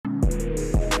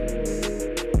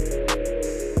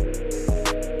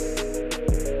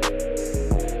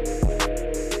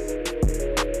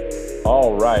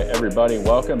All right, everybody,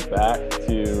 welcome back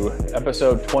to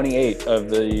episode 28 of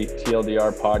the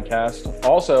TLDR podcast.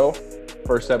 Also,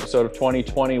 first episode of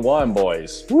 2021,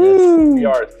 boys. Woo! Yes, we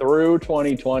are through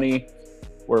 2020.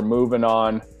 We're moving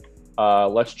on.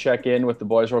 Let's check in with the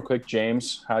boys real quick.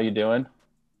 James, how you doing?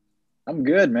 I'm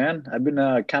good, man. I've been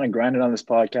kind of grinding on this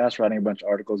podcast, writing a bunch of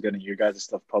articles, getting your guys'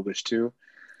 stuff published too.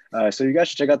 So you guys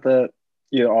should check out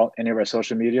any of our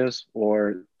social medias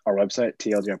or our website,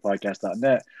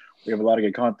 tldrpodcast.net. We have a lot of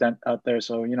good content out there.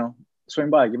 So, swing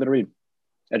by, give it a read,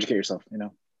 educate yourself,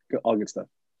 all good stuff.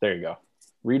 There you go.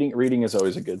 Reading is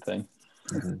always a good thing.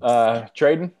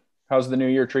 Traden, how's the new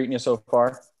year treating you so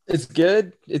far? It's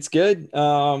good.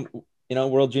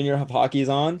 World Junior Hockey's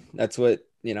on. That's what,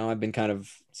 I've been kind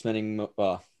of spending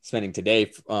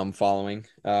today following.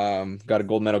 Got a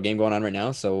gold medal game going on right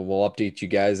now, so we'll update you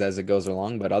guys as it goes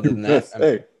along. But other than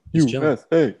that,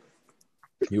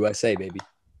 USA, baby.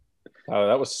 Oh,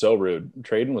 that was so rude.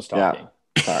 Traden was talking.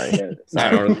 Yeah. Sorry.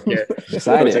 I don't really care.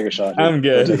 Take a shot. Dude. I'm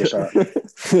good. Take a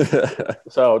shot.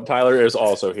 So Tyler is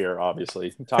also here,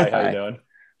 obviously. Ty, how you doing?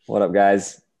 What up,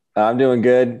 guys? I'm doing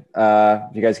good.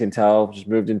 You guys can tell, just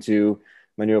moved into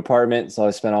my new apartment, so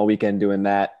I spent all weekend doing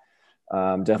that.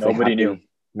 Definitely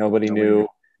Nobody knew.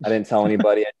 I didn't tell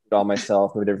anybody. I did it all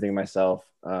myself. Moved everything myself.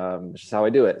 It's just how I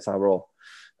do it. It's how I roll.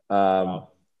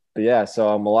 Wow. But yeah, so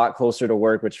I'm a lot closer to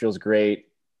work, which feels great.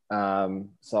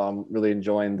 So I'm really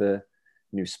enjoying the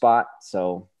new spot.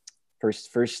 So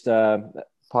first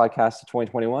podcast of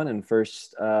 2021 and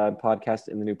first podcast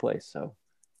in the new place. So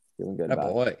feeling good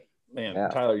about it. Man, Yeah.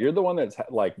 Tyler, you're the one that's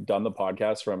done the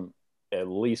podcast from at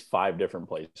least 5 different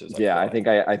places. I think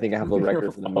I have the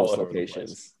record for the most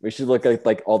locations. We should look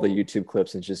at all the YouTube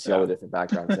clips and just see all the different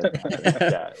backgrounds.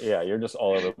 yeah, you're just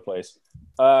all over the place.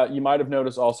 You might have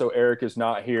noticed also Eric is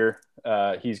not here.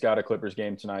 He's got a Clippers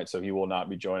game tonight, so he will not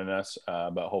be joining us.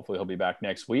 But hopefully he'll be back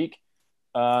next week.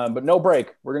 But no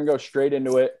break. We're gonna go straight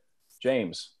into it.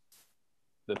 James,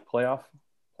 the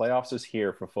playoffs is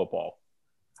here for football.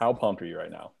 How pumped are you right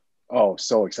now? Oh,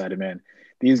 so excited, man.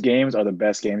 These games are the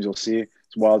best games you'll see.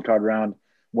 It's wild card round,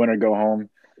 win or go home.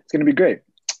 It's going to be great.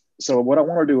 So what I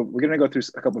want to do, we're going to go through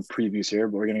a couple of previews here,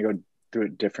 but we're going to go through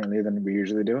it differently than we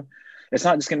usually do. It's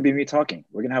not just going to be me talking.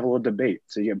 We're going to have a little debate.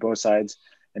 So you get both sides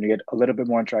and you get a little bit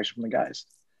more interaction from the guys.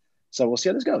 So we'll see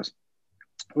how this goes.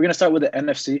 We're going to start with the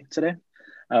NFC today.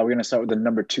 We're going to start with the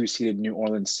number 2 seeded New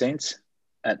Orleans Saints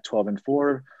at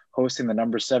 12-4, hosting the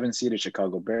number 7 seeded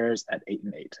Chicago Bears at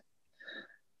 8-8.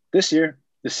 This year,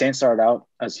 the Saints started out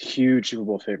as huge Super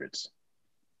Bowl favorites,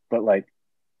 but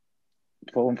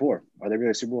 12-4. Are they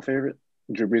really a Super Bowl favorite?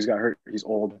 Drew Brees got hurt. He's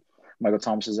old. Michael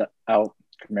Thomas is out.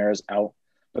 Kamara's out.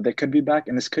 But they could be back,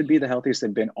 and this could be the healthiest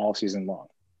they've been all season long.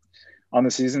 On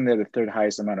the season, they're the 3rd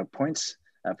highest amount of points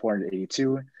at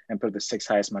 482 and put the 6th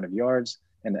highest amount of yards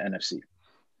in the NFC.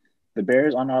 The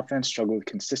Bears on offense struggle with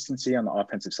consistency on the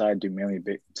offensive side due mainly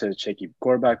to shaky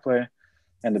quarterback play,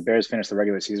 and the Bears finished the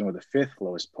regular season with the 5th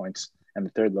lowest points and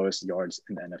the 3rd lowest yards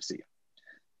in the NFC.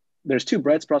 There's 2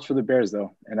 bright spots for the Bears,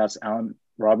 though, and that's Allen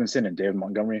Robinson and David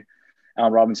Montgomery.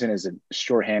 Allen Robinson is a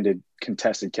short-handed,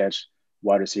 contested catch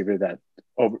wide receiver that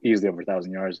easily over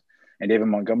 1,000 yards. And David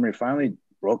Montgomery finally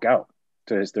broke out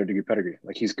to his 3rd-degree pedigree.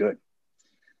 He's good.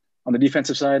 On the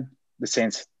defensive side, the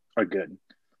Saints are good.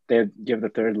 They give the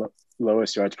 3rd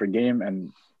lowest yards per game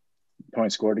and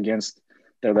points scored against.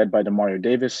 They're led by Demario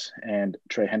Davis and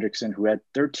Trey Hendrickson, who had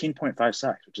 13.5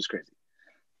 sacks, which is crazy.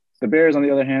 The Bears, on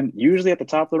the other hand, usually at the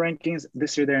top of the rankings.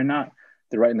 This year, they're not.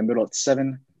 They're right in the middle at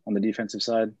 7 on the defensive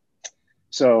side.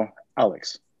 So,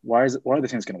 Alex, why are the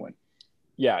Saints going to win?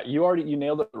 Yeah, you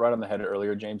nailed it right on the head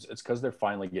earlier, James. It's because they're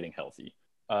finally getting healthy.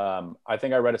 I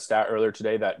think I read a stat earlier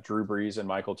today that Drew Brees and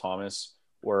Michael Thomas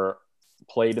were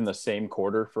played in the same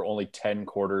quarter for only 10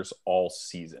 quarters all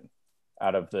season.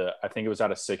 I think it was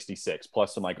out of 66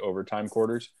 plus some overtime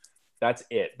quarters. That's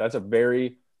it. That's a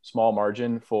very small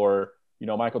margin for,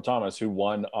 Michael Thomas, who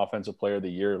won Offensive Player of the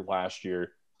Year last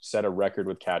year, set a record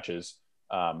with catches.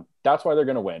 That's why they're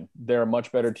going to win. They're a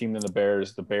much better team than the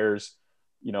Bears. The Bears,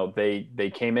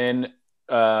 they came in,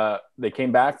 they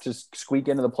came back to squeak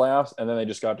into the playoffs, and then they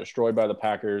just got destroyed by the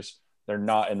Packers. They're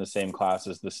not in the same class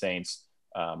as the Saints.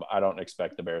 I don't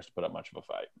expect the Bears to put up much of a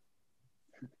fight.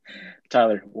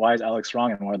 Tyler, why is Alex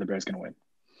wrong, and why are the Bears going to win?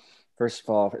 First of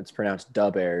all, it's pronounced "da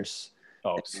Bears."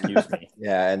 Oh, excuse me.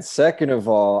 Yeah, and second of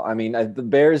all, the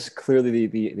Bears clearly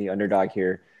the underdog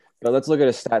here. But let's look at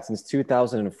a stat. Since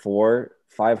 2004,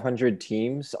 500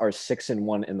 teams are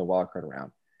 6-1 in the wildcard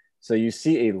round. So you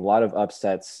see a lot of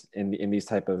upsets in these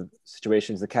type of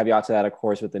situations. The caveat to that, of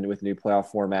course, with the new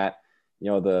playoff format,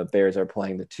 the Bears are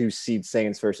playing the 2 seed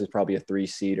Saints versus probably a 3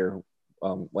 seed or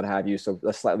what have you. So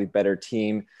a slightly better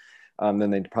team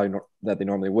than they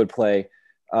normally would play.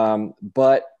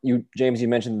 But James, you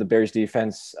mentioned the Bears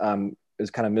defense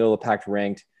is kind of middle of the pack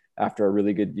ranked after a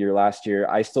really good year last year.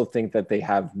 I still think that they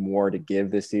have more to give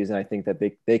this season. I think that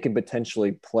they can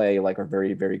potentially play like a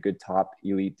very, very good top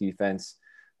elite defense.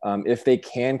 If they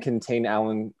can contain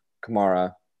Alvin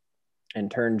Kamara and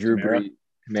turn Drew Brees,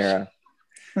 Kamara,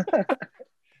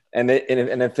 and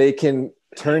if they can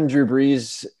turn Drew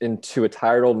Brees into a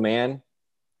tired old man,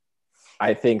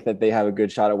 I think that they have a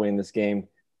good shot at winning this game.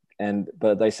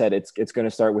 But like I said, it's going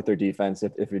to start with their defense.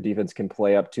 If your defense can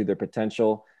play up to their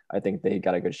potential, I think they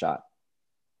got a good shot.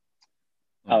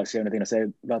 Alex, you have anything to say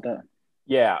about that?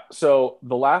 Yeah. So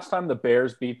the last time the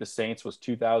Bears beat the Saints was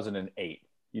 2008.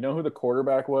 You know who the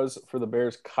quarterback was for the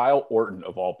Bears? Kyle Orton,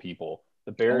 of all people.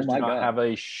 The Bears do not have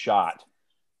a shot.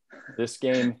 This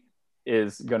game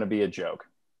is going to be a joke.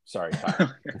 Sorry,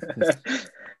 Kyle.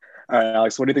 All right,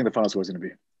 Alex, what do you think the final score is going to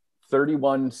be?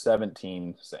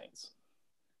 31-17 Saints.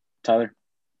 Tyler?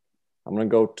 I'm going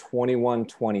to go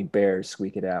 21-20 Bears,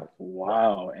 squeak it out.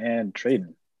 Wow. And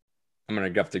Trayden? I'm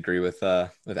going to have to agree with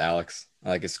Alex. I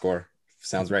like his score.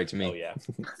 Sounds right to me. Oh, yeah.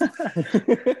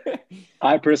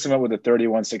 I personally went with a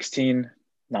 31-16,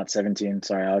 not 17.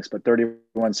 Sorry, Alex, but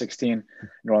 31-16.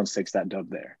 New Orleans takes that dub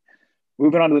there.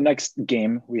 Moving on to the next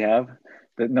game, we have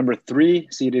the number 3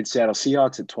 seeded Seattle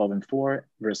Seahawks at 12-4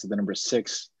 versus the number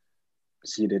 6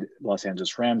 seeded Los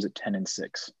Angeles Rams at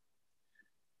 10-6.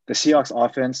 The Seahawks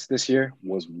offense this year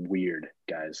was weird,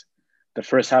 guys. The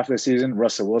first half of the season,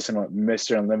 Russell Wilson went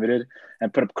Mr. Unlimited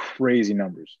and put up crazy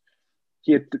numbers.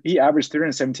 He averaged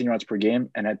 317 yards per game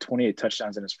and had 28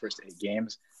 touchdowns in his first 8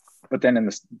 games. But then in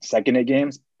the second 8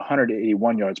 games,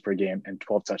 181 yards per game and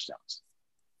 12 touchdowns.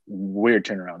 Weird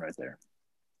turnaround right there.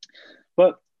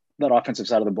 But that offensive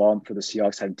side of the ball for the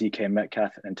Seahawks had DK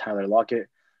Metcalf and Tyler Lockett,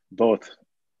 both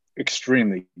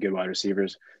extremely good wide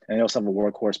receivers. And they also have a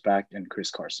workhorse back in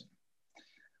Chris Carson.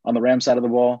 On the Rams side of the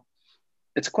ball,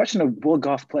 it's a question of will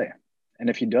Goff play? And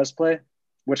if he does play,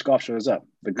 which Goff shows up?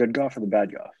 The good Goff or the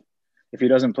bad Goff? If he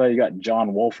doesn't play, you got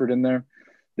John Wolford in there.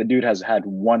 The dude has had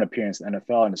 1 appearance in the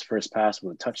NFL, and his first pass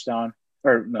was a touchdown.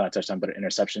 Or not a touchdown, but an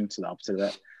interception. So the opposite of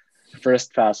that.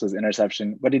 First pass was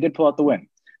interception, but he did pull out the win.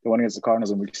 The one against the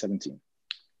Cardinals in Week 17.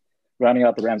 Rounding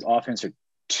out the Rams' offense are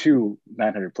 2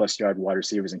 900-plus yard wide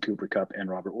receivers in Cooper Kupp and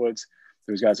Robert Woods.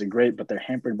 Those guys are great, but they're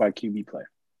hampered by QB play.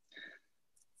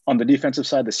 On the defensive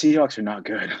side, the Seahawks are not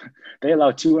good. They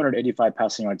allow 285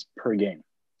 passing yards per game.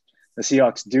 The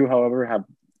Seahawks do, however, have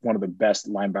one of the best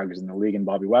linebackers in the league in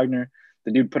Bobby Wagner.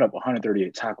 The dude put up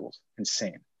 138 tackles.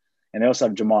 Insane. And they also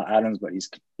have Jamal Adams, but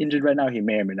he's injured right now. He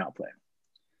may or may not play.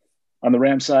 On the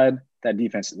Rams side, that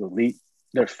defense is elite.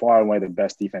 They're far and away the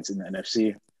best defense in the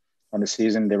NFC. On the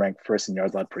season, they rank first in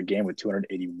yards allowed per game with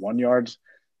 281 yards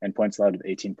and points allowed with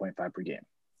 18.5 per game.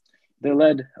 They're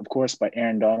led, of course, by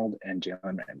Aaron Donald and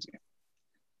Jalen Ramsey.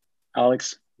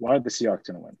 Alex, why are the Seahawks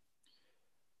going to win?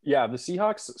 Yeah, the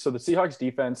Seahawks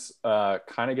defense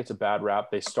kind of gets a bad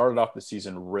rap. They started off the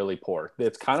season really poor.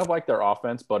 It's kind of like their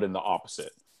offense, but in the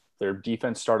opposite. Their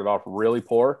defense started off really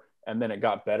poor, and then it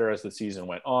got better as the season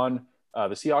went on.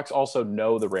 The Seahawks also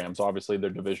know the Rams. Obviously, they're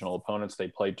divisional opponents. They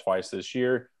played twice this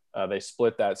year. They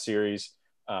split that series.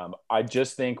 I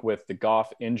just think with the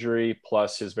Goff injury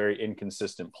plus his very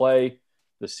inconsistent play,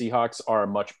 the Seahawks are a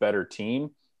much better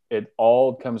team. It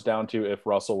all comes down to if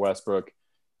Russell Westbrook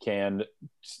can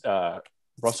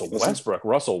Russell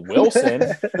Wilson.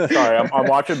 Sorry, I'm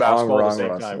watching basketball at the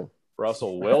same time.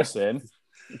 Russell Wilson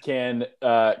can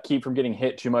keep from getting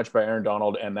hit too much by Aaron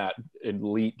Donald and that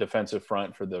elite defensive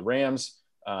front for the Rams.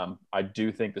 I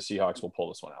do think the Seahawks will pull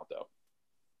this one out, though.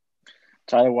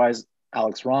 Tyler, why is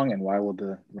Alex wrong, and why will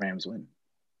the Rams win?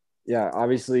 Yeah,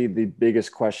 obviously the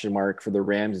biggest question mark for the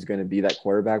Rams is going to be that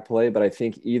quarterback play, but I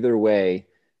think either way,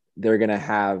 they're going to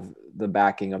have the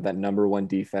backing of that number 1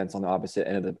 defense on the opposite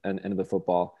end of the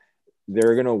football.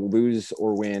 They're going to lose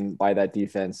or win by that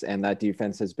defense, and that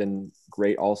defense has been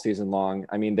great all season long.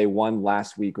 I mean, they won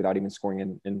last week without even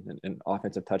scoring an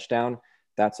offensive touchdown.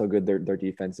 That's how good their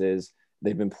defense is.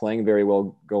 They've been playing very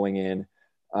well going in.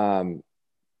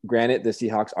 Granted, the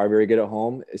Seahawks are very good at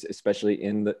home, especially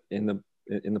in the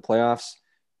playoffs.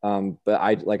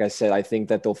 But like I said, I think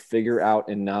that they'll figure out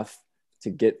enough to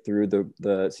get through the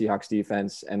Seahawks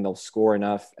defense, and they'll score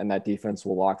enough, and that defense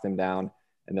will lock them down,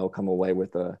 and they'll come away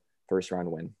with a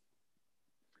first-round win.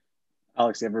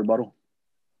 Alex, you have a rebuttal?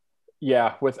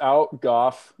 Yeah, without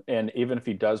Goff, and even if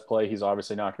he does play, he's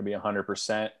obviously not going to be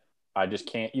 100%. I just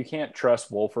can't. You can't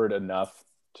trust Wolford enough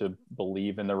to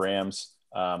believe in the Rams.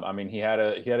 I mean, he had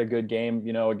a good game,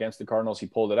 against the Cardinals. He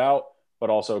pulled it out, but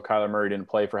also Kyler Murray didn't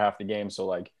play for half the game, so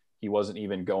like he wasn't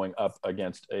even going up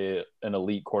against an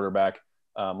elite quarterback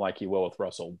like he will with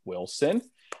Russell Wilson.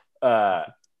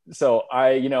 So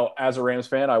as a Rams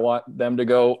fan, I want them to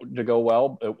go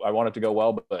well. I want it to go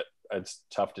well, but it's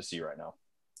tough to see right now.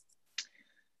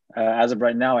 As of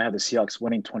right now, I have the Seahawks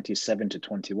winning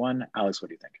 27-21. Alex, what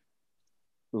do you think?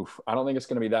 Oof, I don't think it's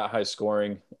going to be that high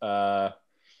scoring. Seahawks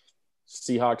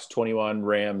 21,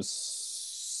 Rams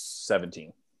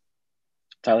 17.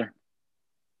 Tyler?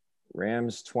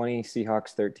 Rams 20, Seahawks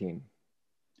 13.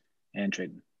 And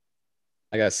Trayden?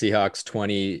 I got Seahawks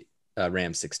 20,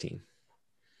 Rams 16.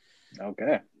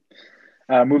 Okay.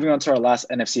 Moving on to our last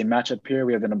NFC matchup here,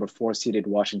 we have the number 4 seeded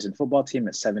Washington football team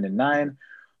at 7-9,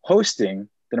 hosting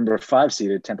the number 5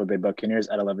 seeded Tampa Bay Buccaneers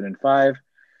at 11-5.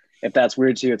 If that's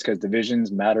weird to you, it's because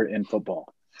divisions matter in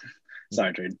football.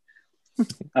 Sorry, Trade.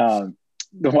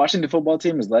 The Washington football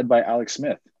team is led by Alex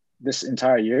Smith. This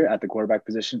entire year at the quarterback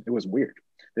position, it was weird.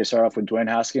 They start off with Dwayne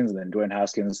Haskins, and then Dwayne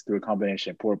Haskins, through a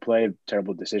combination of poor play,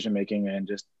 terrible decision-making, and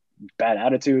just bad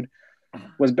attitude,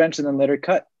 was benched and then later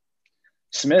cut.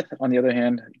 Smith, on the other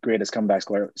hand, greatest comeback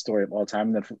story of all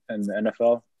time in the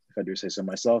NFL, if I do say so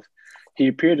myself. He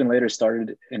appeared and later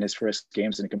started in his first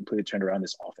games and completely turned around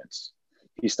this offense.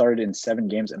 He started in 7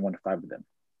 games and won 5 of them.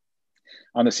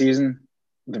 On the season,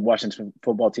 the Washington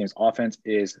football team's offense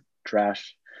is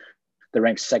trash. They're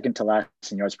ranked second to last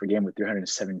in yards per game with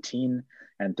 317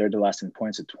 and third to last in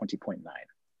points at 20.9.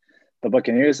 The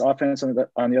Buccaneers offense, on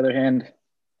the other hand,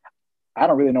 I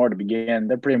don't really know where to begin.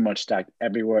 They're pretty much stacked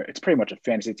everywhere. It's pretty much a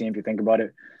fantasy team if you think about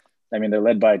it. I mean, they're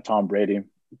led by Tom Brady,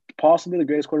 possibly the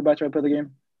greatest quarterback to ever play the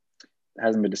game. It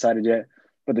hasn't been decided yet,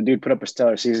 but the dude put up a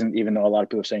stellar season, even though a lot of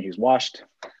people are saying he's washed.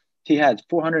 He had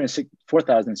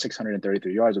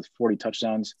 4,633 yards with 40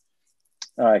 touchdowns.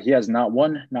 He has not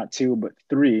 1, not 2, but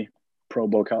 3 Pro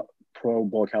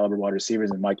Bowl caliber wide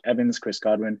receivers in Mike Evans, Chris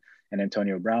Godwin, and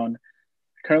Antonio Brown.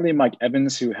 Currently, Mike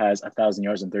Evans, who has 1,000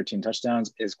 yards and 13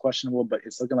 touchdowns, is questionable, but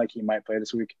it's looking like he might play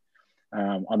this week.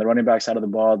 On the running back side of the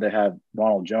ball, they have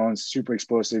Ronald Jones, super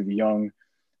explosive, young,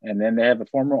 and then they have a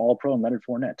former All-Pro Leonard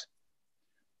Fournette.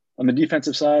 On the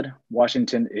defensive side,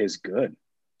 Washington is good,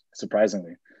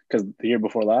 surprisingly, because the year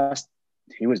before last,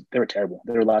 they were terrible.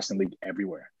 They were last in the league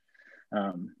everywhere.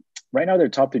 Right now, they're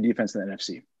top 3 defense in the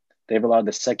NFC. They've allowed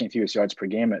the second fewest yards per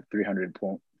game at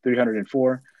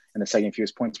 304, and the second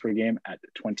fewest points per game at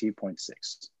 20.6.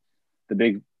 The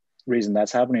big reason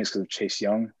that's happening is because of Chase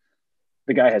Young.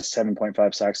 The guy has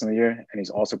 7.5 sacks in the year, and he's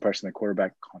also pressuring the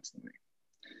quarterback constantly.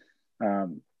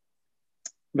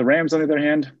 The Rams, on the other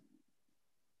hand,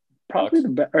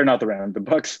 the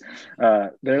Bucks.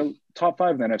 They're top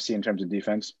 5 in the NFC in terms of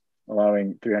defense,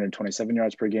 allowing 327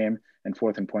 yards per game and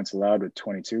 4th in points allowed with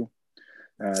 22.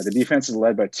 The defense is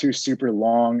led by 2 super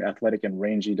long, athletic, and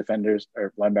rangy defenders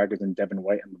or linebackers in Devin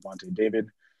White and Levante David.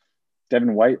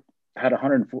 Devin White had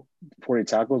 140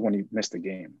 tackles when he missed the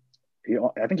game.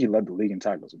 I think he led the league in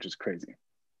tackles, which is crazy.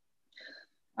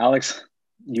 Alex,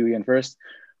 you in first.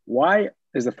 Why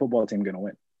is the football team going to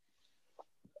win?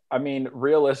 I mean,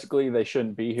 realistically, they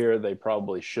shouldn't be here. They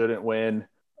probably shouldn't win.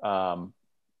 And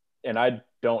I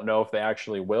don't know if they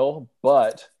actually will,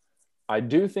 but I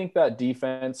do think that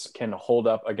defense can hold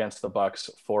up against the Bucks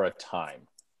for a time.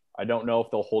 I don't know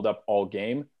if they'll hold up all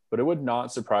game, but it would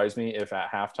not surprise me if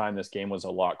at halftime this game was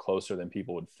a lot closer than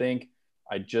people would think.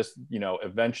 I just,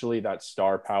 eventually that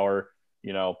star power,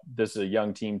 this is a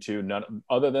young team too. None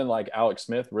other than like Alex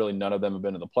Smith, really none of them have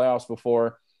been in the playoffs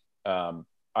before.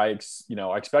 I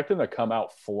expect them to come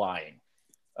out flying.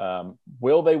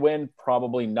 Will they win?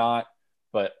 Probably not,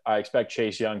 but I expect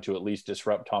Chase Young to at least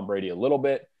disrupt Tom Brady a little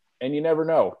bit. And you never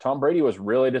know. Tom Brady was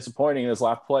really disappointing in his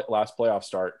last playoff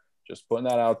start. Just putting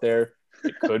that out there.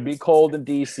 It could be cold in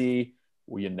DC.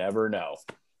 Well, you never know.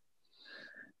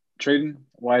 Trayden,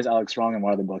 why is Alex wrong and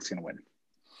why are the Bucks going to win?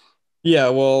 Yeah,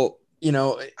 well,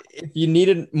 if you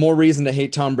needed more reason to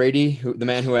hate Tom Brady, the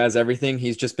man who has everything,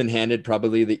 he's just been handed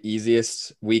probably the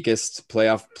easiest, weakest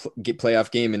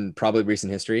playoff game in probably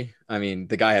recent history. I mean,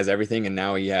 the guy has everything, and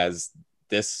now he has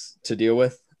this to deal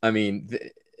with. I mean,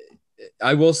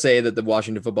 I will say that the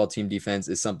Washington football team defense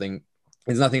is nothing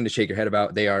to shake your head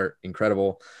about. They are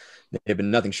incredible. They've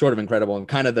been nothing short of incredible, and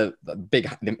kind of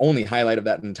the only highlight of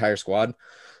that entire squad.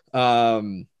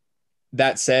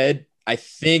 That said, I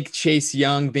think Chase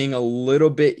Young being a little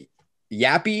bit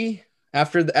yappy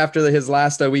after his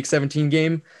last Week 17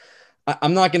 game.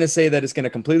 I'm not going to say that it's going to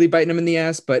completely bite him in the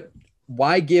ass, but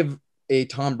why give a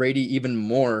Tom Brady even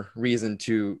more reason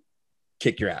to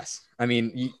kick your ass. I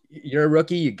mean, you're a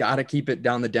rookie. You got to keep it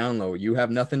down the down low. You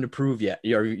have nothing to prove yet.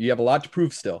 You have a lot to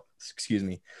prove still. Excuse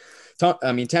me.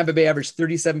 Tampa Bay averaged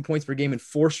 37 points per game and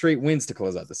 4 straight wins to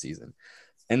close out the season.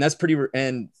 And that's a pretty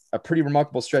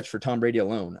remarkable stretch for Tom Brady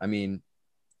alone. I mean,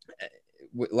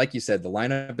 like you said, the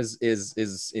lineup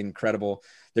is incredible.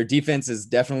 Their defense is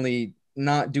definitely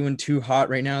not doing too hot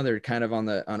right now. They're kind of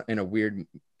in a weird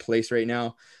place right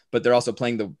now, but they're also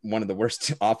playing one of the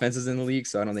worst offenses in the league.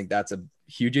 So I don't think that's a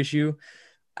huge issue.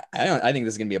 I think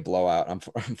this is going to be a blowout,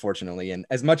 unfortunately. And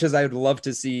as much as I would love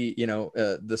to see,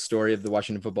 the story of the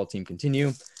Washington football team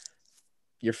continue,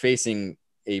 you're facing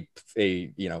a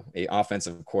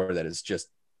offensive core that is just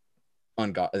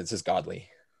it's just godly.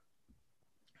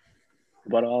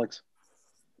 What about Alex?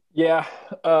 Yeah.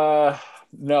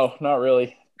 No, not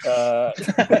really. I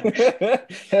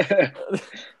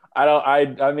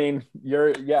mean,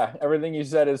 everything you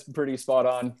said is pretty spot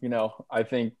on. I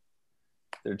think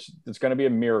it's going to be a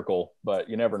miracle, but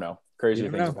you never know. Crazy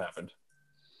things have happened.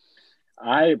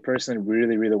 I personally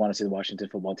really, really want to see the Washington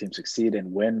football team succeed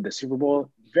and win the Super Bowl.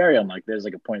 Very unlikely. There's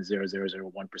like a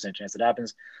 0.0001% chance it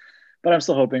happens, but I'm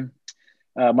still hoping.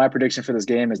 My prediction for this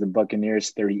game is the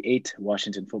Buccaneers 38,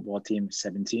 Washington football team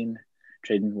 17.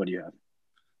 Traden, what do you have?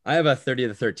 I have a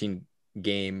 30-13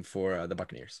 game for the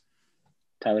Buccaneers.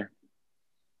 Tyler?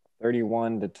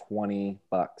 31-20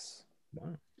 Bucks.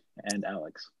 Wow. And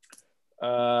Alex?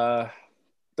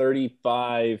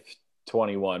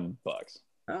 35-21 Bucks.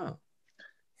 Oh.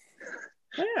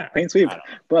 Yeah. Clean sweep.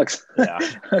 Bucks. Yeah.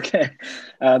 Okay.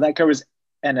 That covers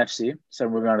NFC. So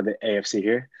moving on to the AFC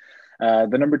here.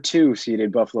 The number 2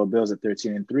 seeded Buffalo Bills at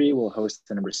 13-3 will host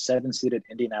the number 7 seeded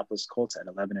Indianapolis Colts at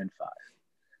 11-5.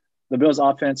 The Bills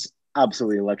offense,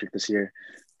 absolutely electric this year.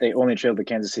 They only trailed the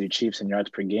Kansas City Chiefs in yards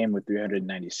per game with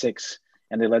 396,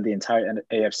 and they led the entire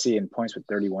AFC in points with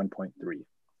 31.3.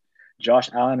 Josh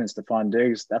Allen and Stephon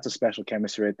Diggs, that's a special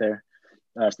chemistry right there.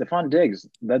 Stephon Diggs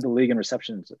led the league in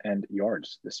receptions and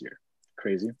yards this year.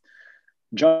 Crazy.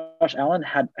 Josh Allen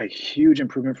had a huge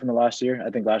improvement from the last year.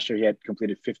 I think last year he had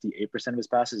completed 58% of his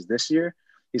passes. This year,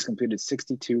 he's completed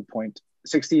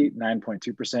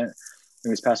 69.2%.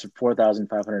 And he's passed for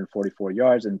 4,544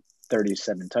 yards and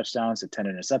 37 touchdowns to 10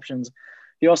 interceptions.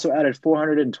 He also added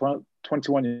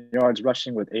 421 yards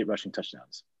rushing with 8 rushing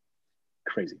touchdowns.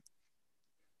 Crazy.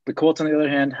 The Colts, on the other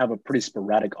hand, have a pretty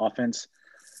sporadic offense.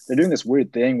 They're doing this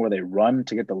weird thing where they run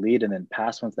to get the lead and then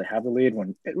pass once they have the lead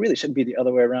when it really should be the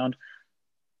other way around.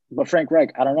 But Frank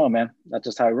Reich, I don't know, man. That's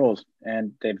just how he rolls.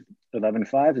 And they've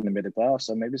 11-5 and they made the playoffs,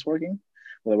 so maybe it's working.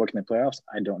 Will they work in the playoffs?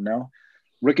 I don't know.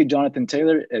 Rookie Jonathan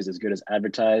Taylor is as good as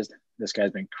advertised. This guy's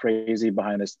been crazy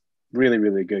behind this really,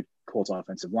 really good Colts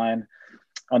offensive line.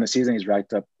 On the season, he's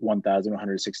racked up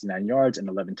 1,169 yards and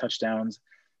 11 touchdowns.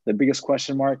 The biggest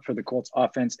question mark for the Colts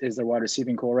offense is their wide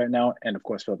receiving core right now, and of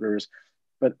course, Philip Rivers.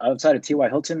 But outside of T.Y.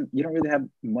 Hilton, you don't really have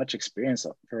much experience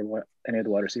for any of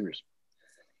the wide receivers.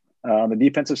 On the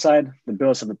defensive side, the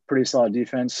Bills have a pretty solid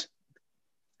defense.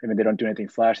 I mean, they don't do anything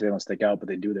flashy. They don't stick out, but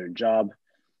they do their job,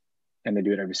 and they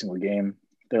do it every single game.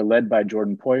 They're led by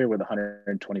Jordan Poyer with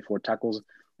 124 tackles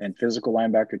and physical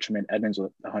linebacker Tremaine Edmonds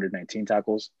with 119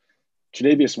 tackles.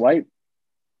 Tre'Davious White,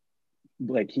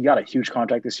 he got a huge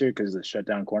contract this year because of the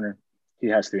shutdown corner. He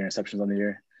has 3 interceptions on the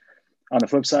year. On the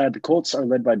flip side, the Colts are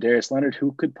led by Darius Leonard,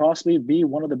 who could possibly be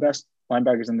one of the best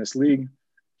linebackers in this league.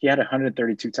 He had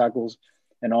 132 tackles,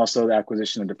 and also the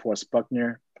acquisition of DeForest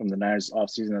Buckner from the Niners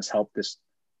offseason has helped this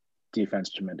defense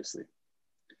tremendously.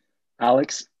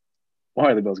 Alex,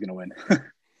 why are the Bills going to win?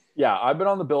 Yeah, I've been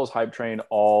on the Bills hype train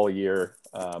all year.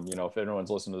 If anyone's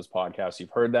listened to this podcast,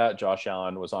 you've heard that. Josh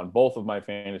Allen was on both of my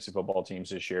fantasy football teams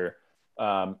this year.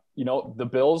 The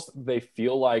Bills, they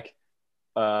feel like,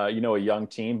 a young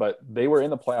team, but they were in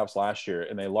the playoffs last year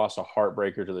and they lost a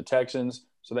heartbreaker to the Texans.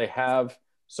 So they have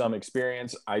some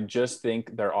experience. I just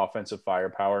think their offensive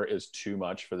firepower is too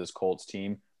much for this Colts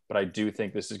team, but I do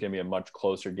think this is going to be a much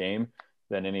closer game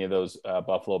than any of those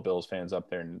Buffalo Bills fans up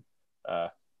there in,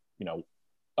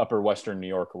 upper Western New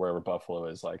York or wherever Buffalo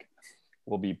is,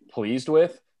 will be pleased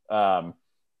with.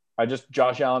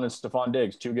 Josh Allen and Stephon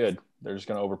Diggs, too good. They're just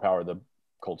going to overpower the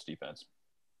Colts defense.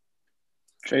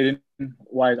 Traden,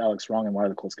 why is Alex wrong and why are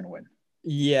the Colts going to win?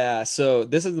 Yeah, so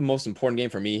this is the most important game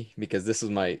for me because this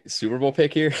is my Super Bowl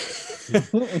pick here.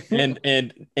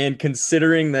 and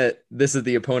considering that this is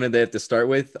the opponent they have to start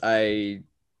with, I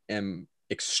am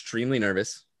extremely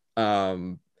nervous.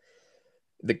 The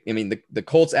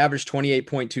Colts averaged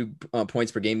 28.2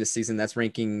 points per game this season. That's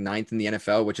ranking 9th in the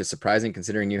NFL, which is surprising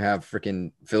considering you have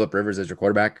freaking Philip Rivers as your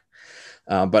quarterback.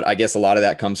 But I guess a lot of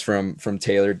that comes from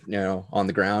Taylor, on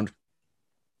the ground.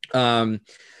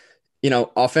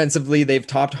 offensively, they've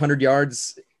topped 100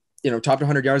 yards, topped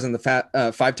 100 yards on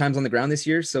the 5 times on the ground this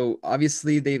year. So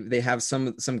obviously they have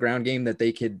some ground game that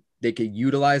they could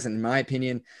utilize. And in my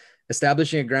opinion,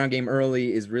 establishing a ground game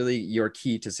early is really your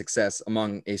key to success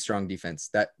among a strong defense.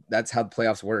 That's how the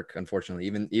playoffs work. Unfortunately,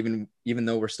 even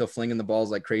though we're still flinging the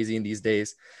balls like crazy in these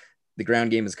days, the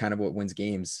ground game is kind of what wins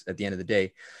games at the end of the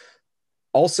day.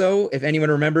 Also, if anyone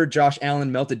remember, Josh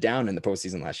Allen melted down in the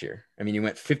postseason last year. I mean, he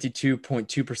went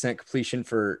 52.2% completion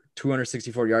for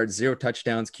 264 yards, 0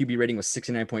 touchdowns. QB rating was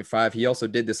 69.5. He also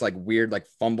did this like weird like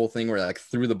fumble thing where like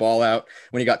threw the ball out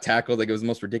when he got tackled. Like it was the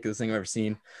most ridiculous thing I've ever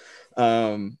seen.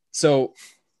 So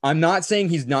I'm not saying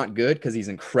he's not good because he's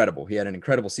incredible. He had an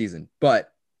incredible season,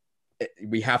 but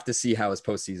we have to see how his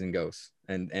postseason goes.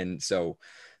 And so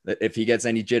if he gets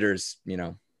any jitters,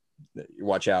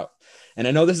 watch out. And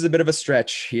I know this is a bit of a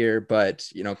stretch here, but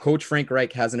Coach Frank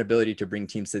Reich has an ability to bring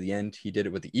teams to the end. He did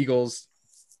it with the Eagles,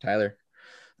 Tyler.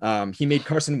 He made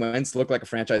Carson Wentz look like a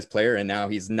franchise player, and now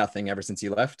he's nothing ever since he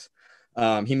left.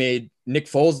 He made Nick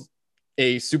Foles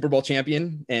a Super Bowl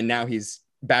champion, and now he's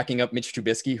backing up Mitch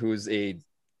Trubisky, who's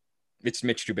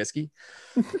Mitch Trubisky.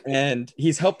 And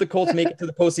he's helped the Colts make it to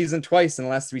the postseason twice in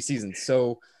the last 3 seasons.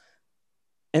 So,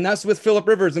 and that's with Phillip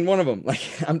Rivers in one of them. Like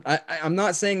I'm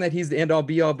not saying that he's the end all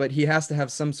be all, but he has to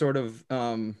have some sort of,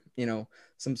 some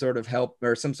sort of help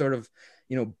or some sort of,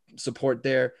 support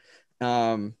there.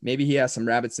 Maybe he has some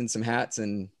rabbits in some hats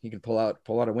and he can pull out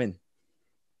a win.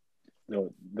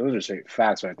 No, those are straight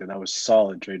facts right there. That was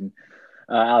solid, Trayden.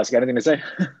 Alex, got anything to say?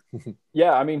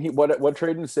 Yeah, I mean, what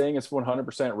Trayden's saying is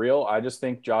 100% real. I just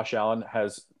think Josh Allen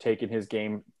has taken his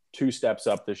game 2 steps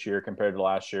up this year compared to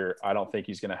last year. I don't think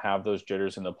he's going to have those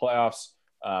jitters in the playoffs.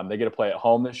 They get to play at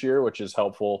home this year, which is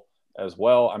helpful as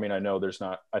well. I mean, I know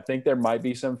I think there might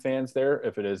be some fans there.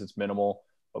 If it is, it's minimal,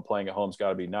 but playing at home's got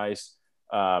to be nice.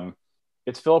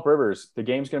 It's Phillip Rivers. The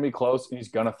game's going to be close, and he's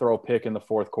going to throw a pick in the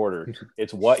 4th quarter.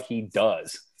 It's what he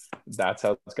does. That's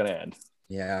how it's going to end.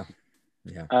 Yeah.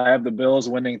 I have the Bills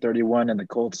winning 31 and the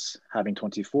Colts having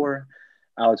 24.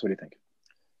 Alex, what do you think?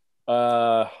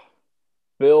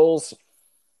 Bills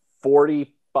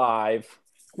 45,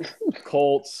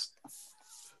 Colts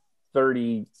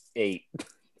 38.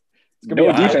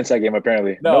 No defense that game,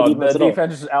 apparently. No the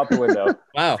defense is out the window.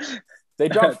 Wow. They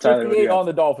dropped 58 on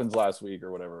the Dolphins last week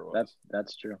or whatever it was.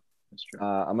 That's true.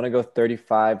 I'm going to go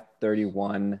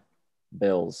 35-31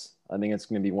 Bills. I think it's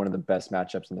going to be one of the best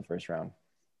matchups in the first round.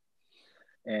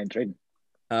 And Trayden?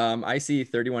 I see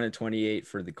 31-28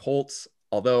 for the Colts,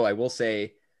 although I will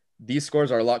say these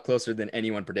scores are a lot closer than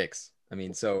anyone predicts. I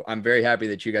mean, so I'm very happy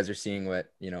that you guys are seeing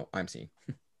what, I'm seeing.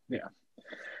 Yeah.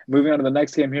 Moving on to the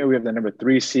next game here, we have the number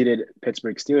 3 seeded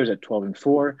Pittsburgh Steelers at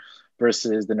 12-4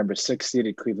 versus the number 6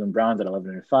 seeded Cleveland Browns at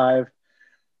 11-5.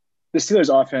 The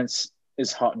Steelers offense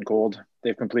is hot and cold.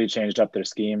 They've completely changed up their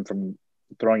scheme from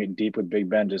throwing it deep with Big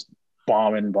Ben, just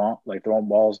throwing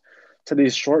balls, to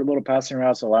these short little passing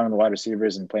routes, allowing the wide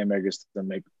receivers and playmakers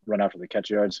to run after the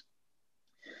catch yards.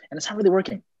 And it's not really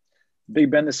working. Big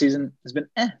Ben this season has been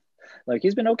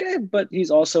he's been okay, but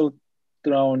he's also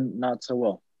thrown not so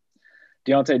well.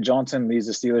 Deontay Johnson leads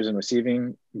the Steelers in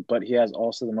receiving, but he has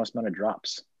also the most amount of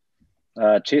drops.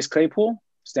 Chase Claypool,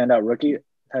 standout rookie,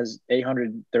 has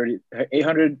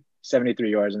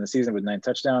 873 yards in the season with 9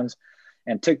 touchdowns.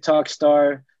 And TikTok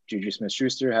star Juju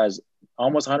Smith-Schuster has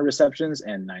almost 100 receptions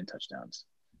and 9 touchdowns.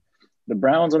 The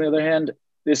Browns, on the other hand,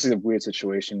 this is a weird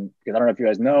situation because I don't know if you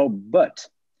guys know, but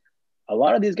a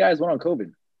lot of these guys went on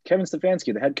COVID. Kevin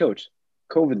Stefanski, the head coach,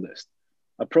 COVID list.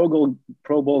 A Pro Bowl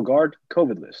guard,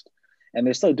 COVID list. And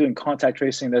they're still doing contact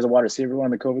tracing. There's a wide receiver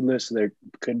on the COVID list, so there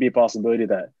could be a possibility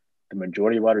that the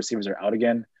majority of wide receivers are out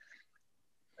again.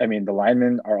 I mean, the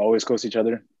linemen are always close to each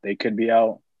other. They could be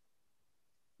out.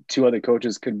 2 other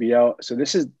coaches could be out. So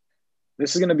this is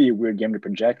going to be a weird game to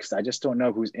project because I just don't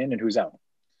know who's in and who's out.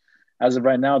 As of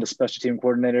right now, the special team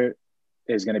coordinator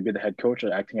is going to be the head coach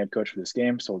or acting head coach for this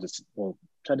game. So we'll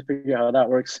try to figure out how that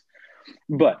works.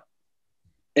 But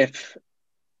if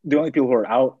the only people who are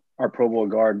out are Pro Bowl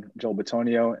guard Joel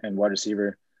Bitonio and wide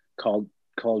receiver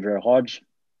Caldwell Hodge,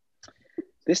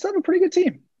 they still have a pretty good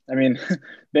team. I mean,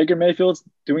 Baker Mayfield's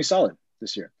doing solid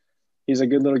this year. He's a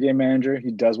good little game manager.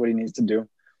 He does what he needs to do.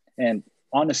 And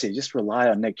honestly, just rely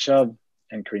on Nick Chubb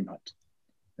and Kareem Hunt.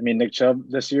 I mean, Nick Chubb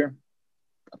this year,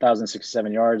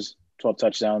 1,067 yards, 12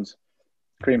 touchdowns.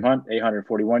 Kareem Hunt,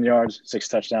 841 yards, 6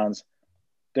 touchdowns.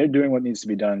 They're doing what needs to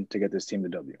be done to get this team the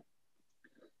W.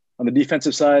 On the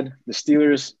defensive side, the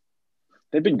Steelers,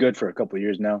 they've been good for a couple of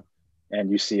years now, and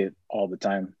you see it all the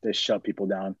time. They shut people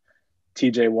down.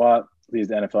 TJ Watt leads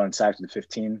the NFL in sacks with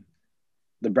 15.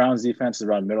 The Browns defense is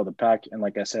around middle of the pack. And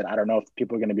like I said, I don't know if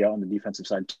people are going to be out on the defensive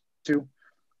side too.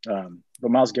 But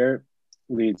Myles Garrett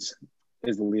is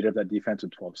the leader of that defense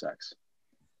with 12 sacks.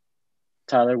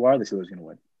 Tyler, why are the Steelers going to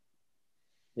win?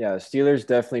 Yeah, the Steelers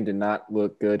definitely did not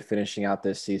look good finishing out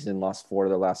this season, lost 4 of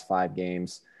their last 5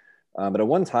 games. But at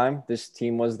one time, this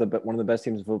team was one of the best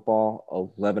teams in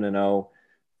football,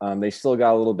 11-0. They still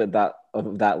got a little bit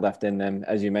of that left in them.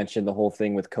 As you mentioned, the whole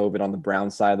thing with COVID on the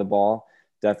Browns side of the ball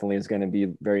definitely is going to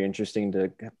be very interesting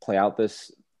to play out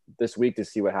this week to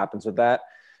see what happens with that.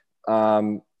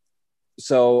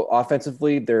 So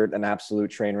offensively, they're an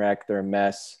absolute train wreck. They're a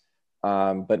mess.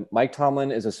 But Mike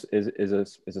Tomlin is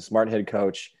a smart head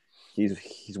coach.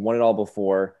 He's won it all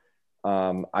before.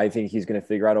 I think he's going to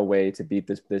figure out a way to beat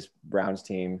this Browns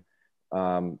team,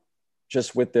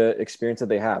 just with the experience that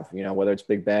they have. You know, whether it's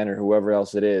Big Ben or whoever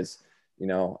else it is. You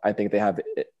know, I think they have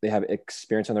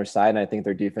experience on their side, and I think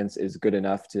their defense is good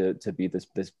enough to beat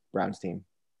this Browns team.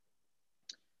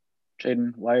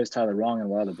 Jaden, why is Tyler wrong, and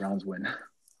why do the Browns win?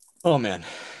 Oh man,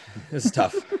 this is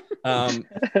tough.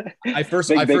 I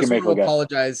first want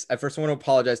to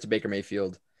apologize to Baker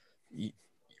Mayfield.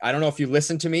 I don't know if you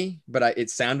listened to me, but it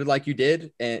sounded like you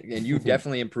did, and you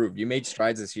definitely improved. You made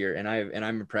strides this year, and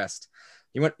I'm impressed.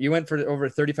 You went for over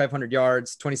 3,500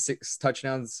 yards, 26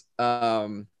 touchdowns,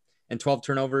 and 12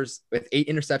 turnovers with 8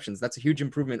 interceptions. That's a huge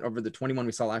improvement over the 21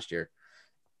 we saw last year.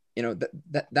 You know,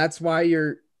 that's why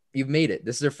you've made it.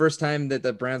 This is their first time that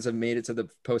the Browns have made it to the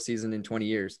postseason in 20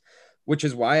 years, which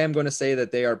is why I'm going to say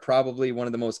that they are probably one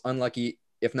of the most unlucky,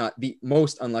 if not the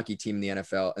most unlucky team in the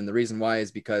NFL. And the reason why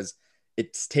is because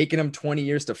it's taken them 20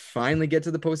 years to finally get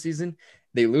to the postseason.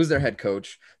 They lose their head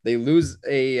coach. They lose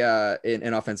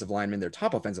an offensive lineman, their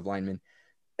top offensive lineman.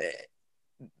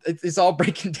 It's all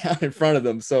breaking down in front of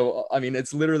them. So, I mean,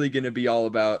 it's literally going to be all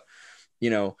about, you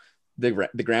know, the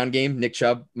ground game. Nick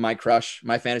Chubb, my crush,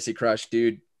 my fantasy crush,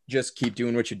 dude. Just keep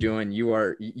doing what you're doing. You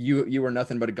are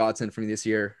nothing but a godsend for me this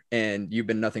year, and you've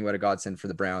been nothing but a godsend for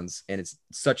the Browns. And it's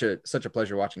such a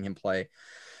pleasure watching him play.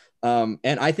 And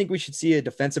I think we should see a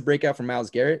defensive breakout from Myles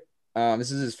Garrett.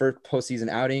 This is his first postseason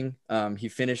outing. He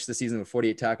finished the season with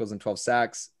 48 tackles and 12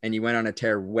 sacks, and he went on a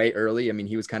tear way early. I mean,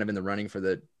 he was kind of in the running for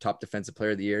the top defensive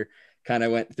player of the year. Kind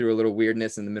of went through a little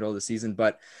weirdness in the middle of the season,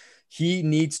 but he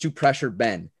needs to pressure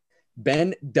Ben.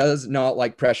 Ben does not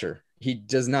like pressure. He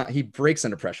does not. He breaks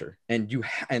under pressure, and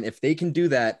if they can do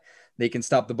that, they can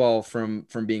stop the ball from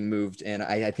being moved. And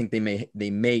I think they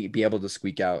may be able to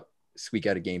squeak out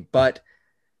a game. But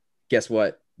guess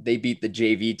what? They beat the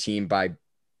JV team by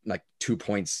like 2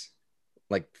 points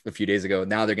like a few days ago.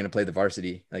 Now they're going to play the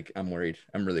varsity. Like, I'm worried.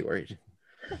 I'm really worried.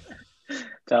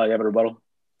 Tyler, you have a rebuttal?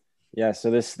 Yeah.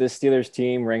 So this Steelers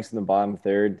team ranks in the bottom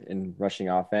third in rushing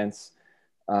offense.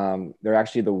 They're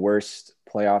actually the worst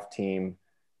playoff team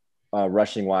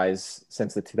rushing wise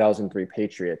since the 2003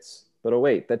 Patriots. But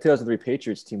wait, that 2003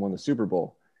 Patriots team won the Super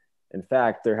Bowl. In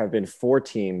fact, there have been 4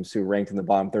 teams who ranked in the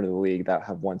bottom third of the league that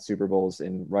have won Super Bowls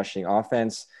in rushing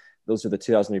offense. Those are the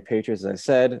 2003 Patriots, as I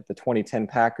said, the 2010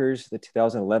 Packers, the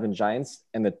 2011 Giants,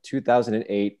 and the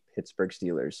 2008 Pittsburgh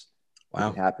Steelers.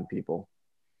 Wow. It happened, people.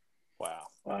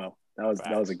 Wow.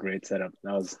 That was a great setup.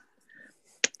 That was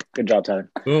good job,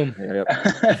 Tyler. Boom. Yep.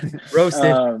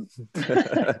 Roasted.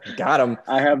 Got him.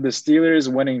 I have the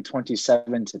Steelers winning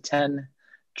 27-10.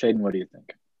 Jaden, what do you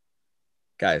think?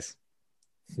 Guys,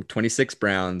 26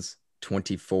 Browns,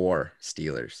 24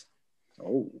 Steelers.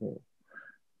 Oh.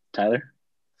 Tyler?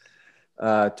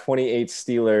 28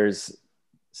 Steelers,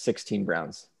 16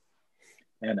 Browns.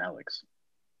 And Alex?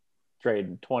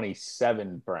 Trade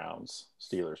 27 Browns,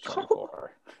 Steelers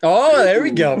 24. Oh, there we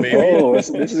go, baby. Oh, this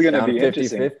is going to be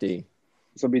 50-50. This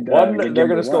will be They're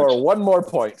going to score one more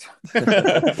point.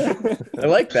 I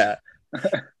like that.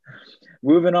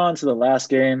 Moving on to the last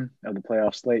game of the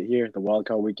playoff slate here, the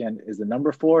wildcard weekend, is the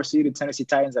number 4 seeded Tennessee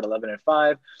Titans at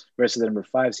 11-5 versus the number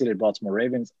 5 seeded Baltimore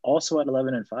Ravens, also at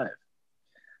 11-5.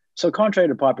 So contrary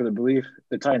to popular belief,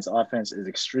 the Titans offense is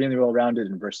extremely well-rounded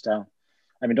and versatile.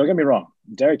 I mean, don't get me wrong.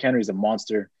 Derrick Henry is a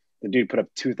monster. The dude put up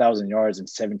 2,000 yards and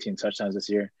 17 touchdowns this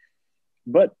year.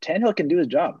 But Tannehill can do his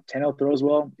job. Tannehill throws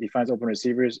well. He finds open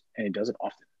receivers, and he does it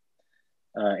often.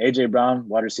 A.J. Brown,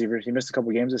 wide receiver, he missed a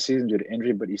couple games this season due to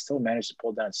injury, but he still managed to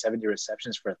pull down 70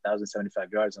 receptions for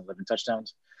 1,075 yards and 11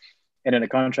 touchdowns. And in a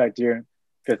contract year,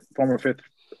 former 5th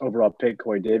overall pick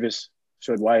Corey Davis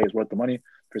showed why he was worth the money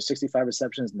for 65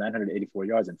 receptions, 984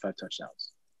 yards, and 5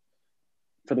 touchdowns.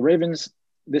 For the Ravens,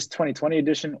 this 2020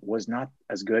 edition was not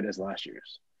as good as last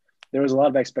year's. There was a lot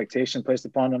of expectation placed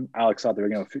upon them. Alex thought they were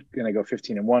going to go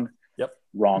 15-1. Yep.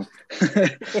 Wrong.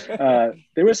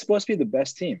 They were supposed to be the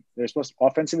best team.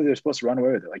 Offensively, they were supposed to run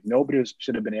away with it. Like nobody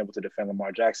should have been able to defend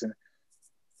Lamar Jackson.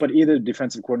 But either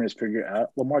defensive coordinators figured out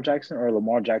Lamar Jackson or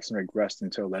Lamar Jackson regressed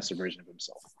into a lesser version of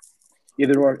himself.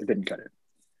 Either or, it didn't cut it.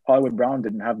 Hollywood Brown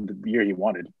didn't have the year he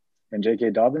wanted. And J.K.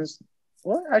 Dobbins,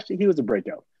 well, actually, he was a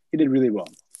breakout. He did really well.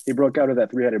 He broke out of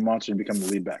that three-headed monster and became the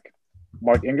lead back.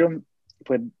 Mark Ingram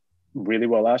played really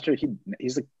well last year.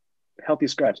 He's a healthy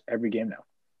scratch every game now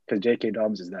because J.K.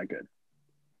 Dobbins is that good.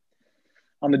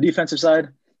 On the defensive side,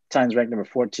 Titans ranked number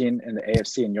 14 in the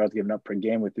AFC in yards given up per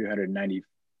game with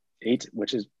 398,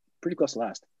 which is pretty close to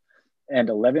last, and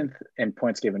 11th in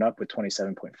points given up with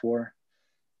 27.4.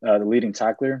 The leading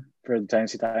tackler for the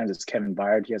Tennessee Titans is Kevin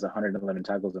Byard. He has 111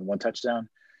 tackles and 1 touchdown.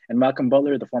 And Malcolm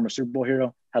Butler, the former Super Bowl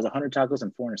hero, has 100 tackles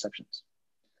and 4 interceptions.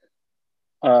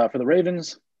 For the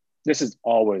Ravens, this is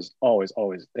always,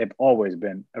 they've always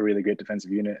been a really good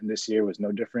defensive unit, and this year was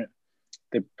no different.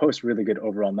 They post really good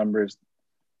overall numbers.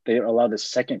 They allow the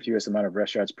second fewest amount of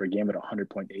rush yards per game at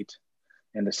 100.8,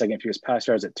 and the second fewest pass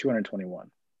yards at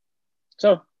 221.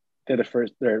 So they're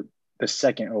the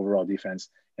second overall defense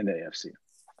in the AFC.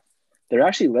 They're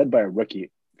actually led by a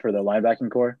rookie for the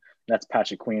linebacking core. That's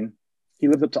Patrick Queen. He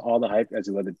lived up to all the hype as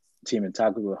he led the team in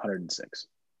tackles with 106.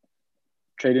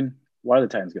 Traden, why are the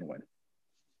Titans going to win?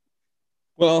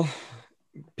 Well,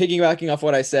 piggybacking off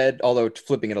what I said, although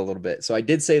flipping it a little bit. So I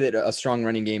did say that a strong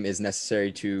running game is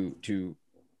necessary to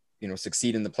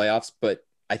succeed in the playoffs, but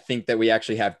I think that we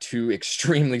actually have 2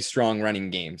 extremely strong running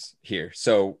games here.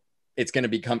 So it's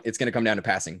going to come down to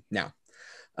passing now.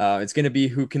 It's going to be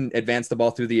who can advance the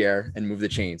ball through the air and move the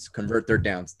chains, convert third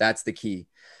downs. That's the key.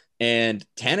 And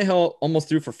Tannehill almost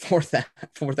threw for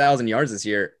 4,000 yards this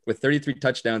year with 33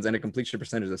 touchdowns and a completion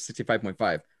percentage of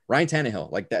 65.5. Ryan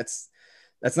Tannehill, like it's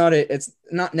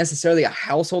not necessarily a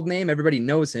household name. Everybody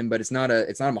knows him, but it's not a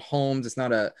Mahomes, it's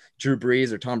not a Drew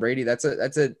Brees or Tom Brady. It's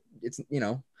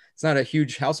not a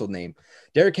huge household name.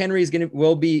 Derrick Henry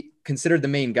will be considered the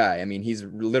main guy. I mean, he's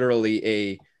literally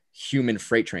a human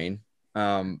freight train.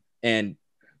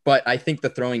 But I think the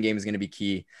throwing game is going to be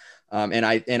key. And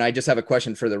I just have a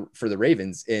question for the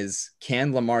Ravens is,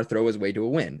 can Lamar throw his way to a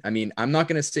win? I mean, I'm not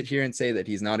going to sit here and say that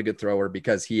he's not a good thrower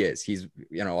because he is. He's,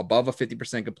 above a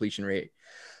 50% completion rate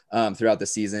throughout the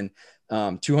season,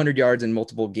 200 yards in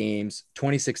multiple games,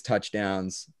 26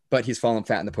 touchdowns, but he's fallen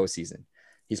fat in the postseason.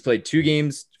 He's played 2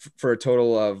 games for a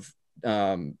total of,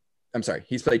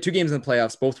 he's played 2 games in the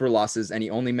playoffs. Both were losses, and he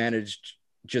only managed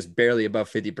just barely above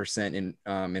 50% in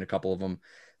a couple of them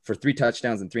for 3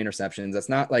 touchdowns and 3 interceptions. That's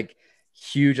not like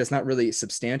huge. That's not really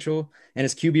substantial. And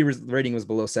his QB rating was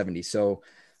below 70. So,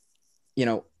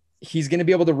 he's going to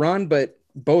be able to run, but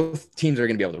both teams are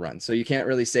going to be able to run. So you can't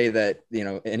really say that,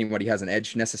 anybody has an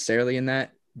edge necessarily in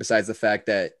that, besides the fact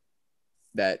that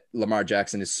Lamar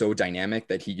Jackson is so dynamic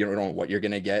that you don't know what you're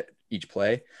going to get each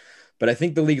play. But I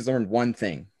think the league's learned one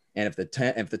thing. And if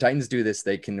the Titans do this,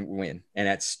 they can win. And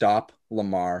that's stop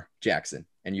Lamar Jackson,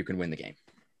 and you can win the game.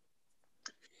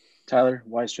 Tyler,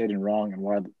 why is Traden wrong, and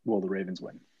why will the Ravens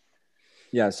win?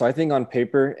 Yeah, so I think on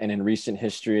paper and in recent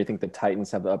history, I think the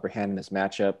Titans have the upper hand in this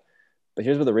matchup. But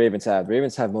here's what the Ravens have. The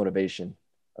Ravens have motivation.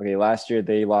 Okay, last year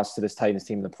they lost to this Titans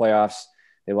team in the playoffs.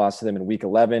 They lost to them in Week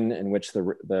 11, in which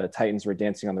the Titans were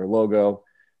dancing on their logo.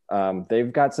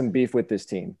 They've got some beef with this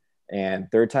team, and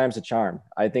third time's a charm.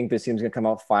 I think this team's going to come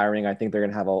out firing. I think they're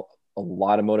going to have a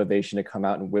lot of motivation to come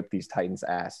out and whip these Titans'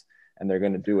 ass, and they're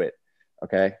going to do it.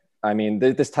 Okay. I mean,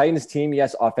 this Titans team,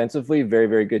 yes, offensively, very,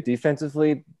 very good.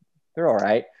 Defensively, they're all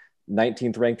right.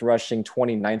 19th ranked rushing,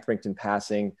 29th ranked in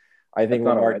passing. I think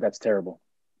that's Lamar, right. That's terrible.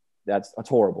 That's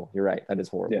horrible. You're right. That is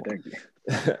horrible. Yeah, thank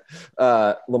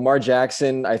you. Lamar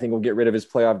Jackson, I think, will get rid of his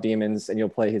playoff demons, and he'll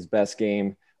play his best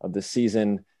game of the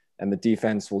season, and the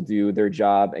defense will do their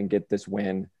job and get this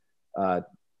win.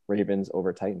 Ravens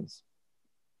over Titans.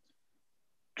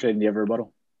 Traden, do you have a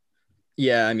rebuttal?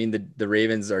 Yeah, I mean, the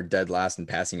Ravens are dead last in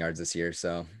passing yards this year.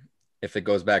 So if it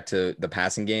goes back to the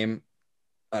passing game,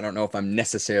 I don't know if I'm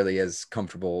necessarily as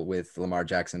comfortable with Lamar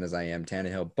Jackson as I am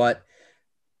Tannehill. But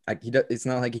it's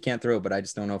not like he can't throw, but I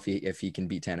just don't know if he can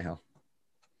beat Tannehill.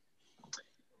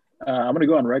 I'm going to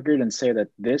go on record and say that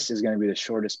this is going to be the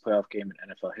shortest playoff game in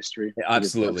NFL history. Yeah,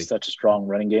 absolutely. It's such a strong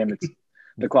running game.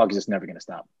 The clock is just never going to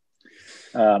stop.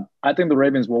 I think the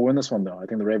Ravens will win this one, though. I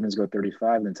think the Ravens go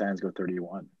 35 and the Titans go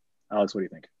 31. Alex, what do you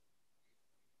think?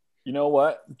 You know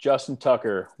what? Justin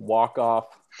Tucker, walk-off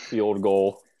field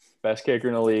goal. Best kicker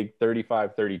in the league,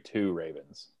 35-32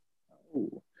 Ravens.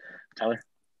 Ooh. Tyler?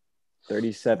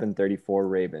 37-34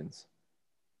 Ravens.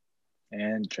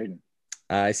 And Traden?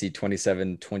 I see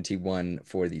 27-21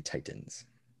 for the Titans.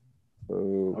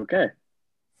 Ooh. Okay.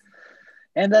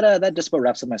 And that just about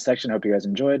wraps up my section. Hope you guys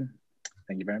enjoyed.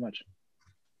 Thank you very much.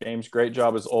 James, great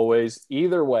job as always.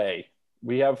 Either way,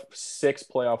 we have 6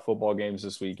 playoff football games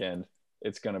this weekend.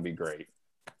 It's going to be great.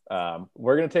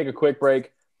 We're going to take a quick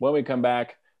break. When we come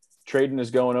back, Traden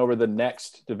is going over the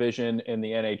next division in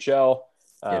the NHL.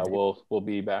 We'll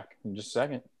be back in just a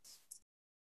second.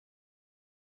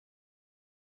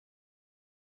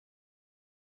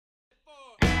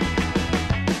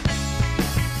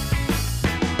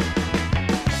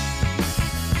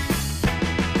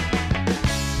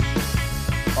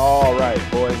 All right,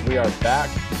 boys, we are back.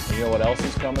 And you know what else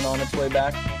is coming on its way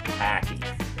back? Hockey.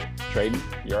 Traden,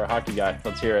 you're a hockey guy.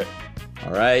 Let's hear it.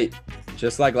 All right.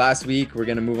 Just like last week, we're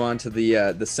going to move on to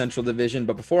the Central Division.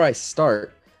 But before I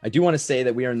start, I do want to say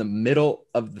that we are in the middle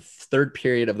of the third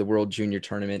period of the World Junior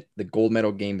Tournament, the gold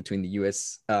medal game between the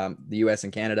U.S.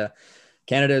 And Canada.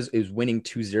 Canada is winning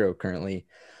 2-0 currently.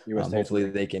 Hopefully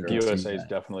they can. USA is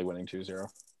definitely winning 2-0.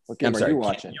 What game are you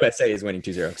watching? USA is winning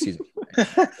 2-0. Excuse me.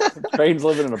 Traden's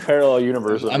living in a parallel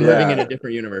universe. I'm living in a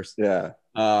different universe. Yeah.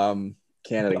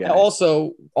 Canada guy.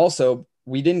 Also,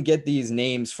 we didn't get these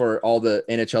names for all the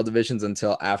NHL divisions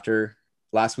until after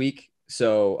last week.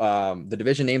 So the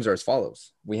division names are as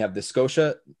follows. We have the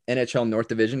Scotia NHL North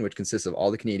Division, which consists of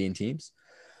all the Canadian teams.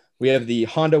 We have the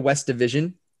Honda West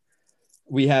Division.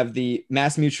 We have the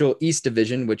Mass Mutual East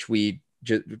Division, which we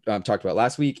talked about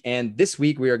last week. And this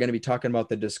week, we are going to be talking about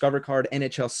the Discover Card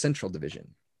NHL Central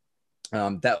Division.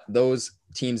 Those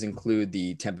teams include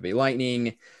the Tampa Bay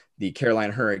Lightning, the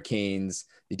Carolina Hurricanes,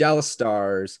 the Dallas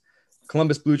Stars,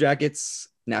 Columbus Blue Jackets,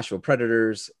 Nashville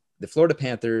Predators, the Florida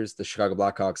Panthers, the Chicago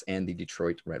Blackhawks, and the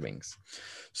Detroit Red Wings.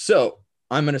 So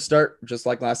I'm going to start just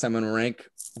like last time. I'm going to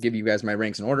give you guys my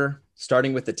ranks in order,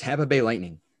 starting with the Tampa Bay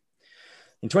Lightning.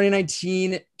 In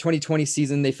 2019-2020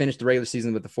 season, they finished the regular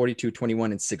season with a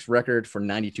 42-21-6 record for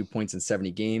 92 points in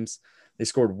 70 games. They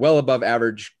scored well above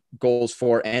average goals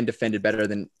for and defended better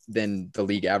than the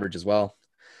league average as well.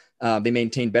 They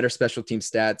maintained better special team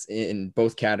stats in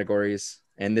both categories,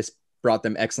 and this brought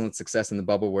them excellent success in the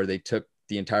bubble where they took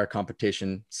the entire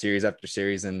competition series after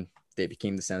series and they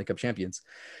became the Stanley Cup champions.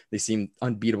 They seemed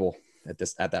unbeatable at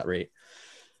that rate.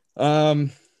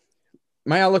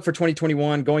 My outlook for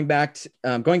 2021, going back to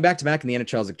back in the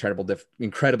NHL is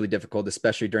incredibly difficult,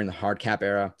 especially during the hard cap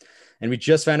era. And we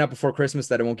just found out before Christmas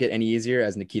that it won't get any easier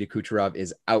as Nikita Kucherov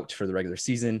is out for the regular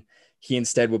season. He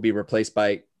instead will be replaced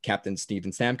by Captain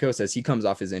Steven Stamkos as he comes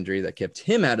off his injury that kept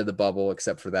him out of the bubble,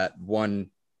 except for that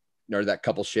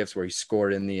couple shifts where he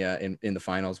scored in the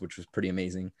finals, which was pretty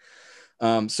amazing.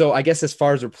 So I guess as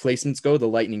far as replacements go, the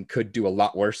Lightning could do a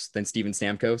lot worse than Steven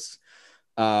Stamkos.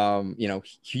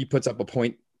 He puts up a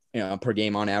point per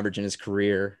game on average in his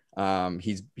career.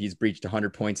 He's breached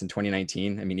 100 points in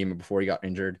 2019. I mean, even before he got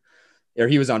injured, or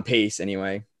he was on pace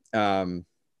anyway.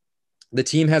 The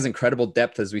team has incredible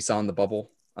depth, as we saw in the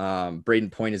bubble.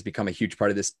 Brayden Point has become a huge part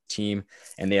of this team,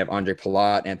 and they have Andre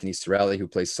Palat, Anthony Cirelli, who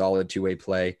plays solid two-way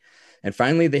play. And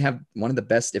finally, they have one of the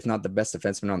best, if not the best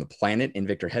defenseman on the planet in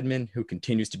Victor Hedman, who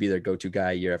continues to be their go-to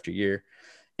guy year after year.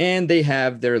 And they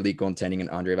have their elite goaltending in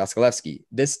Andrei Vasilevsky.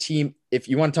 This team, if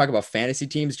you want to talk about fantasy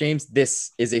teams, James,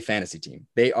 this is a fantasy team.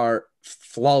 They are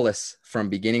flawless from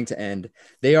beginning to end.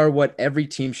 They are what every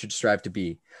team should strive to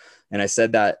be. And I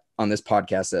said that on this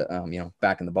podcast,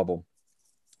 back in the bubble.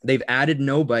 They've added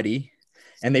nobody,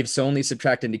 and they've solely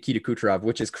subtracted Nikita Kucherov,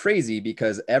 which is crazy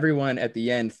because everyone at the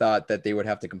end thought that they would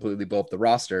have to completely blow up the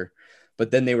roster.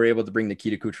 But then they were able to bring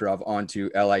Nikita Kucherov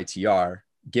onto LITR,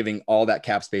 giving all that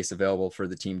cap space available for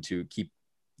the team to keep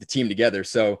the team together.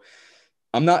 So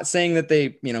I'm not saying that they,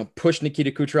 pushed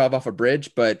Nikita Kucherov off a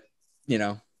bridge, but,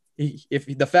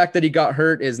 if the fact that he got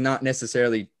hurt is not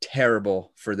necessarily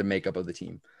terrible for the makeup of the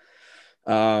team.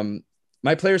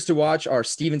 My players to watch are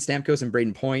Steven Stamkos and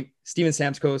Brayden Point. Steven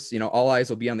Stamkos, all eyes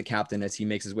will be on the captain as he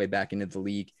makes his way back into the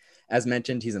league. As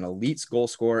mentioned, he's an elite goal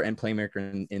scorer and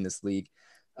playmaker in this league.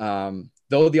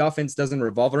 Though the offense doesn't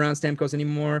revolve around Stamkos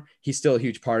anymore, he's still a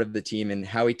huge part of the team, and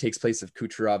how he takes place of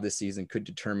Kucherov this season could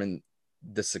determine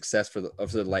the success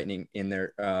of the Lightning in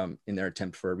their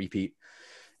attempt for a repeat.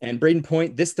 And Brayden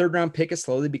Point, this third-round pick is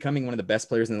slowly becoming one of the best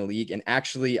players in the league. And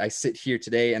actually, I sit here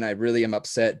today and I really am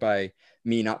upset by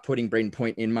me not putting Brayden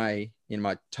Point in my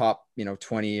top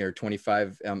 20 or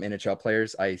 25 NHL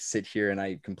players. I sit here and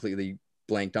I completely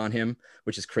blanked on him,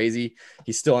 which is crazy.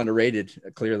 He's still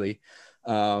underrated, clearly.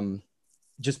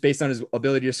 Just based on his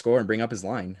ability to score and bring up his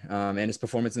line. And his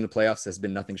performance in the playoffs has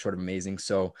been nothing short of amazing.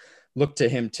 So look to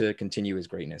him to continue his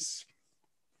greatness.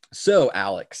 So,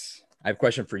 Alex, I have a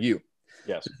question for you.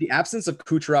 Yes. Does the absence of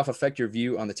Kucherov affect your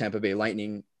view on the Tampa Bay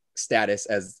Lightning status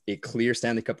as a clear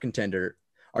Stanley Cup contender,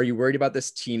 Are you worried about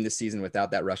this team this season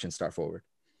without that Russian star forward?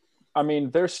 I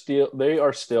mean, they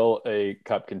are still a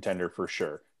cup contender for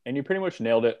sure. And you pretty much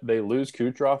nailed it. They lose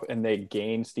Kucherov and they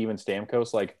gain Steven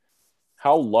Stamkos. Like,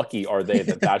 how lucky are they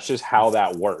that that's just how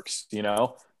that works?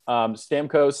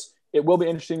 Stamkos, it will be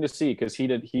interesting to see because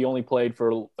he only played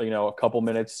for a couple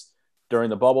minutes during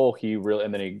the bubble.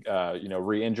 And then he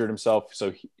re-injured himself,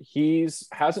 so he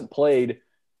hasn't played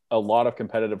a lot of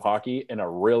competitive hockey in a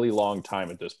really long time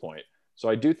at this point. So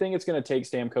I do think it's going to take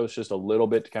Stamkos just a little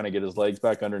bit to kind of get his legs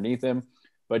back underneath him,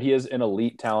 but he is an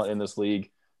elite talent in this league.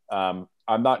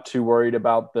 I'm not too worried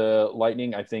about the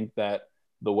Lightning. I think that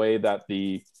the way that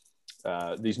these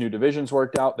new divisions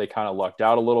worked out, they kind of lucked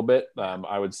out a little bit.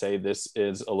 I would say this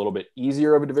is a little bit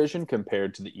easier of a division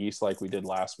compared to the East like we did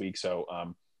last week. So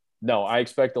no, I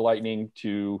expect the Lightning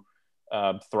to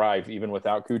thrive even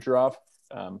without Kucherov.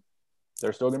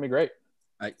 They're still going to be great.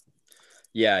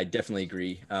 I definitely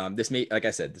agree. Like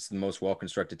I said, this is the most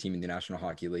well-constructed team in the National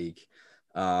Hockey League.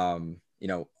 All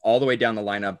the way down the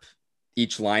lineup,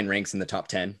 each line ranks in the top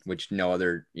 10, which no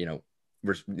other,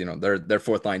 their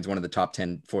fourth line is one of the top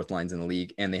 10 fourth lines in the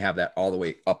league, and they have that all the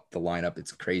way up the lineup.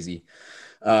 It's crazy.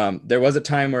 There was a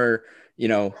time where,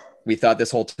 we thought this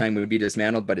whole time would be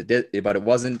dismantled, but it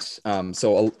wasn't.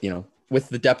 With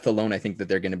the depth alone, I think that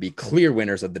they're going to be clear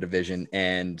winners of the division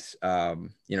and,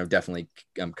 definitely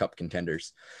cup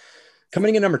contenders.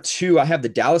 Coming in number 2, I have the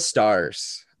Dallas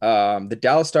Stars. The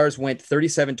Dallas Stars went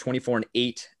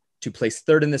 37-24-8 to place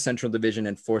 3rd in the Central Division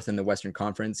and 4th in the Western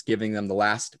Conference, giving them the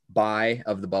last bye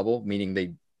of the bubble, meaning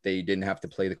they didn't have to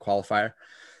play the qualifier.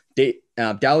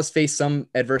 Dallas faced some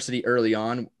adversity early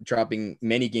on, dropping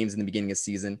many games in the beginning of the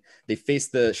season. They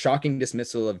faced the shocking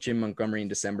dismissal of Jim Montgomery in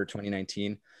December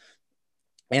 2019.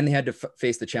 And they had to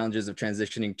face the challenges of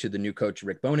transitioning to the new coach,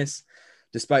 Rick Bowness.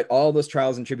 Despite all those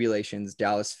trials and tribulations,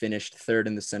 Dallas finished 3rd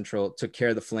in the Central, took care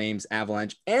of the Flames,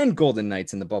 Avalanche, and Golden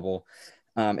Knights in the bubble,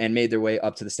 and made their way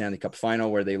up to the Stanley Cup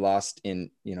final, where they lost in,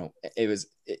 it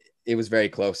was very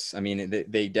close. I mean,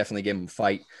 they definitely gave them a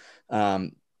fight.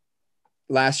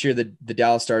 Last year, the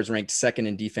Dallas Stars ranked 2nd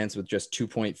in defense with just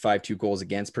 2.52 goals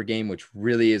against per game,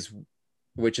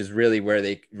 which is really where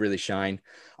they really shine.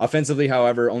 Offensively,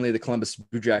 however, only the Columbus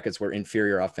Blue Jackets were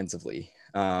inferior offensively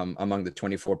among the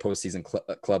 24 postseason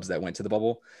clubs that went to the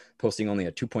bubble, posting only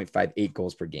a 2.58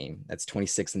 goals per game. That's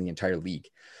 26th in the entire league.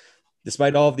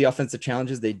 Despite all of the offensive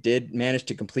challenges, they did manage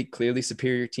to complete clearly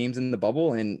superior teams in the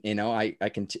bubble. And, I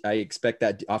expect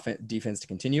that defense to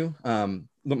continue.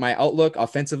 But my outlook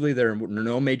offensively, there are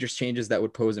no major changes that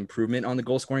would pose improvement on the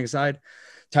goal scoring side.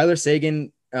 Tyler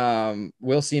Seguin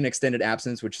will see an extended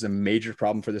absence, which is a major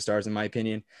problem for the Stars, in my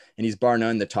opinion. And he's bar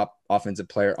none the top offensive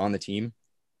player on the team.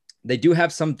 They do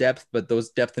have some depth, but those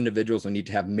depth individuals will need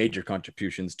to have major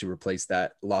contributions to replace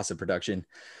that loss of production.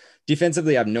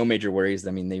 Defensively, I have no major worries.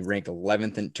 I mean, they rank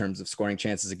 11th in terms of scoring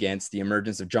chances against. The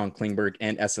emergence of John Klingberg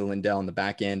and Esa Lindell on the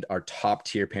back end are top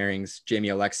tier pairings. Jamie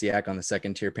Oleksiak on the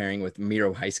second tier pairing with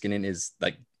Miro Heiskanen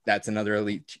that's another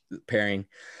elite pairing.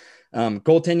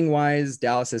 Goaltending wise,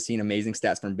 Dallas has seen amazing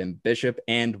stats from Ben Bishop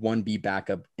and 1B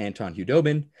backup Anton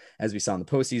Khudobin, as we saw in the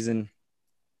postseason.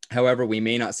 However, we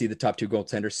may not see the top 2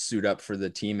 goaltenders suit up for the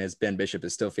team, as Ben Bishop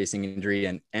is still facing injury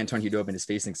and Anton Khudobin is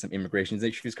facing some immigration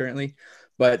issues currently,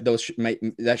 but those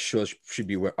should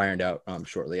be ironed out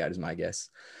shortly, that is my guess.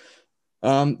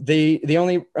 They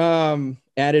only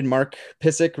added Mark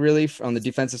Pysyk really on the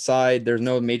defensive side. There's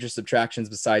no major subtractions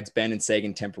besides Ben and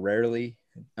Seguin temporarily.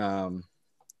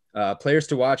 Players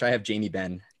to watch, I have Jamie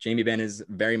Benn. Jamie Benn is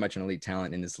very much an elite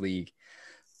talent in this league,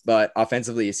 but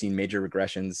offensively he's seen major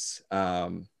regressions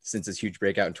since his huge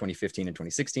breakout in 2015 and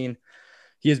 2016.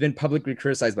 He has been publicly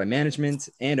criticized by management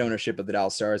and ownership of the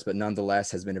Dallas Stars, but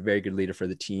nonetheless has been a very good leader for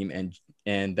the team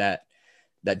and that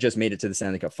just made it to the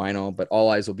Stanley Cup final. But all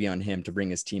eyes will be on him to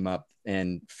bring his team up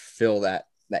and fill that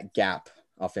gap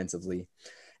offensively.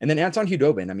 And then Anton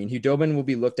Khudobin. I mean, Khudobin will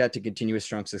be looked at to continue his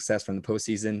strong success from the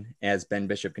postseason as Ben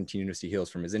Bishop continuously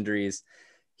heals from his injuries.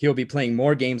 He'll be playing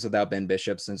more games without Ben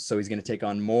Bishop, so he's going to take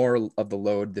on more of the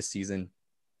load this season.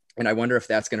 And I wonder if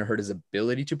that's going to hurt his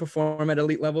ability to perform at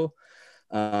elite level.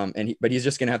 But he's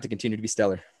just going to have to continue to be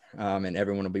stellar, and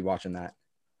everyone will be watching that.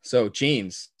 So,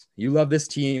 James, you love this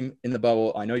team in the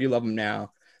bubble. I know you love them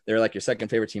now. They're like your second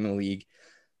favorite team in the league.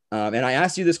 And I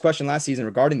asked you this question last season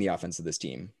regarding the offense of this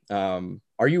team.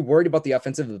 Are you worried about the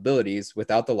offensive abilities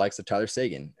without the likes of Tyler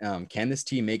Seguin? Can this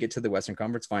team make it to the Western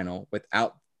Conference final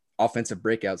without offensive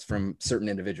breakouts from certain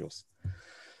individuals?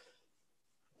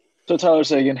 So Tyler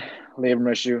Seguin,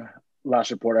 labrum issue. Last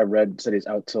report I read said he's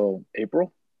out till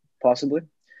April, possibly.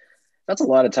 That's a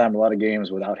lot of time, a lot of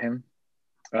games without him.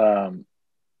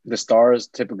 the Stars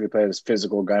typically play this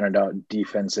physical, grinded out,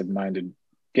 defensive-minded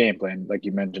game plan, like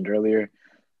you mentioned earlier.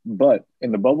 But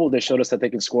in the bubble, they showed us that they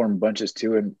can score in bunches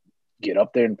too and get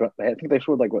up there. And I think they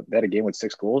scored they had a game with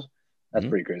 6 goals. That's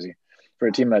pretty crazy for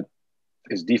a team that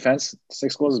is defense.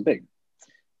 6 goals is big.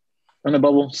 In the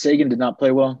bubble, Seguin did not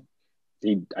play well.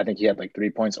 I think he had 3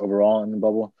 points overall in the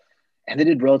bubble, and they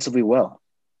did relatively well.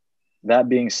 That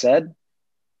being said,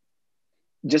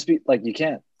 you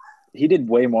can't. He did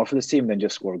way more for this team than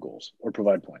just score goals or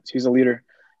provide points. He's a leader.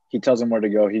 He tells them where to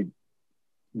go. He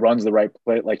runs the right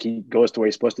play. He goes to where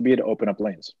he's supposed to be to open up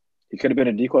lanes. He could have been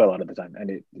a decoy a lot of the time, and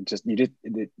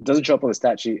it doesn't show up on the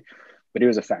stat sheet, but he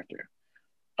was a factor.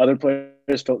 Other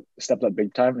players stepped up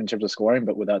big time in terms of scoring,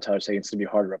 but without Tyler Seguin, it's going to be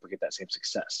hard to replicate that same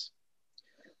success.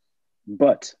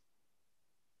 But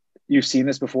you've seen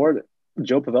this before.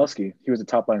 Joe Pavelski, he was a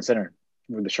top-line center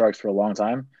with the Sharks for a long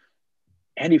time,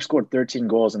 and he scored 13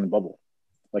 goals in the bubble.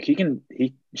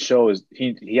 He shows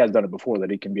he has done it before,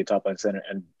 that he can be a top-line center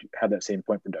and have that same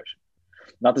point production.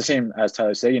 Not the same as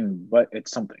Tyler Seguin, but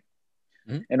it's something.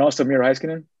 Mm-hmm. And also Miro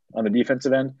Heiskanen on the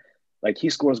defensive end, he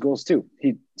scores goals too.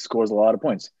 He scores a lot of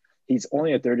points. He's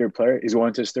only a third-year player. He's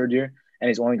going to his third year, and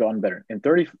he's only gotten better. In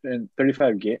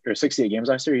 68 games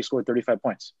last year, he scored 35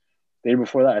 points. The year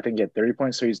before that, I think he had 30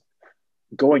 points. So he's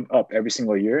going up every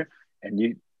single year.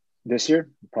 And this year,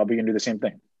 probably going to do the same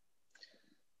thing.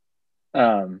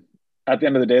 At the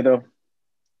end of the day, though,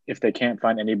 if they can't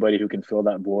find anybody who can fill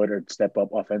that void or step up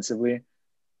offensively,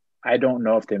 I don't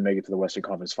know if they make it to the Western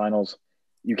Conference Finals.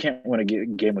 You can't win a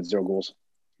game with 0 goals.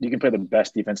 You can play the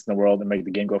best defense in the world and make the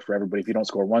game go forever, but if you don't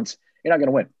score once, you're not going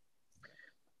to win.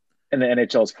 And the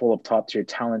NHL is full of top-tier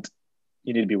talent.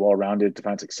 You need to be well-rounded to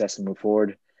find success and move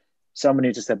forward. Somebody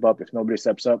needs to step up. If nobody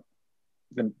steps up,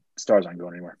 then Stars aren't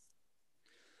going anywhere.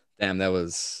 Damn, that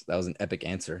was an epic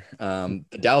answer. The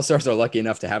Dallas Stars are lucky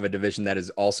enough to have a division that is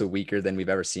also weaker than we've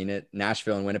ever seen it.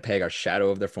 Nashville and Winnipeg are shadow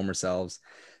of their former selves.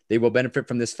 They will benefit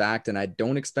from this fact, and I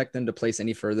don't expect them to place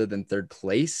any further than 3rd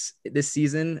place this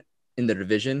season in the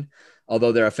division,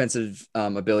 although their offensive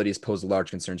abilities pose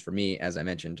large concerns for me, as I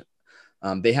mentioned.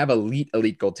 They have elite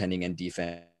goaltending and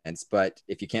defense, but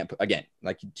if you can't, again,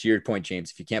 to your point,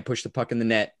 James, if you can't push the puck in the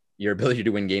net, your ability to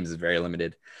win games is very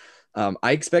limited.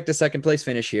 I expect a 2nd place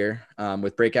finish here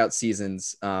with breakout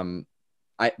seasons.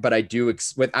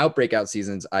 Without breakout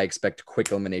seasons, I expect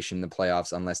quick elimination in the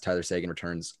playoffs unless Tyler Seguin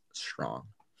returns strong.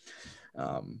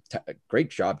 Great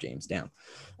job, James. Damn.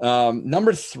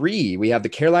 Number 3, we have the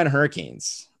Carolina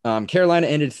Hurricanes. Carolina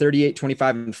ended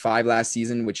 38-25-5 last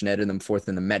season, which netted them 4th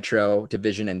in the Metro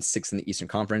Division and 6th in the Eastern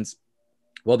Conference.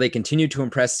 While they continued to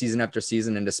impress season after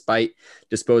season, and despite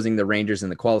disposing the Rangers in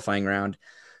the qualifying round,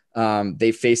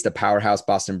 they faced the powerhouse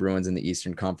Boston Bruins in the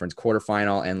Eastern Conference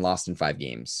quarterfinal and lost in 5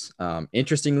 games.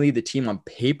 Interestingly, the team on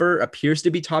paper appears to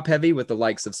be top heavy with the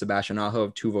likes of Sebastian Aho,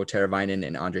 Teuvo Teravainen,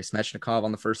 and Andrei Svechnikov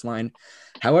on the first line.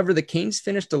 However, the Canes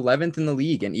finished 11th in the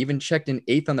league and even checked in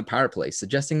 8th on the power play,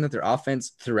 suggesting that their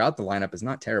offense throughout the lineup is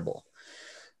not terrible.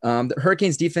 The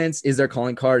Hurricanes defense is their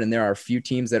calling card, and there are a few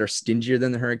teams that are stingier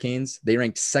than the Hurricanes. They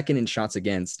ranked 2nd in shots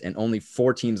against, and only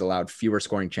 4 teams allowed fewer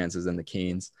scoring chances than the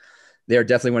Canes. They are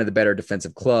definitely one of the better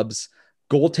defensive clubs.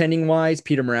 Goaltending wise,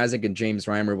 Peter Mrazek and James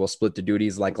Reimer will split the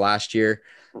duties like last year.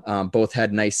 Both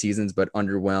had nice seasons, but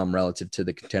underwhelmed relative to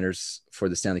the contenders for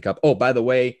the Stanley Cup. Oh, by the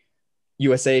way,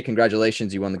 USA,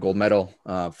 congratulations. You won the gold medal.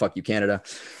 Fuck you, Canada.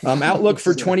 Outlook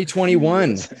for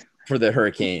 2021 for the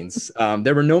Hurricanes.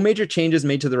 There were no major changes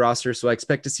made to the roster, so I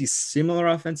expect to see similar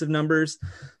offensive numbers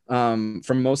from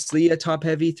mostly a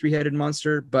top-heavy 3-headed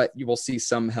monster, but you will see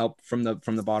some help from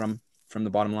the bottom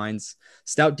lines.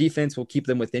 Stout defense will keep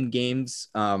them within games,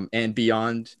 and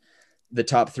beyond the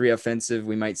top 3 offensive,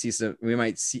 we might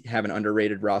have an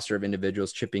underrated roster of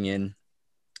individuals chipping in.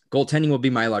 Goaltending will be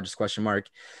my largest question mark.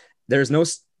 There's no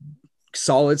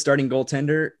solid starting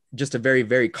goaltender, just a very,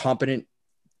 very competent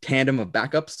tandem of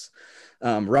backups.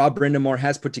 Rob Brindamore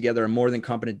has put together a more than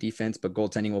competent defense, but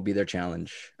goaltending will be their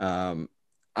challenge. I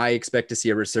expect to see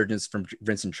a resurgence from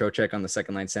Vincent Trocheck on the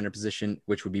second line center position,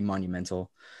 which would be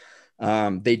monumental.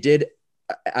 They did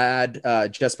add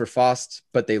Jesper Fast,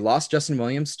 but they lost Justin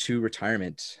Williams to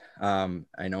retirement.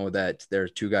 I know that there are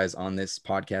 2 guys on this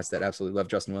podcast that absolutely love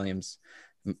Justin Williams.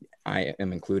 I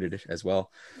am included as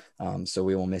well. So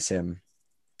we will miss him.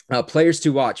 Players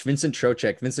to watch: Vincent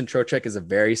Trocheck. Vincent Trocheck is a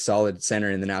very solid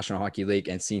center in the National Hockey League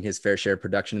and seen his fair share of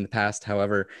production in the past.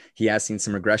 However, he has seen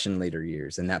some regression in later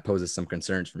years, and that poses some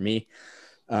concerns for me.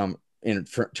 In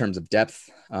terms of depth,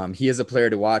 he is a player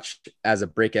to watch, as a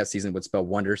breakout season would spell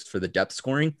wonders for the depth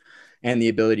scoring and the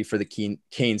ability for the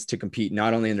Canes to compete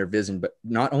not only in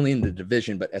the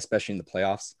division, but especially in the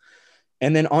playoffs.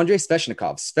 And then Andrei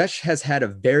Svechnikov. Svech has had a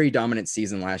very dominant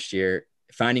season last year,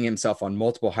 finding himself on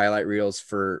multiple highlight reels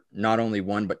for not only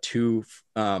one, but two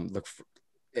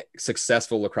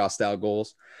successful lacrosse style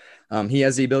goals. He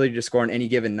has the ability to score on any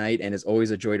given night and is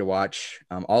always a joy to watch.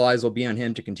 All eyes will be on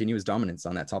him to continue his dominance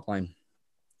on that top line.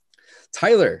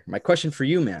 Tyler, my question for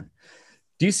you, man.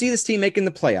 Do you see this team making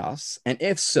the playoffs? And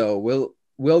if so,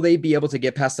 will they be able to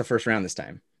get past the first round this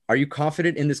time? Are you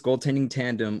confident in this goaltending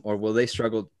tandem, or will they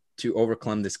struggle to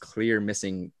overcome this clear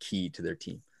missing key to their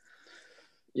team?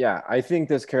 Yeah, I think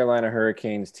this Carolina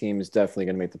Hurricanes team is definitely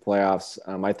going to make the playoffs.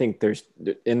 I think there's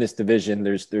in this division,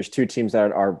 there's two teams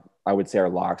that are, I would say, are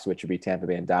locks, which would be Tampa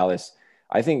Bay and Dallas.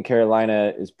 I think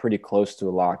Carolina is pretty close to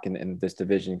a lock in this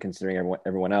division, considering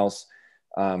everyone else.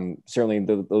 Certainly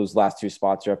those last two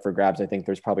spots are up for grabs. I think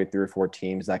there's probably 3 or 4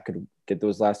 teams that could get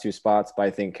those last 2 spots, but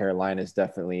I think Carolina is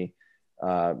definitely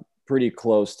pretty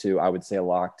close to, I would say, a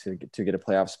lock to get a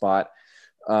playoff spot.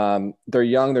 They're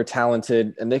young, they're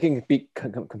talented, and they can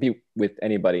compete with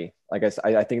anybody. Like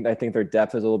I think their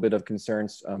depth is a little bit of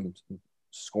concerns,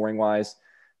 scoring wise,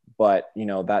 but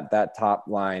that top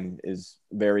line is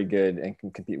very good and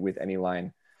can compete with any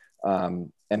line.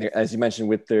 And as you mentioned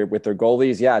with their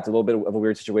goalies, yeah, it's a little bit of a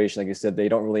weird situation. Like you said, they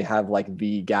don't really have like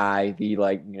the guy,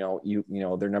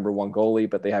 their number one goalie,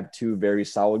 but they have 2 very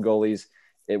solid goalies.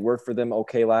 It worked for them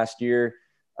okay last year.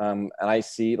 And I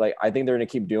think they're going to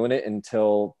keep doing it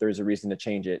until there's a reason to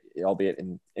change it, albeit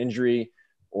an injury,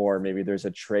 or maybe there's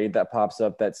a trade that pops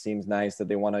up that seems nice that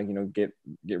they want to, get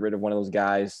rid of one of those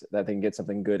guys that they can get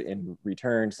something good in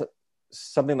return. So,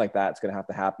 something like that's going to have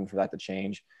to happen for that to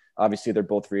change. Obviously, they're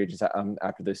both free agents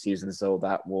after this season, so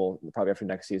that will probably after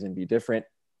next season be different.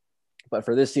 But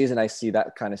for this season, I see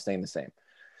that kind of staying the same.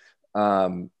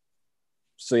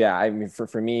 So yeah, I mean,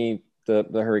 for me, the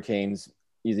Hurricanes,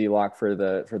 easy lock for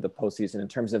the postseason. In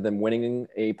terms of them winning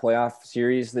a playoff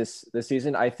series this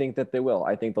season, I think that they will.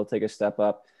 I think they'll take a step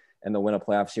up and they'll win a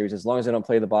playoff series as long as they don't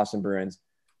play the Boston Bruins,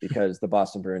 because the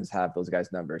Boston Bruins have those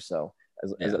guys' numbers. So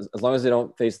as long as they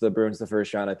don't face the Bruins the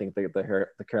first round, I think the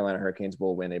Carolina Hurricanes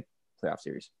will win a playoff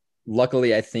series.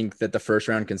 Luckily, I think that the first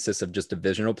round consists of just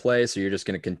divisional play. So you're just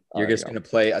going to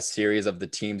play a series of the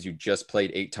teams you just played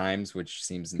 8 times, which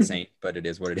seems insane, but it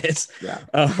is what it is.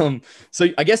 Yeah. So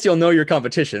I guess you'll know your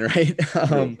competition, right?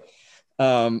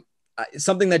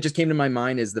 Something that just came to my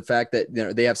mind is the fact that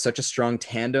they have such a strong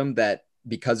tandem that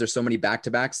because there's so many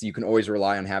back-to-backs, you can always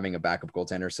rely on having a backup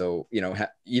goaltender. So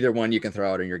either one you can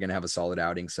throw out and you're going to have a solid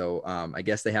outing. So I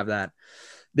guess they have that.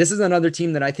 This is another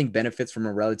team that I think benefits from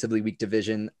a relatively weak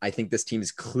division. I think this team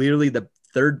is clearly the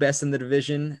 3rd best in the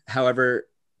division. However,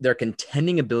 their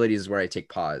contending ability is where I take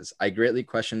pause. I greatly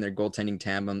question their goaltending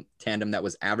tandem that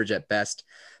was average at best,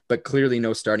 but clearly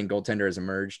no starting goaltender has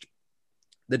emerged.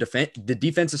 The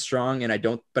defense is strong, and I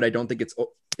don't think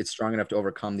it's strong enough to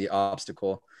overcome the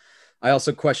obstacle. I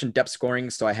also question depth scoring,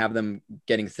 so I have them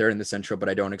getting 3rd in the Central, but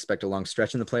I don't expect a long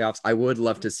stretch in the playoffs. I would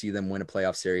love to see them win a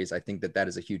playoff series. I think that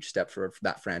is a huge step for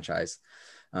that franchise.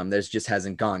 There's just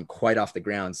hasn't gone quite off the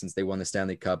ground since they won the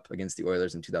Stanley Cup against the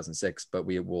Oilers in 2006, but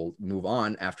we will move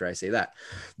on after I say that.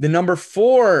 The number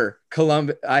 4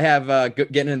 Columbus, I have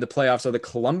getting into the playoffs, are the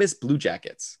Columbus Blue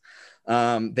Jackets.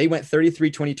 They went 33,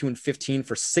 22, and 15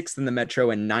 for 6th in the Metro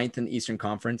and 9th in the Eastern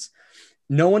Conference.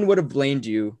 No one would have blamed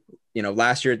you,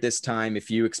 last year at this time, if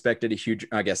you expected a huge,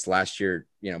 I guess last year,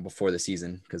 before the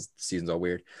season, because the season's all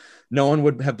weird, no one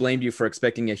would have blamed you for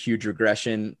expecting a huge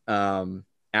regression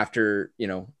after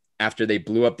they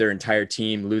blew up their entire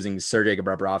team, losing Sergei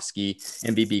Bobrovsky,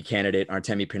 MVP candidate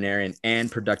Artemi Panarin,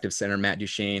 and productive center Matt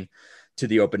Duchene to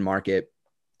the open market.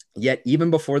 Yet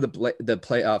even before the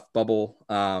playoff bubble,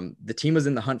 the team was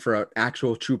in the hunt for an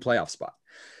actual true playoff spot.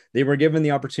 They were given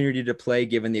the opportunity to play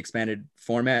given the expanded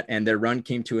format, and their run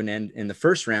came to an end in the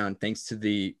first round thanks to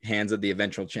the hands of the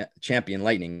eventual champion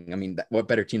Lightning. I mean, what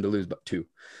better team to lose but to?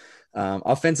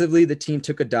 Offensively, the team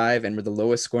took a dive and were the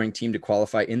lowest scoring team to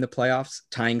qualify in the playoffs,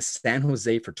 tying San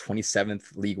Jose for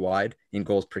 27th league-wide in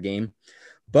goals per game.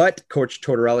 But Coach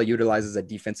Tortorella utilizes a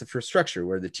defensive-first structure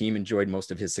where the team enjoyed most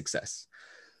of his success.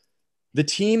 The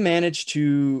team managed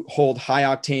to hold the high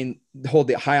octane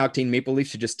Maple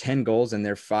Leafs to just 10 goals in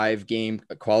their 5-game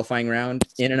qualifying round.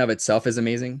 In and of itself is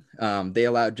amazing. They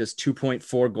allowed just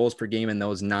 2.4 goals per game in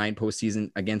those 9 postseason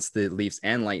against the Leafs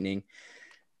and Lightning.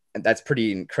 And that's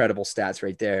pretty incredible stats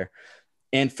right there.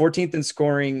 And 14th in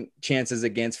scoring chances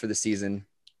against for the season.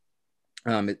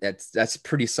 That's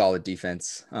pretty solid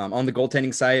defense. On the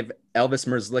goaltending side, Elvis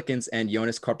Merzlikins and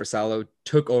Jonas Korpisalo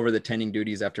took over the tending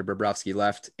duties after Bobrovsky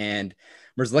left, and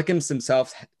Merzlikins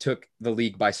himself took the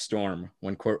league by storm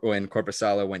when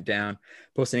Korpisalo went down,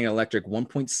 posting an electric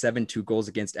 1.72 goals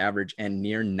against average and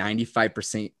near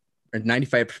 95% or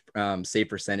 95 save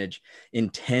percentage in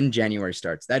 10 January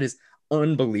starts. That is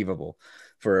unbelievable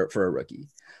for a rookie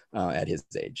at his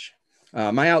age.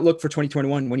 My outlook for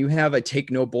 2021, when you have a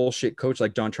take no bullshit coach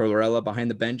like John Tortorella behind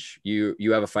the bench,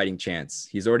 you have a fighting chance.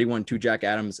 He's already won 2 Jack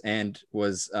Adams and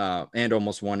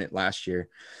almost won it last year.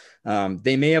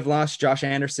 They may have lost Josh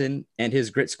Anderson and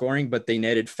his grit scoring, but they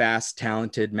netted fast,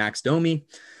 talented Max Domi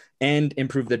and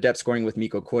improved their depth scoring with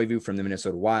Mikko Koivu from the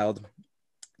Minnesota Wild.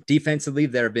 Defensively,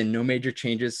 there have been no major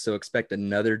changes, so expect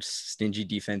another stingy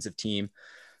defensive team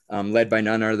led by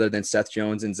none other than Seth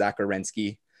Jones and Zach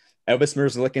Werenski. Elvis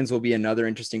Merzlikins will be another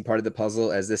interesting part of the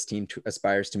puzzle as this team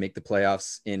aspires to make the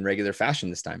playoffs in regular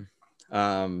fashion this time.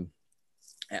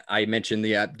 I mentioned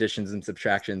the additions and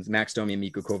subtractions. Max Domi and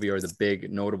Mikko Koivu are the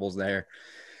big notables there.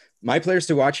 My players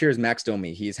to watch here is Max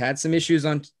Domi. He's had some issues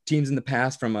on teams in the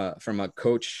past from a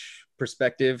coach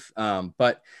perspective,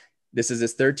 but this is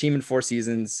his 3rd team in 4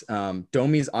 seasons.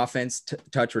 Domi's offense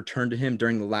touch returned to him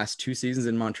during the last 2 seasons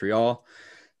in Montreal.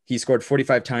 He scored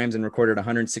 45 times and recorded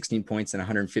 116 points in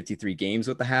 153 games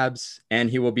with the Habs, and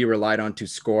he will be relied on to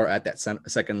score at that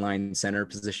second line center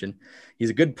position. He's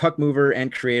a good puck mover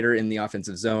and creator in the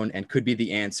offensive zone and could be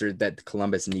the answer that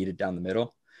Columbus needed down the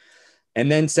middle. And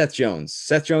then Seth Jones.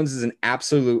 Seth Jones is an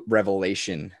absolute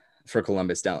revelation for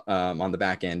Columbus down on the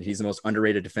back end. He's the most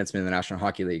underrated defenseman in the National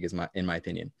Hockey League, in my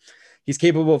opinion. He's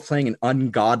capable of playing an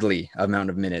ungodly amount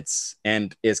of minutes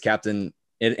and is a captain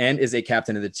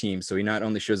of the team. So he not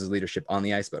only shows his leadership on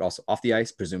the ice, but also off the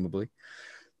ice, presumably.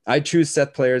 I choose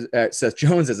Seth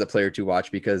Jones as a player to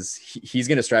watch because he's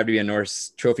going to strive to be a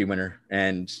Norris Trophy winner,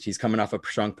 and he's coming off a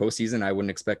strong postseason. I wouldn't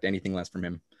expect anything less from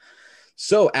him.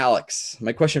 So, Alex,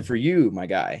 my question for you, my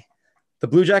guy. The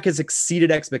Blue Jackets exceeded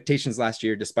expectations last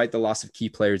year despite the loss of key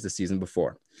players the season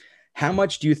before. How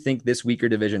much do you think this weaker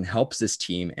division helps this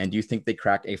team, and do you think they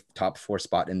crack a top 4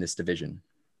 spot in this division?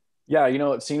 Yeah,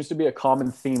 it seems to be a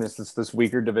common theme is this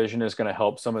weaker division is going to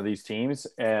help some of these teams,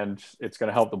 and it's going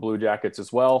to help the Blue Jackets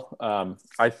as well.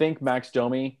 I think Max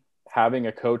Domi having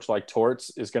a coach like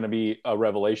Torts is going to be a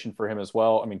revelation for him as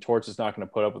well. I mean, Torts is not going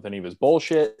to put up with any of his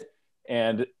bullshit,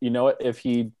 and if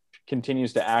he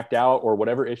continues to act out or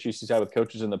whatever issues he's had with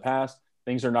coaches in the past,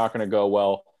 things are not going to go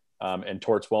well, and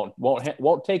Torts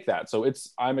won't take that. So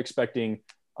I'm expecting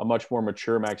a much more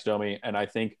mature Max Domi, and I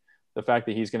think the fact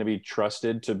that he's going to be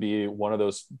trusted to be one of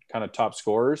those kind of top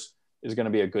scorers is going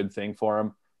to be a good thing for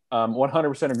him.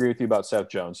 100% agree with you about Seth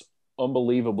Jones.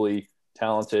 Unbelievably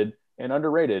talented and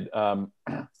underrated. And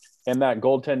that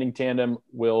goaltending tandem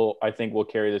will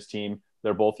carry this team.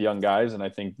 They're both young guys, and I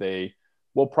think they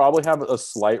will probably have a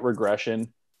slight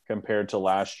regression compared to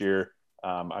last year.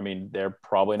 They're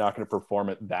probably not going to perform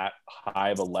at that high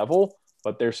of a level,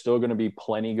 but they're still going to be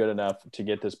plenty good enough to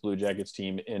get this Blue Jackets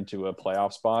team into a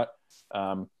playoff spot.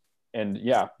 It's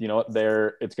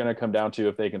going to come down to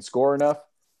if they can score enough,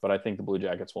 but I think the Blue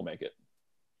Jackets will make it.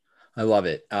 I love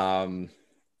it.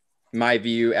 My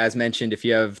view, as mentioned, if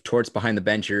you have Torts behind the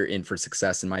bench, you're in for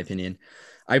success, in my opinion.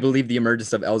 I believe the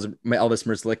emergence of Elvis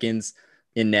Merzlikins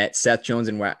in net, Seth Jones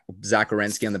and Zach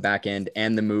Werenski on the back end,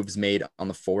 and the moves made on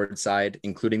the forward side,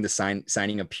 including the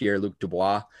signing of Pierre-Luc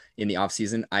Dubois in the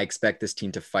offseason. I expect this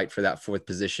team to fight for that 4th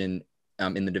position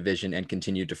in the division and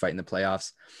continue to fight in the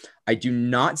playoffs. I do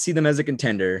not see them as a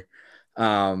contender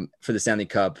for the Stanley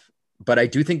Cup, but I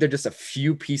do think they're just a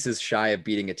few pieces shy of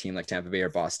beating a team like Tampa Bay or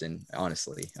Boston,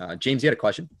 honestly. James, you had a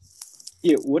question?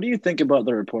 Yeah, what do you think about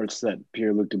the reports that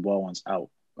Pierre-Luc Dubois wants out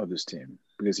of this team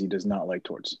because he does not like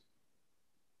Torts?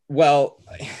 Well,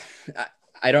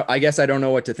 I guess I don't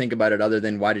know what to think about it other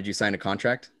than why did you sign a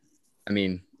contract?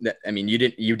 You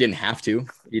didn't have to.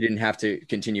 You didn't have to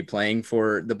continue playing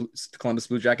for the Columbus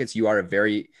Blue Jackets. You are a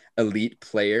very elite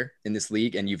player in this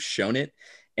league, and you've shown it.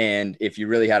 And if you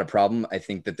really had a problem, I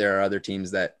think that there are other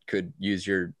teams that could use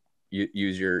your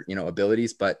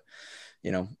abilities. But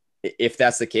if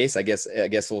that's the case, I guess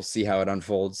we'll see how it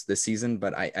unfolds this season.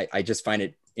 But I just find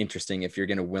it interesting if you're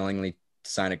going to willingly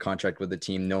sign a contract with the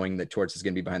team knowing that Torts is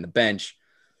going to be behind the bench.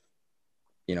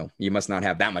 You must not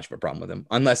have that much of a problem with him,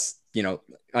 unless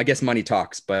I guess money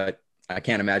talks, but I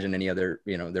can't imagine any other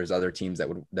there's other teams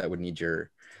that would need your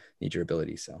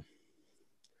ability. So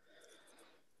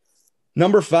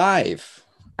number 5,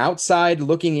 outside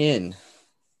looking in,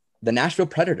 the Nashville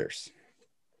Predators.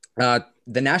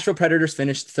 The Nashville Predators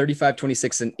finished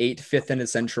 35-26-8, fifth in the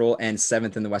Central and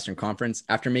seventh in the Western Conference.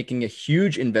 After making a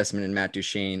huge investment in Matt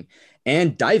Duchene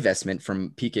and divestment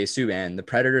from PK Subban, the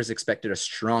Predators expected a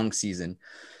strong season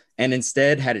and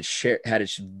instead had its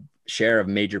share of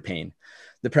major pain.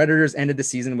 The Predators ended the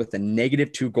season with a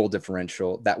 -2 goal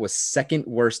differential that was second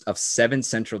worst of 7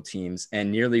 Central teams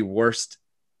and nearly worst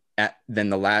than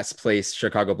the last place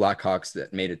Chicago Blackhawks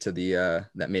that made it to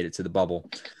the bubble,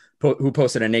 who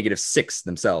posted a -6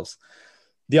 themselves.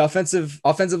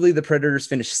 Offensively, the Predators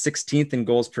finished 16th in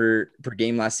goals per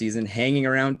game last season, hanging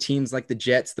around teams like the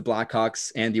Jets, the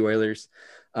Blackhawks, and the Oilers.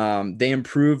 They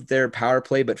improved their power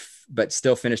play, but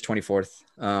still finished 24th.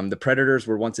 The Predators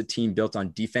were once a team built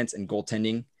on defense and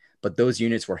goaltending, but those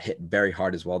units were hit very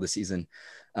hard as well this season.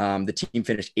 The team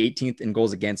finished 18th in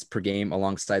goals against per game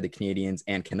alongside the Canadiens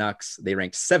and Canucks. They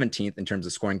ranked 17th in terms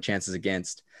of scoring chances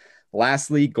against.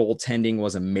 Lastly, goaltending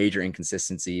was a major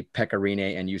inconsistency. Pekka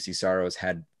Rinne and Juuse Saros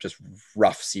had just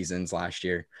rough seasons last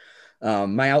year.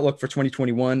 My outlook for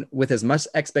 2021, with as much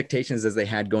expectations as they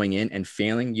had going in and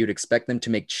failing, you'd expect them to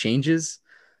make changes,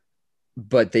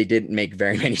 but they didn't make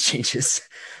very many changes.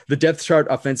 The depth chart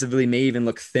offensively may even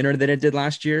look thinner than it did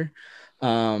last year.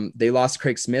 They lost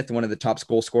Craig Smith, one of the top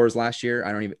goal scorers last year.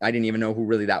 I didn't even know who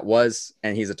really that was,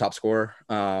 and he's a top scorer.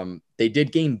 They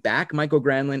did gain back Michael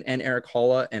Granlund and Erik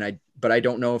Haula, but I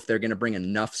don't know if they're going to bring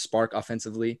enough spark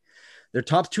offensively. Their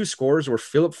top 2 scorers were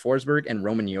Philip Forsberg and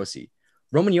Roman Josi.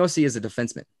 Roman Josi is a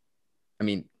defenseman. I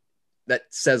mean, that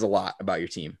says a lot about your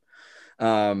team.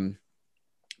 Pekka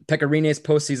Rinne's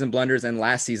postseason blunders and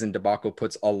last season debacle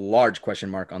puts a large question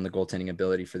mark on the goaltending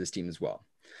ability for this team as well.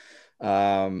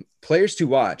 Players to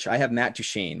watch. I have Matt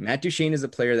Duchene. Matt Duchene is a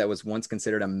player that was once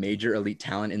considered a major elite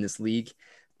talent in this league,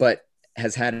 but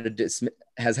has had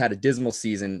a dismal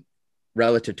season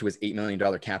relative to his $8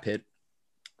 million cap hit.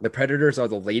 The Predators are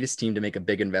the latest team to make a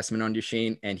big investment on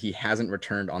Duchene, and he hasn't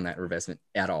returned on that investment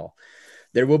at all.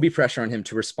 There will be pressure on him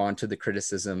to respond to the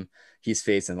criticism he's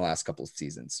faced in the last couple of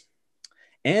seasons.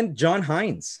 And John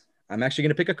Hynes. I'm actually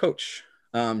going to pick a coach.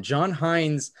 John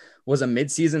Hynes was a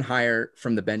midseason hire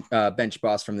from the bench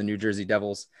boss from the New Jersey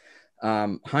Devils.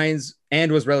 Hynes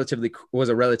was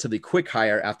a relatively quick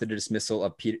hire after the dismissal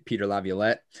of Peter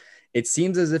Laviolette. It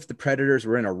seems as if the Predators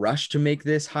were in a rush to make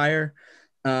this hire,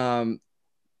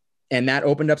 and that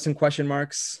opened up some question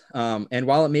marks. And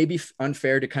while it may be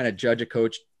unfair to kind of judge a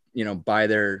coach, by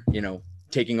their,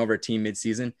 taking over a team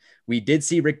midseason, we did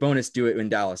see Rick Bowness do it in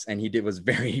Dallas, and was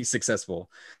very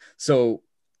successful. So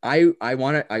I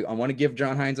want to give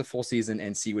John Hynes a full season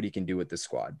and see what he can do with this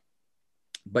squad.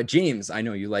 But James, I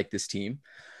know you like this team.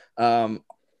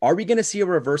 Are we going to see a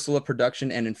reversal of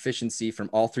production and efficiency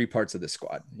from all 3 parts of the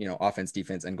squad? Offense,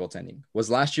 defense, and goaltending. Was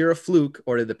last year a fluke,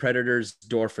 or did the Predators'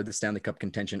 door for the Stanley Cup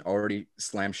contention already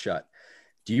slam shut?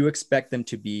 Do you expect them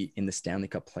to be in the Stanley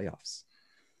Cup playoffs?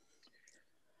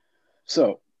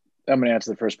 So I'm going to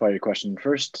answer the first part of your question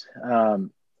first.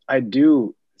 I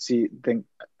do think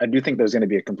there's going to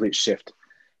be a complete shift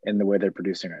in the way they're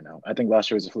producing right now. I think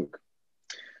last year was a fluke.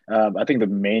 I think the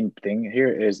main thing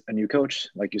here is a new coach,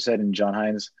 like you said, in John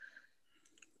Hynes.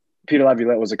 Peter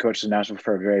Laviolette was a coach in Nashville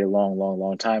for a very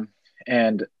long time.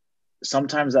 And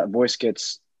sometimes that voice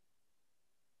gets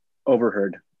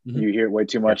overheard. Mm-hmm. You hear it way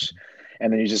too much,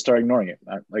 and then you just start ignoring it.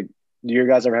 Like, do you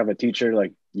guys ever have a teacher,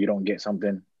 like, you don't get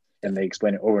something and they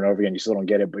explain it over and over again, you still don't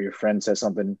get it, but your friend says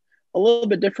something a little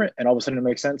bit different and all of a sudden it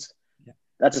makes sense? Yeah.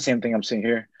 That's the same thing I'm seeing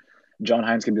here. John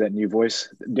Hynes can be that new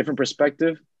voice, different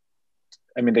perspective.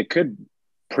 I mean, they could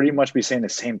pretty much be saying the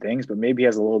same things, but maybe he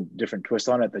has a little different twist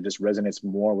on it that just resonates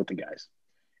more with the guys.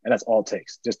 And that's all it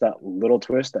takes. Just that little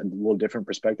twist, that little different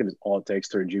perspective is all it takes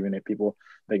to rejuvenate people.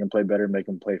 They can play better, make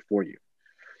them play for you.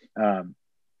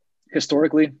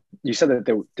 Historically, you said that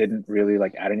they didn't really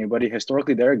add anybody.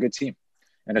 Historically, they're a good team.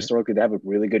 And historically, they have a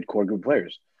really good core group of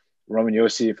players. Roman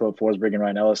Josi, Philip Forsberg, and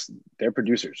Ryan Ellis, they're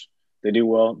producers. They do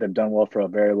well. They've done well for a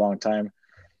very long time.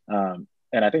 And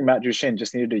I think Matt Duchene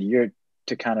just needed a year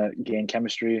to kind of gain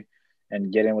chemistry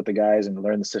and get in with the guys and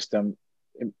learn the system.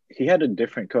 He had a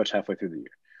different coach halfway through the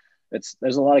year.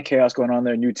 There's a lot of chaos going on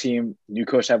there. New team, new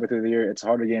coach halfway through the year. It's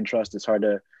hard to gain trust. It's hard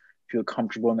to feel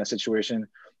comfortable in that situation.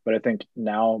 But I think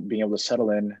now being able to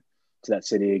settle in to that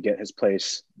city, get his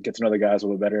place, get to know the guys a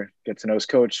little better, get to know his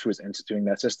coach who is instituting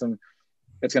that system,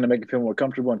 it's going to make him feel more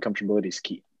comfortable, and comfortability is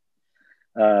key.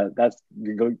 That's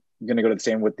going to go the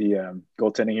same with the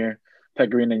goaltending here.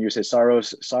 Pekka Rinne and Juuse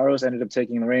Saros. Saros ended up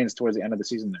taking the reins towards the end of the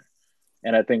season there.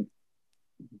 And I think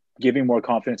giving more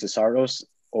confidence to Saros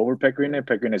over Pekka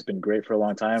Rinne has been great for a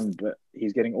long time, but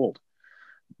he's getting old.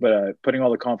 But putting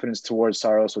all the confidence towards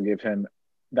Saros will give him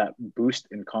that boost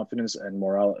in confidence and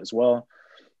morale as well.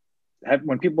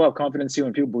 when people have confidence in you,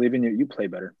 when people believe in you, you play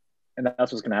better. And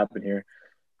that's what's going to happen here.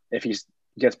 If he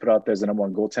gets put out there as the number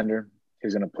one goaltender,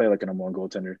 he's going to play like a number one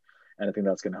goaltender. And I think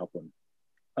that's going to help him.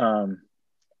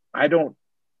 I don't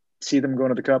see them going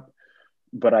to the Cup,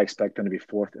 but I expect them to be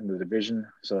fourth in the division.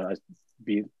 So I'd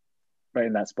be right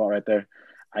in that spot right there.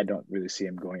 I don't really see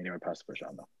him going anywhere past the first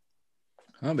round, though.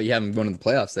 Oh, but you haven't gone to the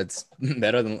playoffs. That's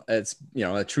better than it's,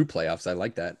 a true playoffs. I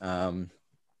like that.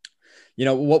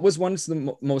 What was once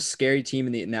the most scary team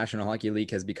in the National Hockey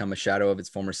League has become a shadow of its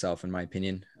former self, in my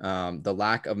opinion. The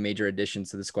lack of major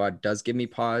additions to the squad does give me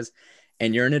pause.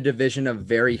 And you're in a division of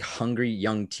very hungry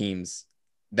young teams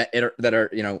that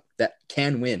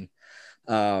can win.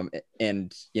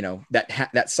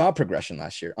 That saw progression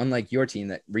last year, unlike your team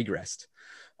that regressed.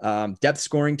 Depth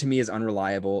scoring to me is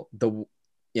unreliable.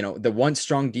 The one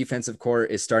strong defensive core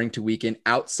is starting to weaken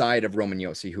outside of Roman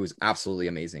Josi, who is absolutely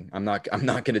amazing. I'm not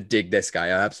going to dig this guy.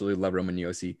 I absolutely love Roman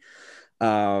Josi.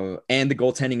 And the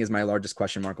goaltending is my largest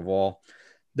question mark of all.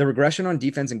 The regression on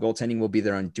defense and goaltending will be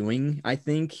their undoing, I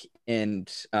think.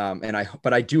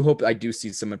 But I do hope I do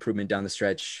see some improvement down the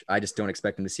stretch. I just don't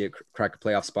expect them to see a crack a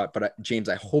playoff spot. But James,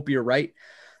 I hope you're right.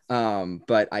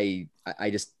 But I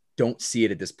just don't see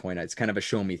it at this point. It's kind of a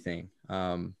show me thing.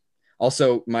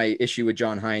 Also, my issue with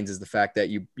John Hynes is the fact that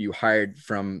you hired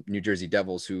from New Jersey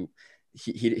Devils, who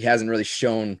he hasn't really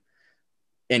shown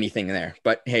anything there.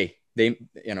 But hey,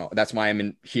 that's why I'm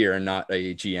in here and not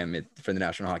a GM for the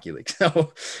National Hockey League.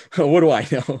 So what do I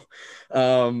know?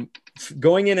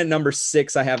 Going in at number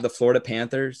 6, I have the Florida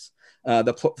Panthers.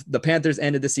 The Panthers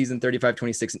ended the season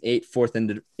 35-26-8, fourth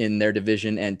in their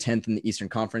division and 10th in the Eastern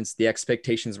Conference. The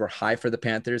expectations were high for the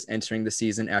Panthers entering the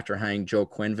season after hiring Joe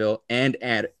Quenneville and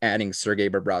adding Sergei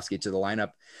Bobrovsky to the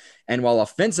lineup. And while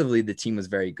offensively the team was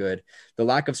very good, the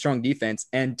lack of strong defense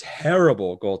and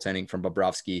terrible goaltending from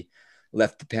Bobrovsky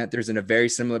left the Panthers in a very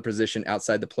similar position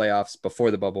outside the playoffs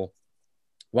before the bubble.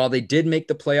 While they did make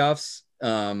the playoffs,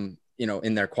 in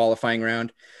their qualifying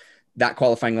round, that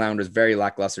qualifying round was very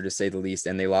lackluster to say the least,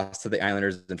 and they lost to the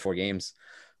Islanders in 4 games.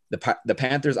 The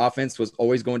Panthers offense was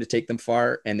always going to take them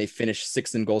far, and they finished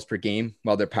 6th in goals per game,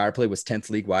 while their power play was 10th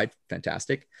league-wide.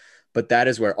 Fantastic. But that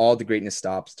is where all the greatness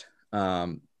stops.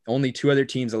 Only 2 other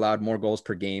teams allowed more goals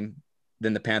per game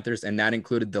than the Panthers, and that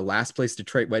included the last place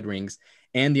Detroit Red Wings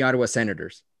and the Ottawa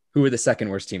Senators, who were the second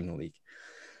worst team in the league.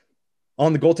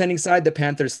 On the goaltending side, the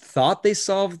Panthers thought they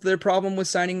solved their problem with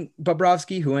signing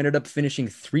Bobrovsky, who ended up finishing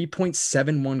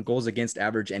 3.71 goals against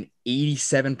average and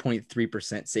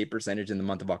 87.3% save percentage in the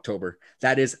month of October.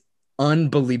 That is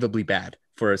unbelievably bad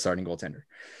for a starting goaltender.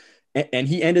 And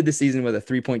he ended the season with a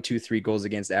 3.23 goals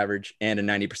against average and a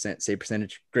 90% save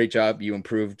percentage. Great job. You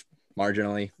improved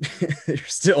marginally. You're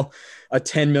still a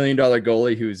 $10 million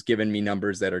goalie who's given me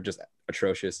numbers that are just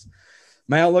atrocious.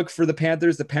 My outlook for the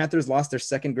Panthers lost their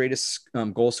second greatest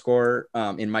goal scorer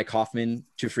in Mike Hoffman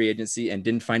to free agency and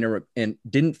didn't find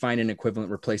an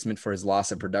equivalent replacement for his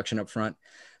loss of production up front.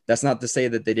 That's not to say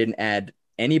that they didn't add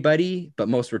anybody, but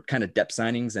most were kind of depth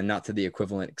signings and not to the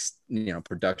equivalent,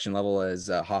 production level as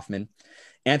Hoffman.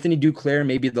 Anthony Duclair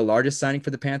may be the largest signing for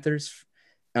the Panthers.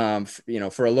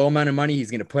 For a low amount of money,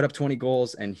 he's going to put up 20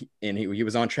 goals, and he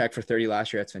was on track for 30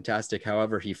 last year. That's fantastic.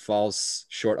 However, he falls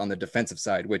short on the defensive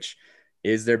side, which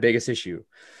is their biggest issue.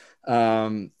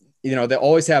 They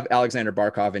always have Alexander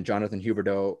Barkov and Jonathan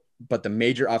Huberdeau, but the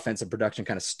major offensive production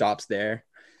kind of stops there.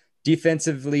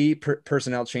 Defensively,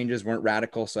 personnel changes weren't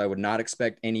radical, so I would not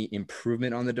expect any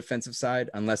improvement on the defensive side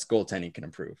unless goaltending can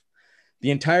improve. The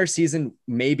entire season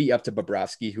may be up to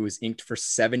Bobrovsky, who was inked for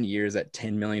 7 years at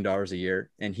 $10 million a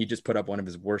year, and he just put up one of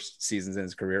his worst seasons in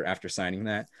his career after signing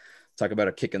that. Talk about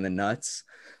a kick in the nuts.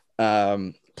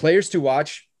 Players to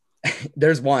watch,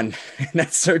 there's one, and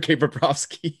that's Sergei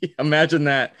Bobrovsky. Imagine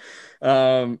that.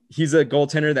 He's a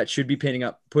goaltender that should be putting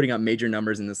up major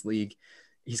numbers in this league.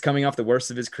 He's coming off the worst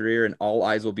of his career, and all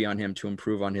eyes will be on him to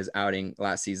improve on his outing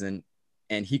last season.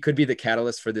 And he could be the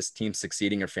catalyst for this team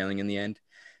succeeding or failing in the end.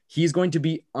 He's going to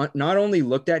be not only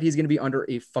looked at, he's going to be under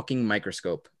a fucking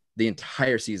microscope the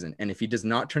entire season. And if he does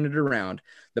not turn it around,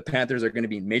 the Panthers are going to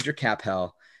be in major cap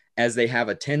hell, as they have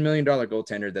a $10 million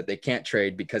goaltender that they can't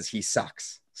trade because he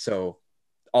sucks. So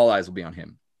all eyes will be on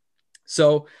him.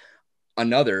 So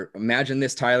imagine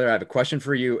this, Tyler. I have a question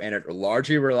for you, and it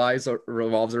largely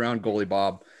revolves around goalie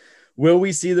Bob. Will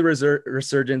we see the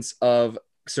resurgence of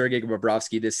Sergei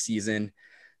Bobrovsky this season,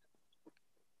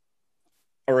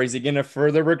 or is he going to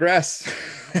further regress?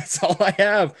 That's all I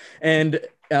have. And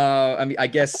I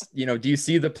guess, do you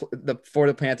see the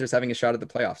Florida Panthers having a shot at the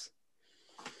playoffs?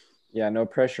 Yeah, no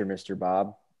pressure, Mr.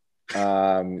 Bob.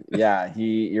 Yeah,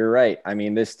 you're right. I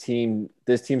mean, this team's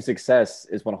success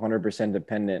is 100%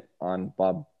 dependent on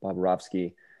Bob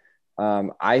Bobrovsky.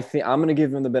 I think I'm going to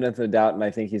give him the benefit of the doubt, and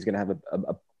I think he's going to have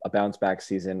a bounce back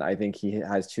season. I think he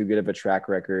has too good of a track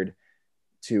record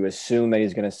to assume that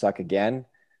he's going to suck again.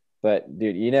 But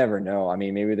dude, you never know. I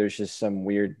mean, maybe there's just some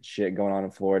weird shit going on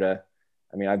in Florida.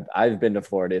 I mean, I've been to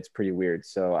Florida. It's pretty weird.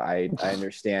 So I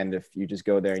understand if you just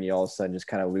go there and you all of a sudden just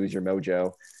kind of lose your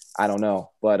mojo. I don't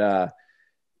know, but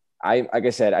like I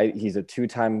said, he's a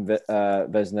 2-time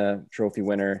Vezina Trophy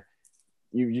winner.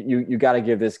 You got to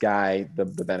give this guy the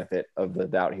benefit of the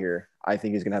doubt here. I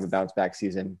think he's going to have a bounce back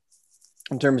season.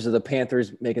 In terms of the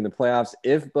Panthers making the playoffs,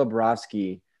 if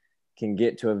Bobrovsky can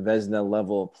get to a Vezina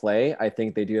level of play, I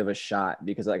think they do have a shot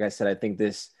because, like I said, I think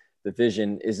this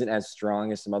division isn't as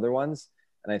strong as some other ones,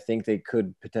 and I think they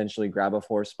could potentially grab a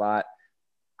 4 spot.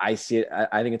 I see it.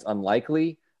 I think it's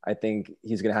unlikely. I think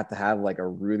he's going to have like a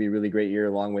really, really great year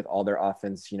along with all their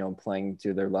offense, playing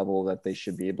to their level that they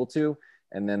should be able to.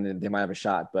 And then they might have a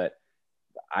shot, but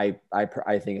I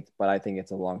think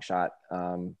it's a long shot.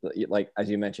 Like, as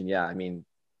you mentioned, yeah, I mean,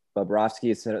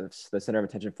 Bobrovsky is the center of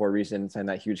attention for a reason, signed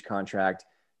that huge contract.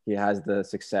 He has the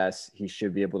success. He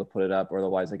should be able to put it up. Or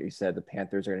otherwise, like you said, the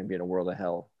Panthers are going to be in a world of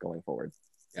hell going forward.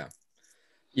 Yeah.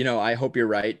 I hope you're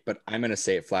right, but I'm going to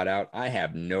say it flat out. I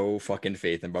have no fucking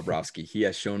faith in Bobrovsky. He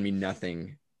has shown me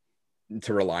nothing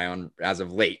to rely on as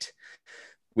of late.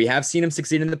 We have seen him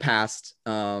succeed in the past,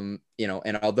 and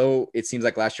although it seems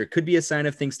like last year could be a sign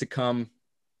of things to come,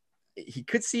 he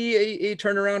could see a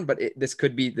turnaround, but this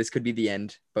could be the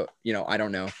end. But, I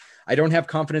don't know. I don't have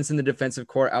confidence in the defensive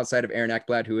core outside of Aaron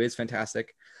Ekblad, who is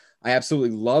fantastic. I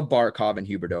absolutely love Barkov and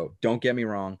Huberdeau. Don't get me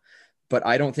wrong, but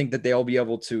I don't think that they'll be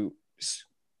able to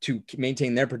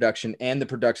maintain their production and the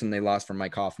production they lost from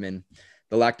Mike Hoffman.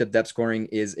 The lack of depth scoring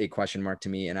is a question mark to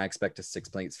me, and I expect a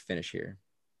 6th place finish here.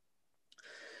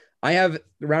 I have,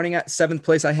 rounding at 7th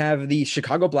place, I have the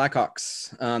Chicago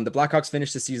Blackhawks. The Blackhawks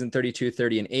finished the season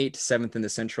 32-30-8, 7th in the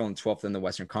Central and 12th in the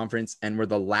Western Conference, and were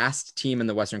the last team in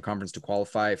the Western Conference to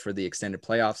qualify for the extended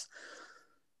playoffs.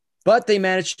 But they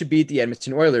managed to beat the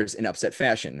Edmonton Oilers in upset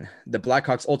fashion. The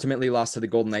Blackhawks ultimately lost to the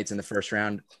Golden Knights in the first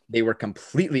round. They were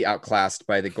completely outclassed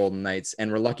by the Golden Knights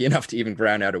and were lucky enough to even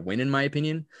ground out a win, in my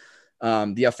opinion.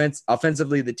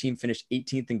 Offensively, the team finished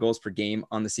 18th in goals per game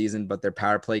on the season, but their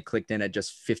power play clicked in at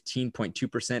just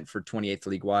 15.2% for 28th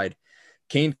league-wide.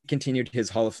 Kane continued his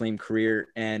Hall of Fame career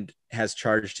and has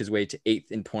charged his way to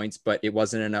 8th in points, but it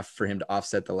wasn't enough for him to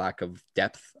offset the lack of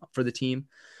depth for the team.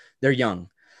 They're young.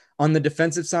 On the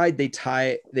defensive side, they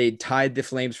tied the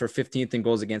Flames for 15th in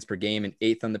goals against per game and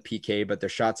 8th on the PK, but their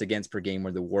shots against per game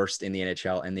were the worst in the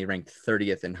NHL, and they ranked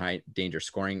 30th in high danger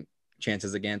scoring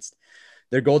chances against.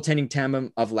 Their goaltending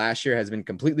tandem of last year has been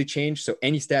completely changed, so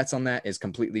any stats on that is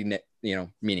completely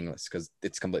meaningless because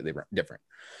it's completely different.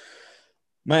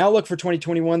 My outlook for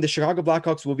 2021, the Chicago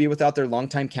Blackhawks will be without their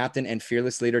longtime captain and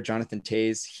fearless leader, Jonathan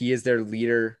Toews. He is their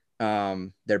leader,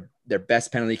 their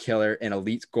best penalty killer and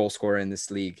elite goal scorer in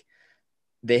this league.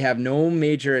 They have no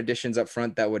major additions up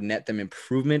front that would net them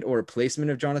improvement or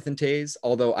replacement of Jonathan Toews,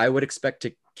 although I would expect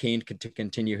Kane to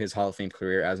continue his Hall of Fame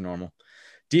career as normal.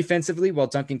 Defensively, while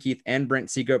Duncan Keith and Brent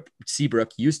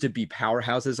Seabrook used to be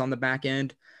powerhouses on the back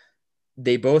end,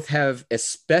 they both have,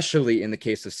 especially in the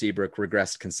case of Seabrook,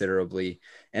 regressed considerably,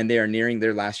 and they are nearing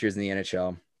their last years in the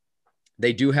NHL.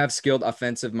 They do have skilled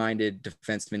offensive-minded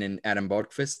defensemen in Adam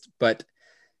Boqvist, but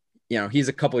he's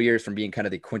a couple years from being kind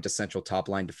of the quintessential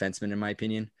top-line defenseman, in my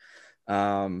opinion.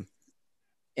 And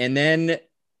then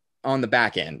on the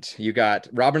back end, you got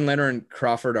Robin Lehner and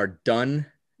Crawford are done.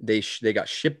 They got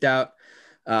shipped out.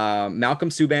 Malcolm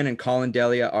Subban and Colin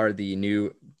Delia are the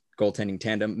new goaltending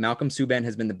tandem. Malcolm Subban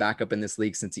has been the backup in this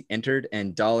league since he entered,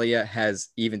 and Delia has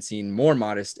even seen more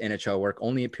modest NHL work,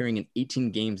 only appearing in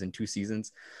 18 games in 2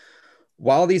 seasons.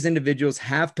 While these individuals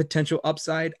have potential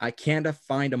upside, I can't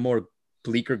find a more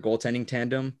bleaker goaltending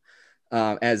tandem,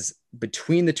 as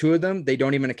between the two of them, they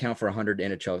don't even account for 100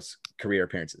 NHL's career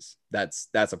appearances. That's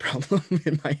a problem,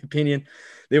 in my opinion.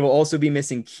 They will also be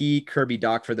missing key Kirby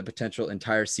Dach for the potential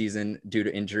entire season due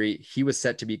to injury. He was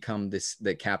set to become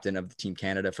the captain of the Team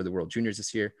Canada for the World Juniors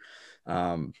this year,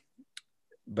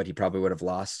 but he probably would have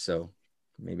lost, so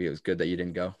maybe it was good that you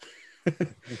didn't go.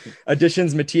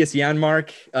 Additions: Matthias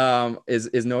Janmark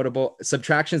is notable.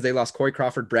 Subtractions: they lost Corey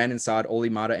Crawford, Brandon Saad, Oli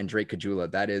Mata, and Drake Caggiula.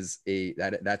 That's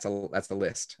the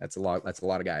list. That's a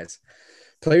lot of guys.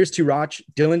 Players to watch: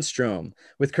 Dylan Strome.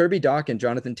 With Kirby Dach and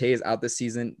Jonathan Toews out this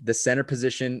season, the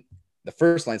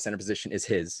first line center position is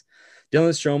his. Dylan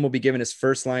Strome will be given his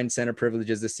first line center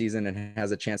privileges this season and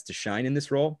has a chance to shine in this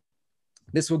role.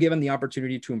 This will give him the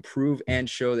opportunity to improve and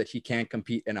show that he can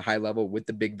compete in a high level with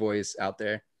the big boys out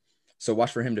there. So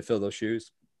watch for him to fill those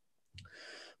shoes.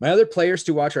 My other players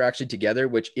to watch are actually together,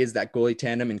 which is that goalie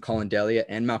tandem in Colin Delia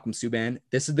and Malcolm Subban.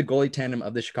 This is the goalie tandem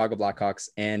of the Chicago Blackhawks,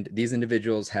 and these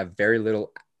individuals have very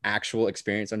little actual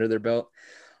experience under their belt.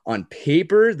 On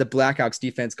paper, the Blackhawks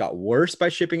defense got worse by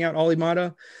shipping out Olli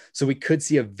Maatta, so we could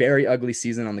see a very ugly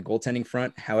season on the goaltending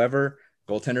front. However,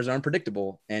 goaltenders are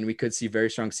unpredictable, and we could see very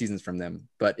strong seasons from them.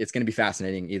 But it's going to be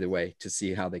fascinating either way to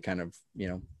see how they kind of,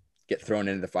 get thrown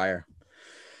into the fire.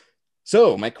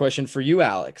 So my question for you,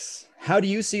 Alex, how do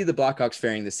you see the Blackhawks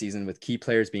faring this season with key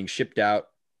players being shipped out,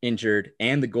 injured,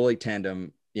 and the goalie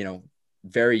tandem,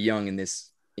 very young in this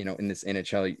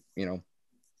NHL,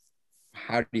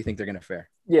 how do you think they're going to fare?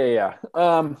 Yeah.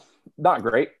 Not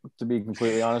great, to be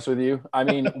completely honest with you. I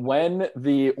mean, when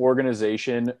the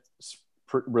organization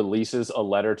releases a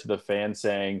letter to the fans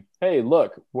saying, hey,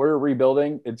 look, we're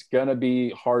rebuilding. It's going to be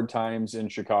hard times in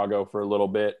Chicago for a little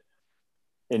bit.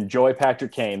 Enjoy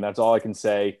Patrick Kane. That's all I can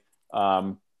say.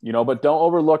 But don't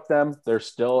overlook them. They're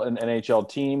still an NHL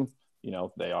team.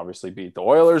 They obviously beat the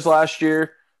Oilers last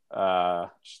year.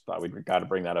 Just thought we'd got to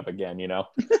bring that up again, You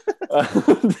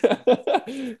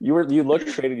look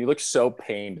traded. You look so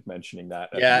pained mentioning that.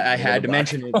 Yeah, I had to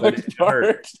mention it, but it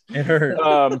hurt. It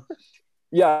hurt.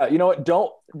 Yeah,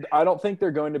 I don't think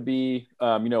they're going to be,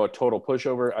 a total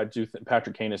pushover. I do think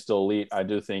Patrick Kane is still elite. I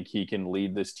do think he can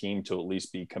lead this team to at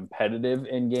least be competitive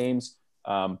in games.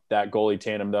 That goalie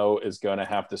tandem, though, is going to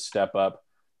have to step up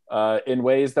in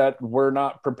ways that we're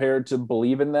not prepared to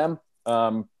believe in them.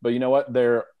 But you know what?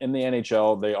 They're in the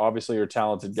NHL. They obviously are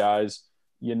talented guys.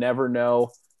 You never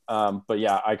know. But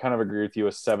yeah, I kind of agree with you.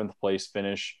 A 7th place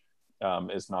finish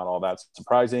is not all that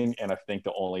surprising. And I think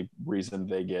the only reason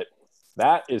they get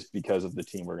that is because of the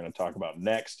team we're going to talk about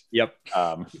next. Yep.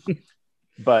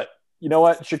 But you know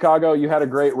what? Chicago, you had a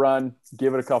great run.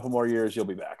 Give it a couple more years. You'll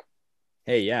be back.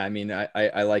 Hey, yeah. I mean,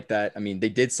 I like that. I mean, they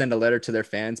did send a letter to their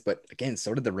fans, but again,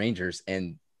 so did the Rangers,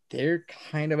 and they're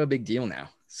kind of a big deal now.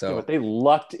 So but they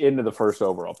lucked into the first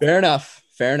overall. Fair enough.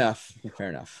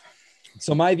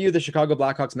 So my view, the Chicago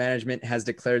Blackhawks management has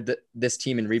declared that this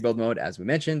team in rebuild mode, as we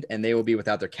mentioned, and they will be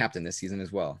without their captain this season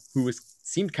as well, who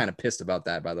seemed kind of pissed about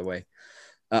that, by the way,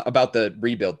 about the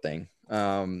rebuild thing.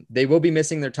 They will be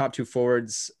missing their top 2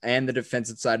 forwards, and the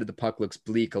defensive side of the puck looks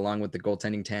bleak along with the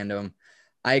goaltending tandem.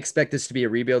 I expect this to be a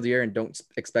rebuild year and don't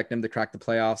expect them to crack the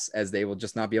playoffs, as they will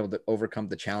just not be able to overcome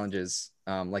the challenges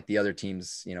like the other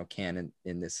teams, can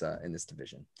in this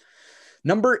division.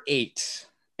 Number 8.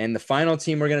 And the final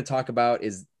team we're going to talk about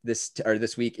is this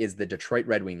week is the Detroit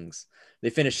Red Wings.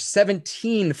 They finished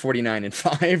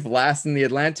 17-49-5, last in the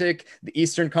Atlantic, the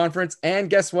Eastern Conference, and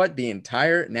guess what? The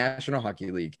entire National Hockey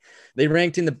League. They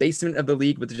ranked in the basement of the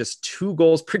league with just 2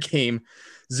 goals per game,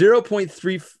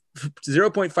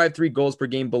 0.53 goals per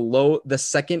game below the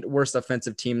second worst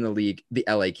offensive team in the league, the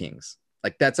LA Kings.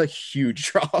 Like, that's a huge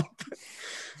drop.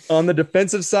 On the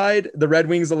defensive side, the Red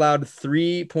Wings allowed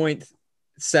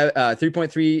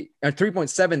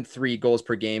 3.73 goals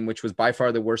per game, which was by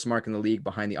far the worst mark in the league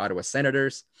behind the Ottawa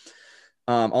Senators.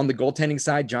 On the goaltending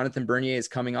side, Jonathan Bernier is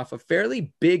coming off a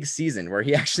fairly big season where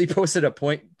he actually posted a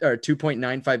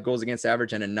 2.95 goals against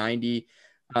average and a 90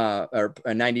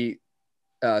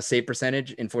 save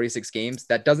percentage in 46 games.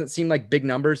 That doesn't seem like big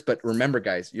numbers, but remember,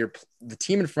 guys, the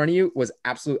team in front of you was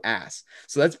absolute ass.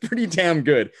 So that's pretty damn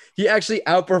good. He actually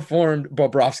outperformed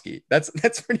Bobrovsky. That's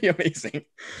pretty amazing.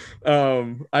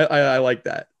 I like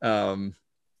that.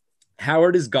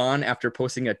 Howard is gone after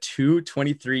posting a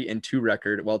 2.23-2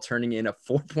 record while turning in a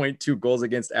 4.2 goals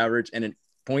against average and a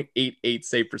 0.88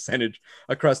 save percentage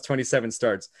across 27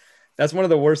 starts. That's one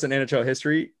of the worst in NHL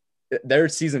history. Their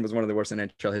season was one of the worst in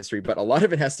NHL history, but a lot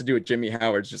of it has to do with Jimmy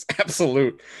Howard's just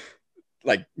absolute,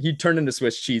 like, he turned into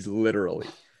Swiss cheese, literally.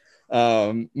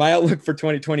 My outlook for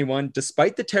 2021,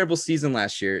 despite the terrible season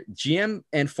last year, GM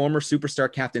and former superstar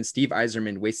captain Steve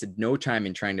Yzerman wasted no time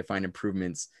in trying to find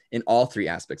improvements in all 3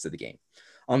 aspects of the game.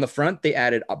 On the front, they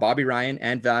added Bobby Ryan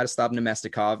and Vladislav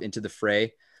Nemestikov into the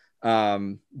fray.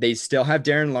 They still have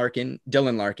Dylan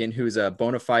Larkin, who's a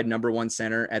bona fide number 1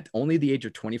 center at only the age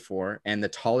of 24 and the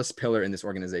tallest pillar in this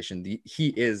organization. He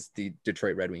is the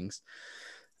Detroit Red Wings.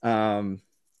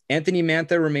 Anthony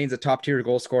Mantha remains a top tier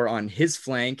goal scorer on his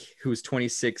flank, who's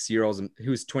 26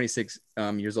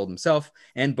 years old himself,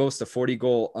 and boasts a 40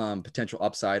 goal potential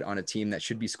upside on a team that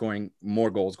should be scoring more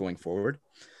goals going forward.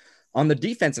 On the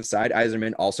defensive side,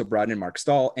 Yzerman also brought in Mark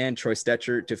Stahl and Troy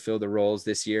Stecher to fill the roles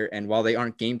this year. And while they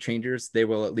aren't game changers, they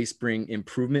will at least bring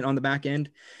improvement on the back end.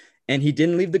 And he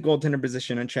didn't leave the goaltender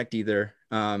position unchecked either.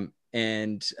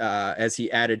 And as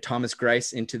he added Thomas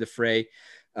Greiss into the fray,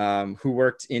 who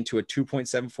worked into a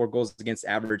 2.74 goals against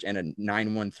average and a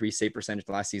 913 save percentage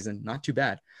last season. Not too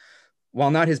bad.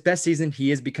 While not his best season,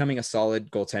 he is becoming a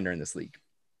solid goaltender in this league.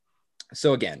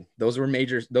 So again, those are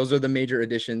the major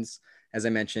additions. As I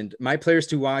mentioned, my players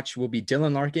to watch will be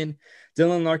Dylan Larkin.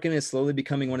 Dylan Larkin is slowly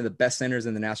becoming one of the best centers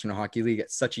in the National Hockey League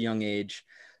at such a young age.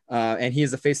 And he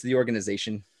is the face of the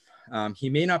organization. He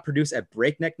may not produce at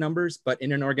breakneck numbers, but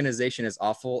in an organization as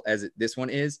awful as this one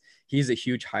is, he's a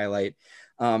huge highlight.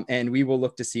 And we will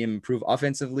look to see him improve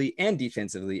offensively and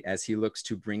defensively as he looks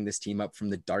to bring this team up from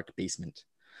the dark basement.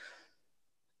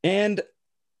 And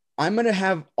I'm going to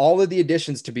have all of the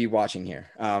additions to be watching here.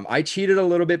 I cheated a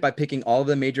little bit by picking all of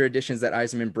the major additions that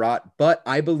Yzerman brought, but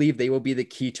I believe they will be the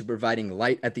key to providing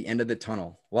light at the end of the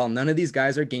tunnel. While none of these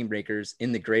guys are game breakers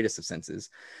in the greatest of senses,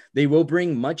 they will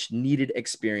bring much needed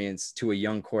experience to a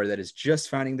young core that is just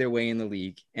finding their way in the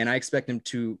league. And I expect them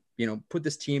to, put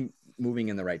this team moving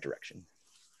in the right direction.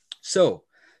 So,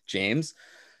 James,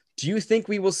 do you think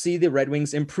we will see the Red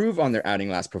Wings improve on their outing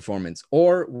last performance,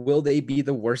 or will they be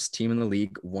the worst team in the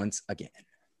league once again?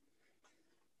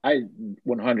 I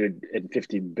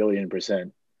 150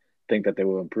 billion% think that they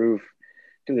will improve,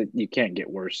 because you can't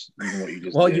get worse than what you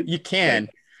just did. You can.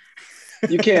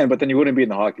 You can, but then you wouldn't be in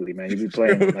the hockey league, man. You'd be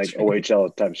playing like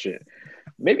OHL type shit.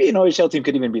 Maybe an OHL team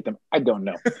could even beat them. I don't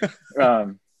know.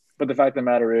 But the fact of the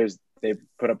matter is they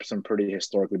put up some pretty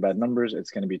historically bad numbers.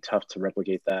 It's going to be tough to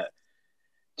replicate that.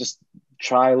 Just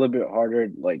try a little bit harder,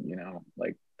 like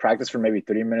practice for maybe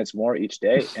 30 minutes more each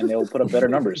day, and they'll put up better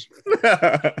numbers.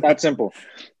 That simple.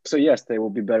 So yes, they will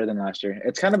be better than last year.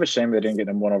 It's kind of a shame they didn't get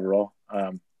number 1 overall.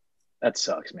 That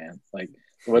sucks, man. Like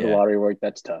the way the lottery worked,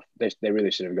 that's tough. They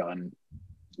really should have gotten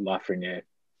Lafreniere.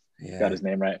 Got his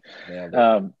name right.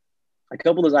 Yeah, a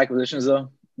couple of those acquisitions, though,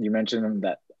 you mentioned them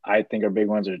that I think are big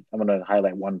ones. I'm going to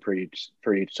highlight one for each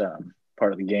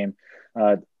part of the game.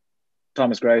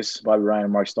 Thomas Greiss, Bobby Ryan,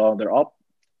 and Mark Stahl, they're all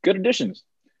good additions.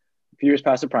 A few years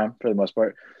past the prime for the most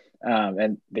part.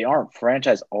 And they aren't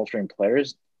franchise-altering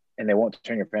players, and they won't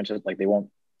turn your franchise. Like, they won't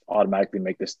automatically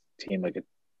make this team like a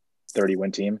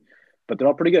 30-win team. But they're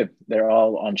all pretty good. They're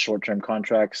all on short-term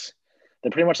contracts.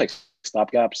 They're pretty much like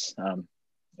stopgaps.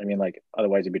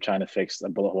 Otherwise you'd be trying to fix a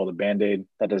bullet hole with a Band-Aid.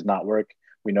 That does not work.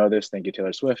 We know this. Thank you,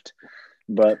 Taylor Swift.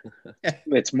 But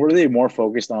it's really more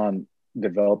focused on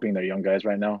developing their young guys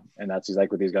right now, and that's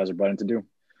exactly what these guys are brought in to do.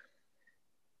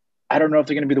 I don't know if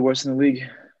they're going to be the worst in the league,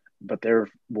 but they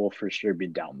will for sure be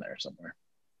down there somewhere.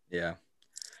 Yeah.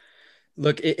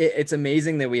 Look, it's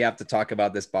amazing that we have to talk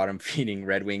about this bottom feeding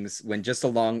Red Wings when just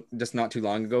not too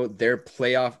long ago, their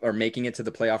playoff or making it to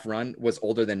the playoff run was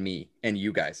older than me and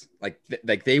you guys. Like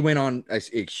they went on a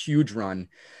huge run.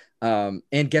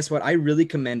 And guess what? I really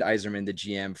commend Yzerman, the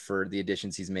GM, for the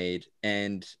additions he's made.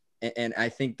 And I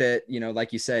think that,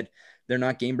 like you said, they're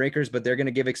not game breakers, but they're going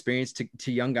to give experience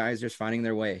to young guys just finding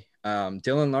their way.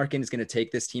 Dylan Larkin is going to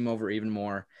take this team over even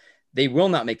more. They will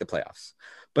not make the playoffs,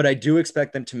 but I do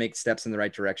expect them to make steps in the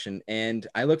right direction. And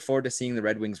I look forward to seeing the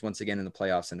Red Wings once again in the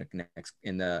playoffs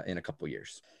in a couple of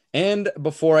years. And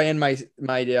before I end my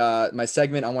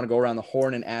segment, I want to go around the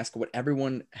horn and ask what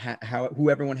who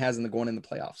everyone has going in the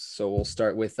playoffs. So we'll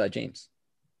start with James.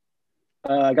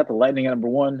 I got the Lightning at number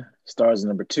 1, Stars at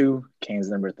number 2, Canes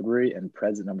at number 3, and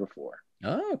Preds at number 4.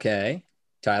 Oh, okay.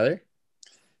 Tyler?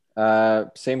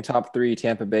 Same top 3,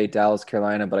 Tampa Bay, Dallas,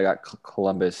 Carolina, but I got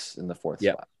Columbus in the 4th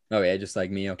spot. Oh, yeah, just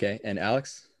like me. Okay. And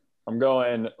Alex? I'm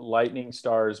going Lightning,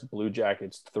 Stars, Blue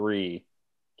Jackets 3,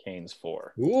 Canes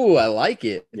 4. Ooh, I like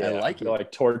it. Yeah, I feel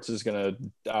like Torts is gonna,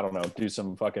 I don't know, do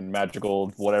some fucking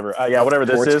magical whatever. Whatever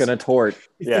this Tort's is. Gonna tort.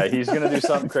 Yeah, he's gonna do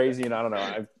something crazy, and I don't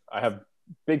know. I have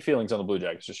big feelings on the Blue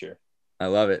Jackets this year. I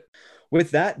love it.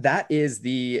 With that is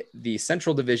the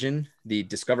Central Division, the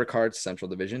Discover Cards Central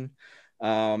Division.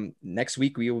 Next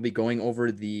week we will be going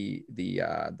over the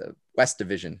West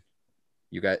Division.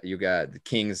 You got the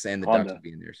Kings and the Honda. Ducks will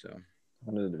be in there. So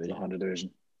The Honda Division.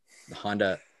 The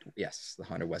Honda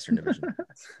Western Division.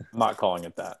 I'm not calling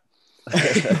it that.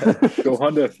 Go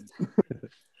Honda.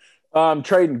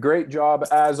 Trayden, great job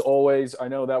as always. I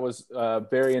know that was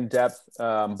very in depth,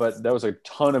 but that was a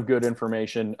ton of good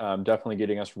information. Definitely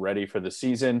getting us ready for the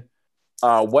season.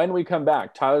 When we come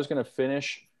back, Tyler's going to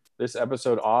finish this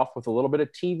episode off with a little bit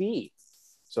of TV.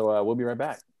 So we'll be right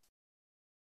back.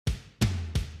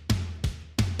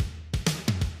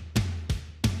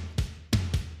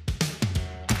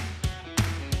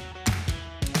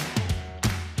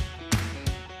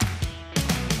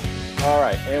 All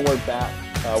right, and we're back.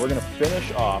 We're going to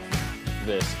finish off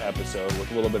this episode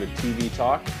with a little bit of TV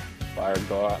talk by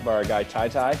our guy, Ty.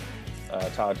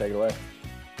 Tyler, take it away.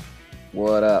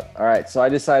 What up? All right. So I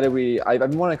decided I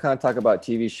want to kind of talk about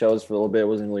TV shows for a little bit. I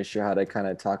wasn't really sure how to kind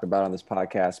of talk about on this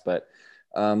podcast, but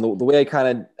the way I kind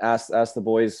of asked the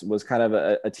boys was kind of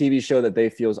a TV show that they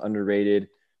feel is underrated,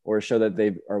 or a show that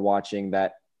they are watching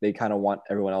that they kind of want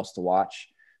everyone else to watch.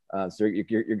 So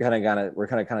we're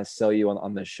kind of sell you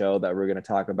on the show that we're going to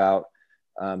talk about.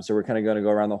 So we're kind of going to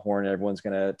go around the horn, and everyone's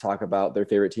going to talk about their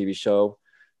favorite TV show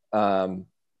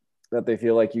that they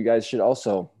feel like you guys should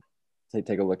also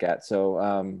take a look at.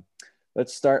 So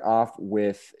let's start off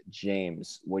with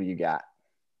James. What do you got?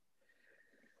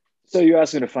 So you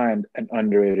asked me to find an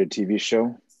underrated TV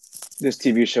show. This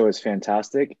TV show is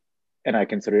fantastic, and I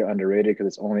consider it underrated because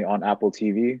it's only on Apple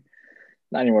TV,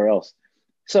 not anywhere else.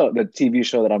 So the TV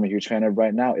show that I'm a huge fan of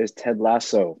right now is Ted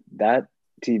Lasso. That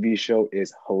TV show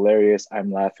is hilarious.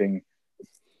 I'm laughing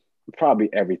probably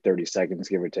every 30 seconds,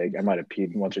 give or take. I might have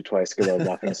peed once or twice because I was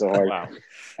laughing so hard. Wow.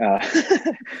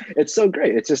 It's so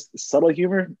great. It's just subtle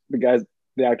humor. The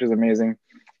actor's amazing.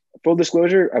 Full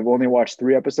disclosure, I've only watched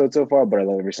 3 episodes so far, but I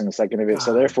love every single second of it.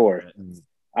 So therefore,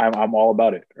 I'm all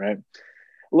about it, right?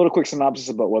 A little quick synopsis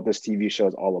about what this TV show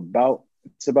is all about.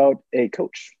 It's about a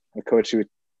coach who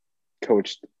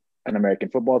coached an American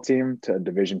football team to a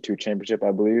Division II championship,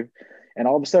 I believe, and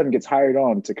all of a sudden gets hired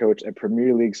on to coach a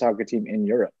Premier League soccer team in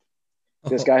Europe.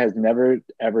 This guy has never,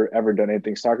 ever done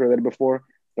anything soccer related before,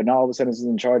 but now all of a sudden he's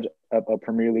in charge of a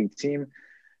Premier League team,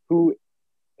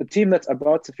 a team that's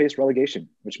about to face relegation,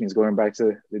 which means going back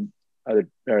to the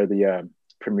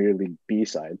Premier League B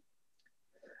side.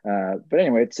 But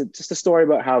anyway, it's just a story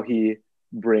about how he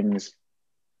brings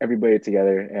everybody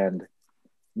together and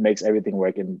makes everything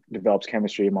work and develops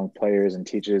chemistry among players and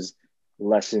teaches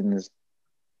lessons.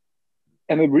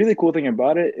 And the really cool thing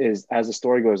about it is, as the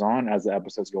story goes on, as the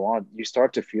episodes go on, you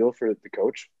start to feel for the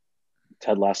coach,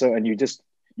 Ted Lasso, and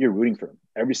you're rooting for him.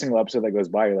 Every single episode that goes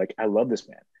by, you're like, I love this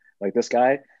man. Like, this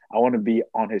guy, I want to be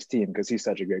on his team because he's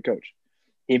such a great coach.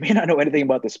 He may not know anything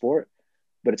about the sport,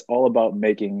 but it's all about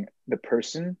making the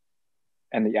person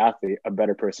and the athlete a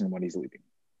better person when he's leaving.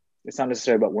 It's not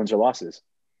necessarily about wins or losses,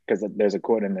 because there's a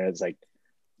quote in there. It's like,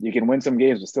 you can win some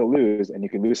games but still lose, and you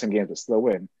can lose some games but still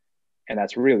win. And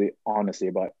that's really honestly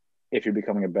about if you're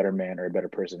becoming a better man or a better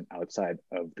person outside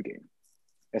of the game.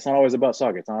 It's not always about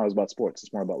soccer. It's not always about sports.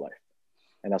 It's more about life.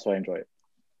 And that's why I enjoy it.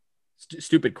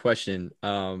 Stupid question.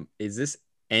 Is this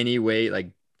any way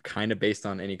like kind of based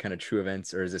on any kind of true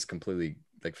events, or is this completely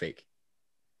like fake?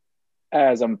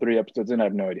 As I'm 3 episodes in, I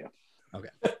have no idea.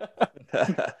 Okay.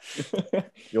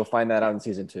 You'll find that out in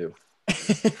season 2.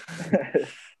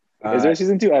 Is there a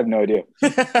season 2? I have no idea.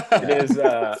 It is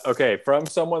okay. From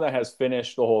someone that has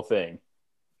finished the whole thing,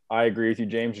 I agree with you,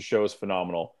 James. The show is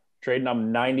phenomenal. Traden,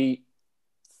 I'm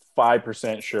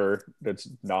 95% sure that's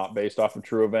not based off of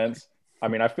true events. I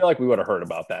mean, I feel like we would have heard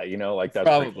about that, like that's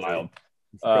Probably. pretty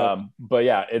wild. But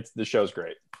yeah, the show's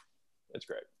great. It's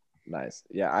great. Nice.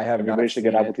 Yeah, I have. Everybody should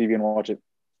get Apple TV and watch it.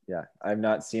 Yeah, I've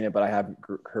not seen it, but I have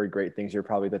heard great things. You're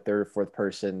probably the 3rd or 4th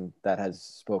person that has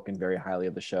spoken very highly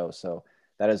of the show. So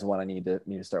that is one I need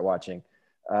to start watching.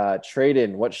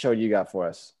 Traden, what show do you got for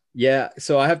us? Yeah,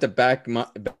 so I have to back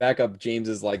up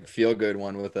James's like feel good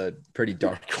one with a pretty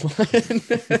dark one.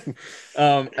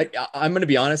 I'm gonna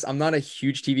be honest, I'm not a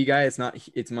huge TV guy. It's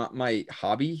not my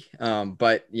hobby.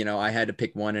 But I had to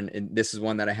pick one, and this is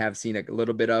one that I have seen a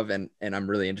little bit of, and I'm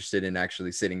really interested in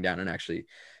actually sitting down and actually,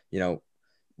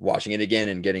 watching it again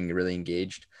and getting really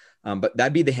engaged. But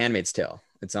that'd be The Handmaid's Tale.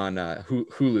 It's on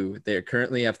Hulu. They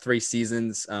currently have 3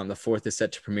 seasons. The 4th is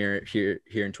set to premiere here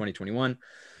in 2021.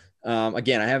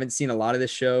 Again, I haven't seen a lot of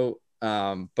this show,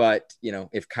 but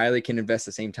if Kylie can invest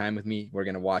the same time with me, we're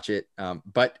going to watch it.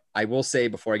 But I will say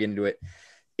before I get into it,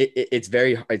 it's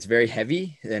very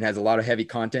heavy and has a lot of heavy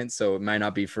content. So it might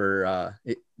not be for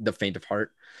the faint of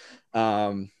heart.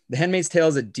 The Handmaid's Tale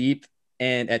is a deep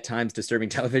and at times disturbing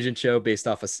television show based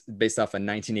off a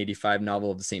 1985 novel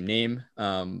of the same name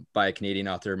by a Canadian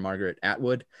author, Margaret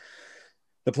Atwood.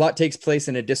 The plot takes place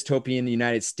in a dystopian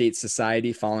United States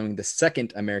society following the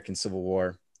Second American Civil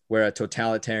War, where a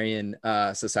totalitarian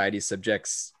society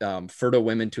subjects fertile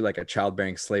women to like a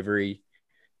childbearing slavery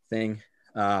thing.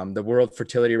 The world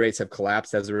fertility rates have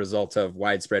collapsed as a result of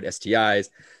widespread STIs,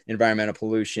 environmental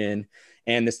pollution,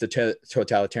 and this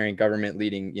totalitarian government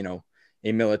leading,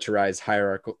 a militarized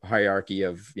hierarchy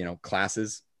of,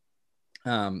 classes.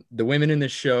 The women in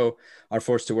this show are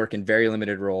forced to work in very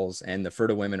limited roles, and the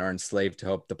fertile women are enslaved to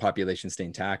help the population stay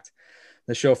intact.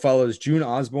 The show follows June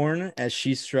Osborne as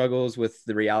she struggles with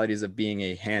the realities of being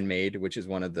a handmaid, which is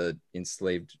one of the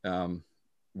enslaved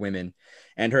women,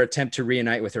 and her attempt to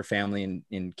reunite with her family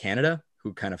in Canada,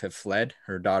 who kind of have fled,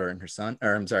 her daughter and her son,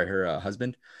 or I'm sorry, her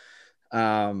husband.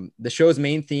 The show's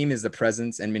main theme is the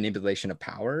presence and manipulation of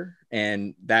power,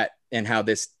 and how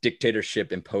this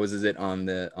dictatorship imposes it on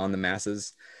the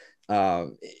masses.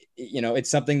 It's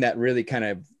something that really kind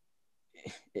of,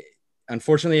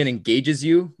 unfortunately, it engages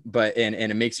you, but and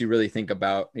it makes you really think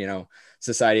about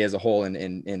society as a whole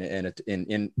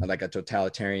in like a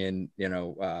totalitarian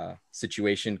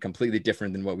situation, completely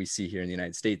different than what we see here in the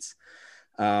United States.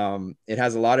 It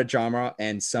has a lot of drama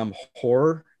and some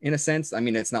horror in a sense. I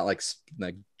mean, it's not like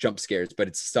jump scares, but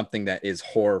it's something that is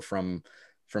horror from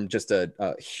just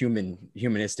a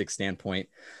humanistic standpoint.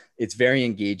 It's very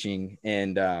engaging,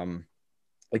 and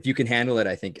if you can handle it,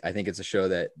 I think it's a show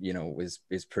that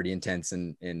is pretty intense,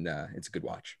 and it's a good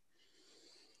watch.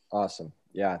 Awesome.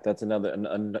 Yeah, that's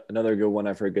another good one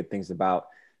I've heard good things about.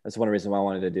 That's one reason why I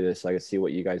wanted to do this, so I could see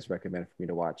what you guys recommend for me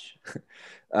to watch.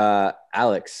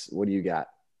 Alex, what do you got?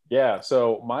 Yeah,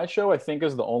 so my show, I think,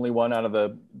 is the only one out of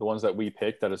the ones that we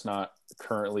picked that is not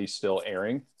currently still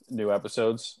airing new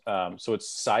episodes. So it's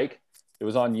Psych. It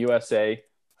was on USA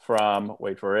from,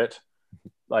 wait for it,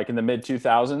 like in the mid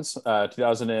 2000s,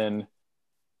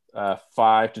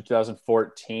 2005 to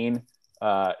 2014.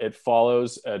 It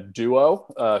follows a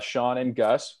duo, Sean and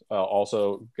Gus.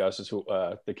 Also, Gus is who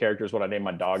the character is what I named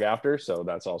my dog after, so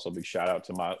that's also a big shout out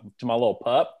to my little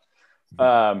pup.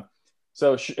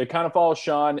 So it kind of follows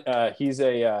Sean. He's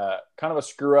a kind of a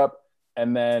screw up,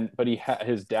 and then but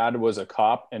his dad was a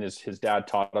cop, and his dad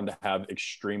taught him to have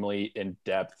extremely in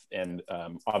depth and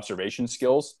observation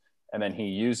skills, and then he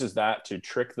uses that to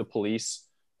trick the police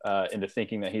into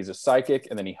thinking that he's a psychic,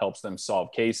 and then he helps them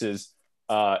solve cases.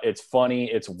 It's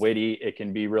funny, it's witty, it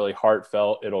can be really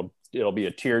heartfelt. It'll be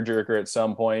a tearjerker at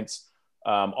some points.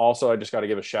 Also, I just got to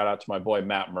give a shout out to my boy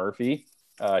Matt Murphy.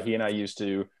 He and I used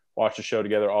to watch the show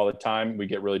together all the time. We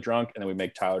get really drunk, and then we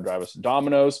make Tyler drive us to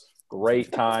Domino's.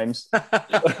 Great times.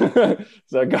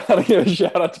 So I got to give a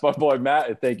shout out to my boy Matt,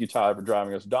 and thank you, Tyler, for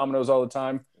driving us to Domino's all the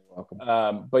time. You're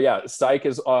welcome. But yeah, Psych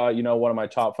is one of my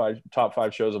top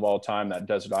five shows of all time. That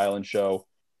Desert Island show.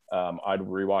 I'd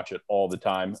rewatch it all the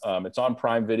time. It's on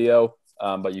Prime Video,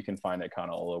 but you can find it kind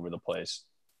of all over the place.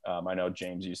 I know,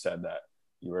 James, you said that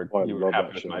you were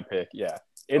happy with my pick. Yeah,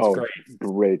 it's great.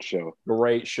 Great show.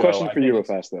 Great show. Question for you real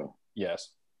fast, though. Yes.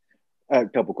 I have a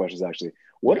couple questions, actually.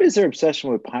 What is their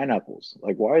obsession with pineapples?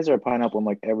 Like, why is there a pineapple in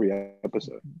like every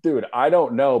episode? Dude, I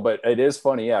don't know, but it is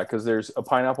funny, yeah, because there's a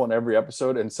pineapple in every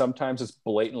episode, and sometimes it's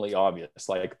blatantly obvious.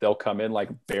 Like, they'll come in like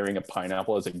bearing a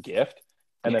pineapple as a gift.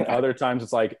 And then other times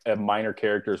it's like a minor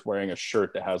character is wearing a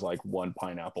shirt that has like one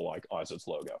pineapple like as its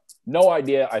logo. No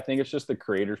idea. I think it's just the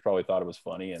creators probably thought it was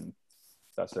funny, and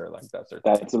that's their thing.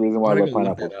 That's the reason why I love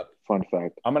pineapples. Fun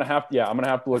fact. I'm gonna have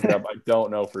to look it up. I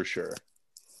don't know for sure.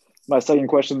 My second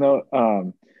question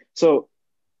though, so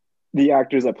the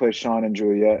actors that play Sean and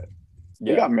Juliet,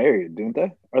 they got married, didn't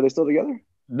they? Are they still together?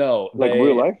 No, like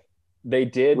real life. They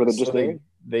did. Were they just married?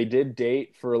 They did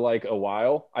date for like a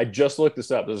while. I just looked this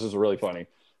up. This is really funny.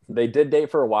 They did date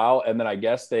for a while, and then I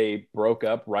guess they broke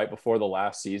up right before the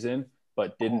last season,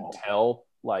 but didn't tell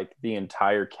like the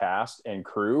entire cast and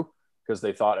crew because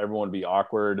they thought everyone would be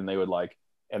awkward, and they would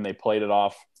and they played it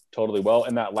off totally well.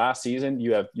 And that last season,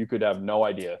 you could have no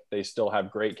idea. They still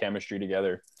have great chemistry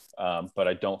together, but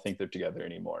I don't think they're together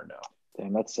anymore now.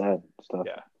 Damn, that's sad stuff.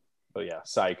 Yeah, but yeah,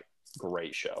 Psych,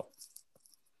 great show.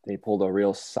 They pulled a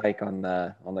real psych on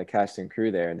the cast and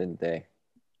crew there, didn't they?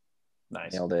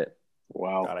 Nice. Nailed it.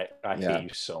 Wow. God, I hate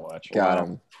you so much. Got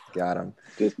him.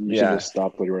 You should just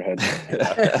stop what you were heading.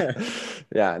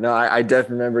 Yeah. No, I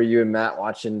definitely remember you and Matt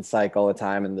watching Psych all the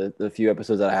time, and the few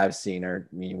episodes that I have seen are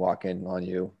me walking on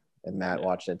you and Matt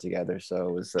watching it together. So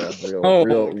it was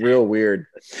real weird.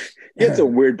 You had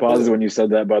some weird pauses when you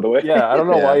said that, by the way. Yeah, I don't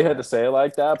know why you had to say it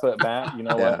like that, but Matt, you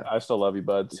know what? I still love you,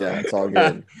 bud. So. Yeah, it's all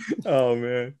good. Oh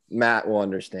man, Matt will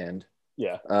understand.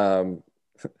 Yeah.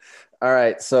 All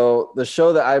right, so the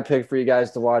show that I picked for you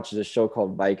guys to watch is a show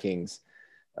called Vikings.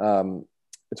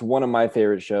 It's one of my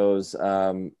favorite shows.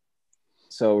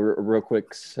 So real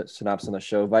quick synopsis on the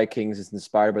show. Vikings is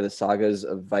inspired by the sagas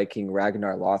of Viking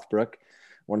Ragnar Lothbrok,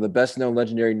 one of the best-known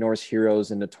legendary Norse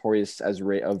heroes and notorious as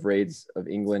of raids of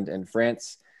England and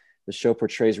France. The show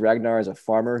portrays Ragnar as a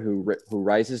farmer who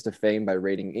rises to fame by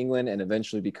raiding England and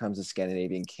eventually becomes a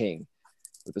Scandinavian king,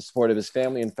 with the support of his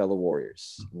family and fellow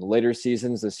warriors. In the later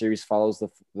seasons, the series follows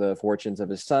the fortunes of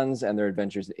his sons and their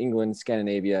adventures in England,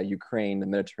 Scandinavia, Ukraine, the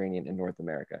Mediterranean, and North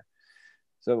America.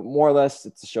 So more or less,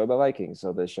 it's a show about Vikings,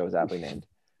 so the show is aptly named.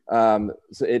 So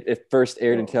it first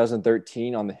aired in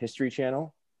 2013 on the History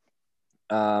Channel.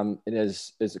 It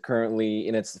is currently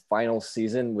in its final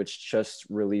season, which just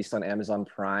released on Amazon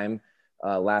Prime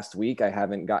last week. I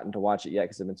haven't gotten to watch it yet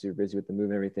because I've been super busy with the move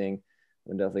and everything.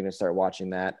 I'm definitely going to start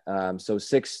watching that. So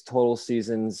 6 total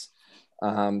seasons,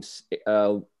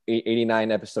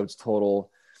 89 episodes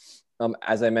total.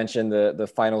 As I mentioned,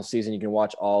 the final season, you can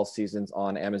watch all seasons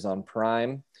on Amazon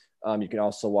Prime. You can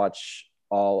also watch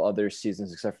all other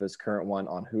seasons except for this current one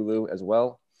on Hulu as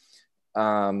well.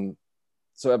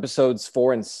 So episodes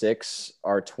 4 and 6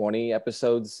 are 20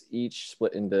 episodes each,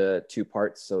 split into 2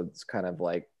 parts. So it's kind of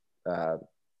like 10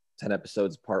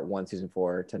 episodes part 1 season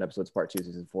 4, 10 episodes part 2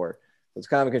 season 4. So it's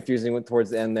kind of confusing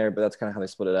towards the end there, but that's kind of how they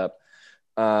split it up.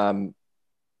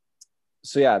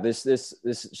 So yeah,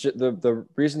 the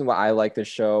reason why I like this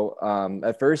show,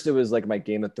 at first it was like my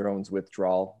Game of Thrones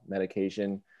withdrawal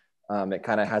medication. It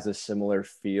kind of has a similar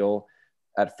feel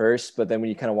at first, but then when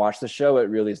you kind of watch the show, it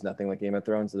really is nothing like Game of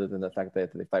Thrones, other than the fact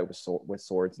that they fight with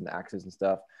swords and axes and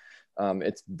stuff.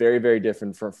 It's very, very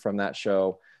different from that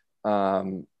show.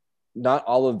 Not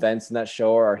all events in that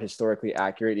show are historically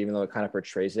accurate, even though it kind of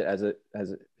portrays it as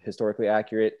historically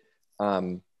accurate.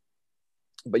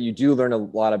 But you do learn a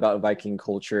lot about Viking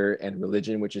culture and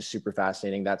religion, which is super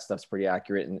fascinating. That stuff's pretty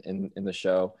accurate in the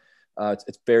show.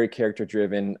 It's very character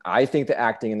driven. I think the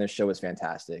acting in this show is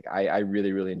fantastic. I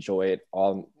really, really enjoy it.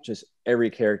 Just every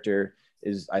character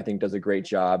I think does a great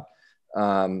job.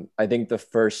 I think the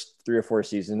first 3 or 4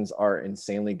 seasons are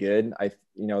insanely good.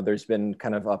 There's been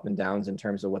kind of up and downs in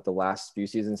terms of what the last few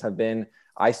seasons have been.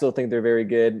 I still think they're very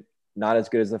good. Not as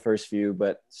good as the first few,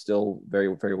 but still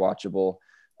very, very watchable.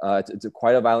 It's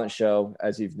quite a violent show.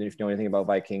 If you know anything about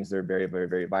Vikings, they're very, very,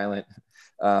 very violent.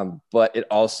 But it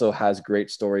also has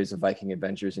great stories of Viking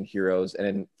adventures and heroes.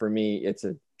 And for me, it's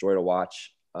a joy to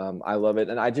watch. I love it.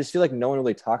 And I just feel like no one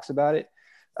really talks about it.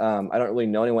 I don't really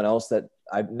know anyone else that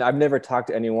I've never talked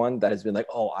to anyone that has been like,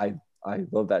 oh, I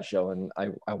love that show. And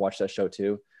I watched that show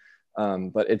too.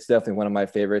 But it's definitely one of my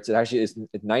favorites. It actually is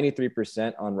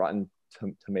 93% on Rotten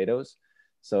Tomatoes.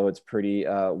 So it's pretty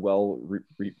well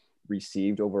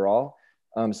received overall.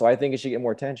 So I think it should get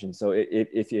more attention. So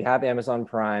if you have Amazon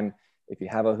Prime, if you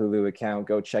have a Hulu account,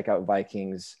 go check out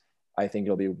Vikings. I think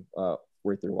it'll be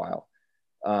worth your while.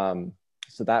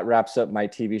 So that wraps up my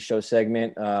TV show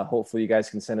segment. Hopefully you guys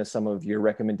can send us some of your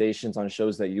recommendations on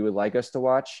shows that you would like us to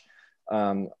watch.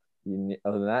 Other than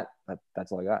that,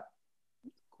 that's all I got.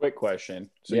 Quick question.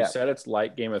 So you said it's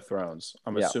like Game of Thrones.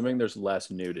 I'm assuming there's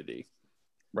less nudity,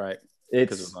 right?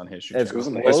 Because it's on History Channel. It was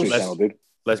on the History Channel, dude.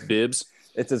 Less bibs.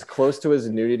 It's as close to as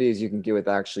nudity as you can get with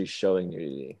actually showing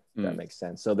nudity. If that makes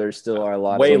sense. So there still are a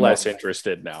lot way less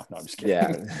interested now. No, I'm just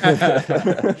kidding.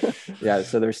 Yeah. Yeah.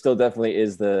 So there still definitely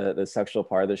is the sexual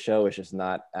part of the show. It's just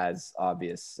not as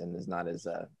obvious and is not as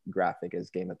graphic as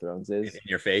Game of Thrones is. In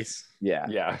your face. Yeah.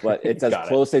 Yeah. But it's as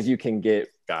close as you can get.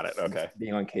 Got it. Okay.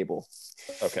 Being on cable.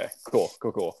 Okay.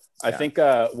 Cool. I think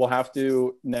we'll have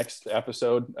to next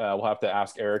episode. We'll have to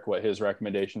ask Eric what his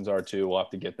recommendations are too. We'll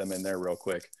have to get them in there real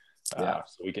quick. So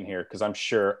we can hear, because I'm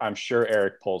sure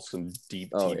Eric pulls some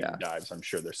deep TV dives. I'm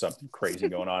sure there's something crazy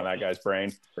going on in that guy's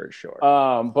brain for sure.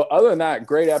 But other than that,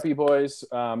 great Epi boys.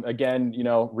 Again,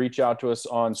 reach out to us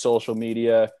on social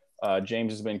media.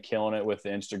 James has been killing it with the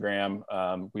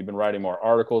Instagram. We've been writing more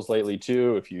articles lately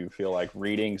too. If you feel like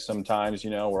reading, sometimes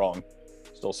we're all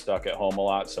still stuck at home a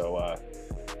lot. So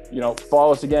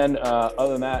follow us again.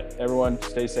 Other than that, everyone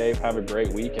stay safe. Have a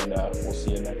great week, and we'll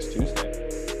see you next Tuesday.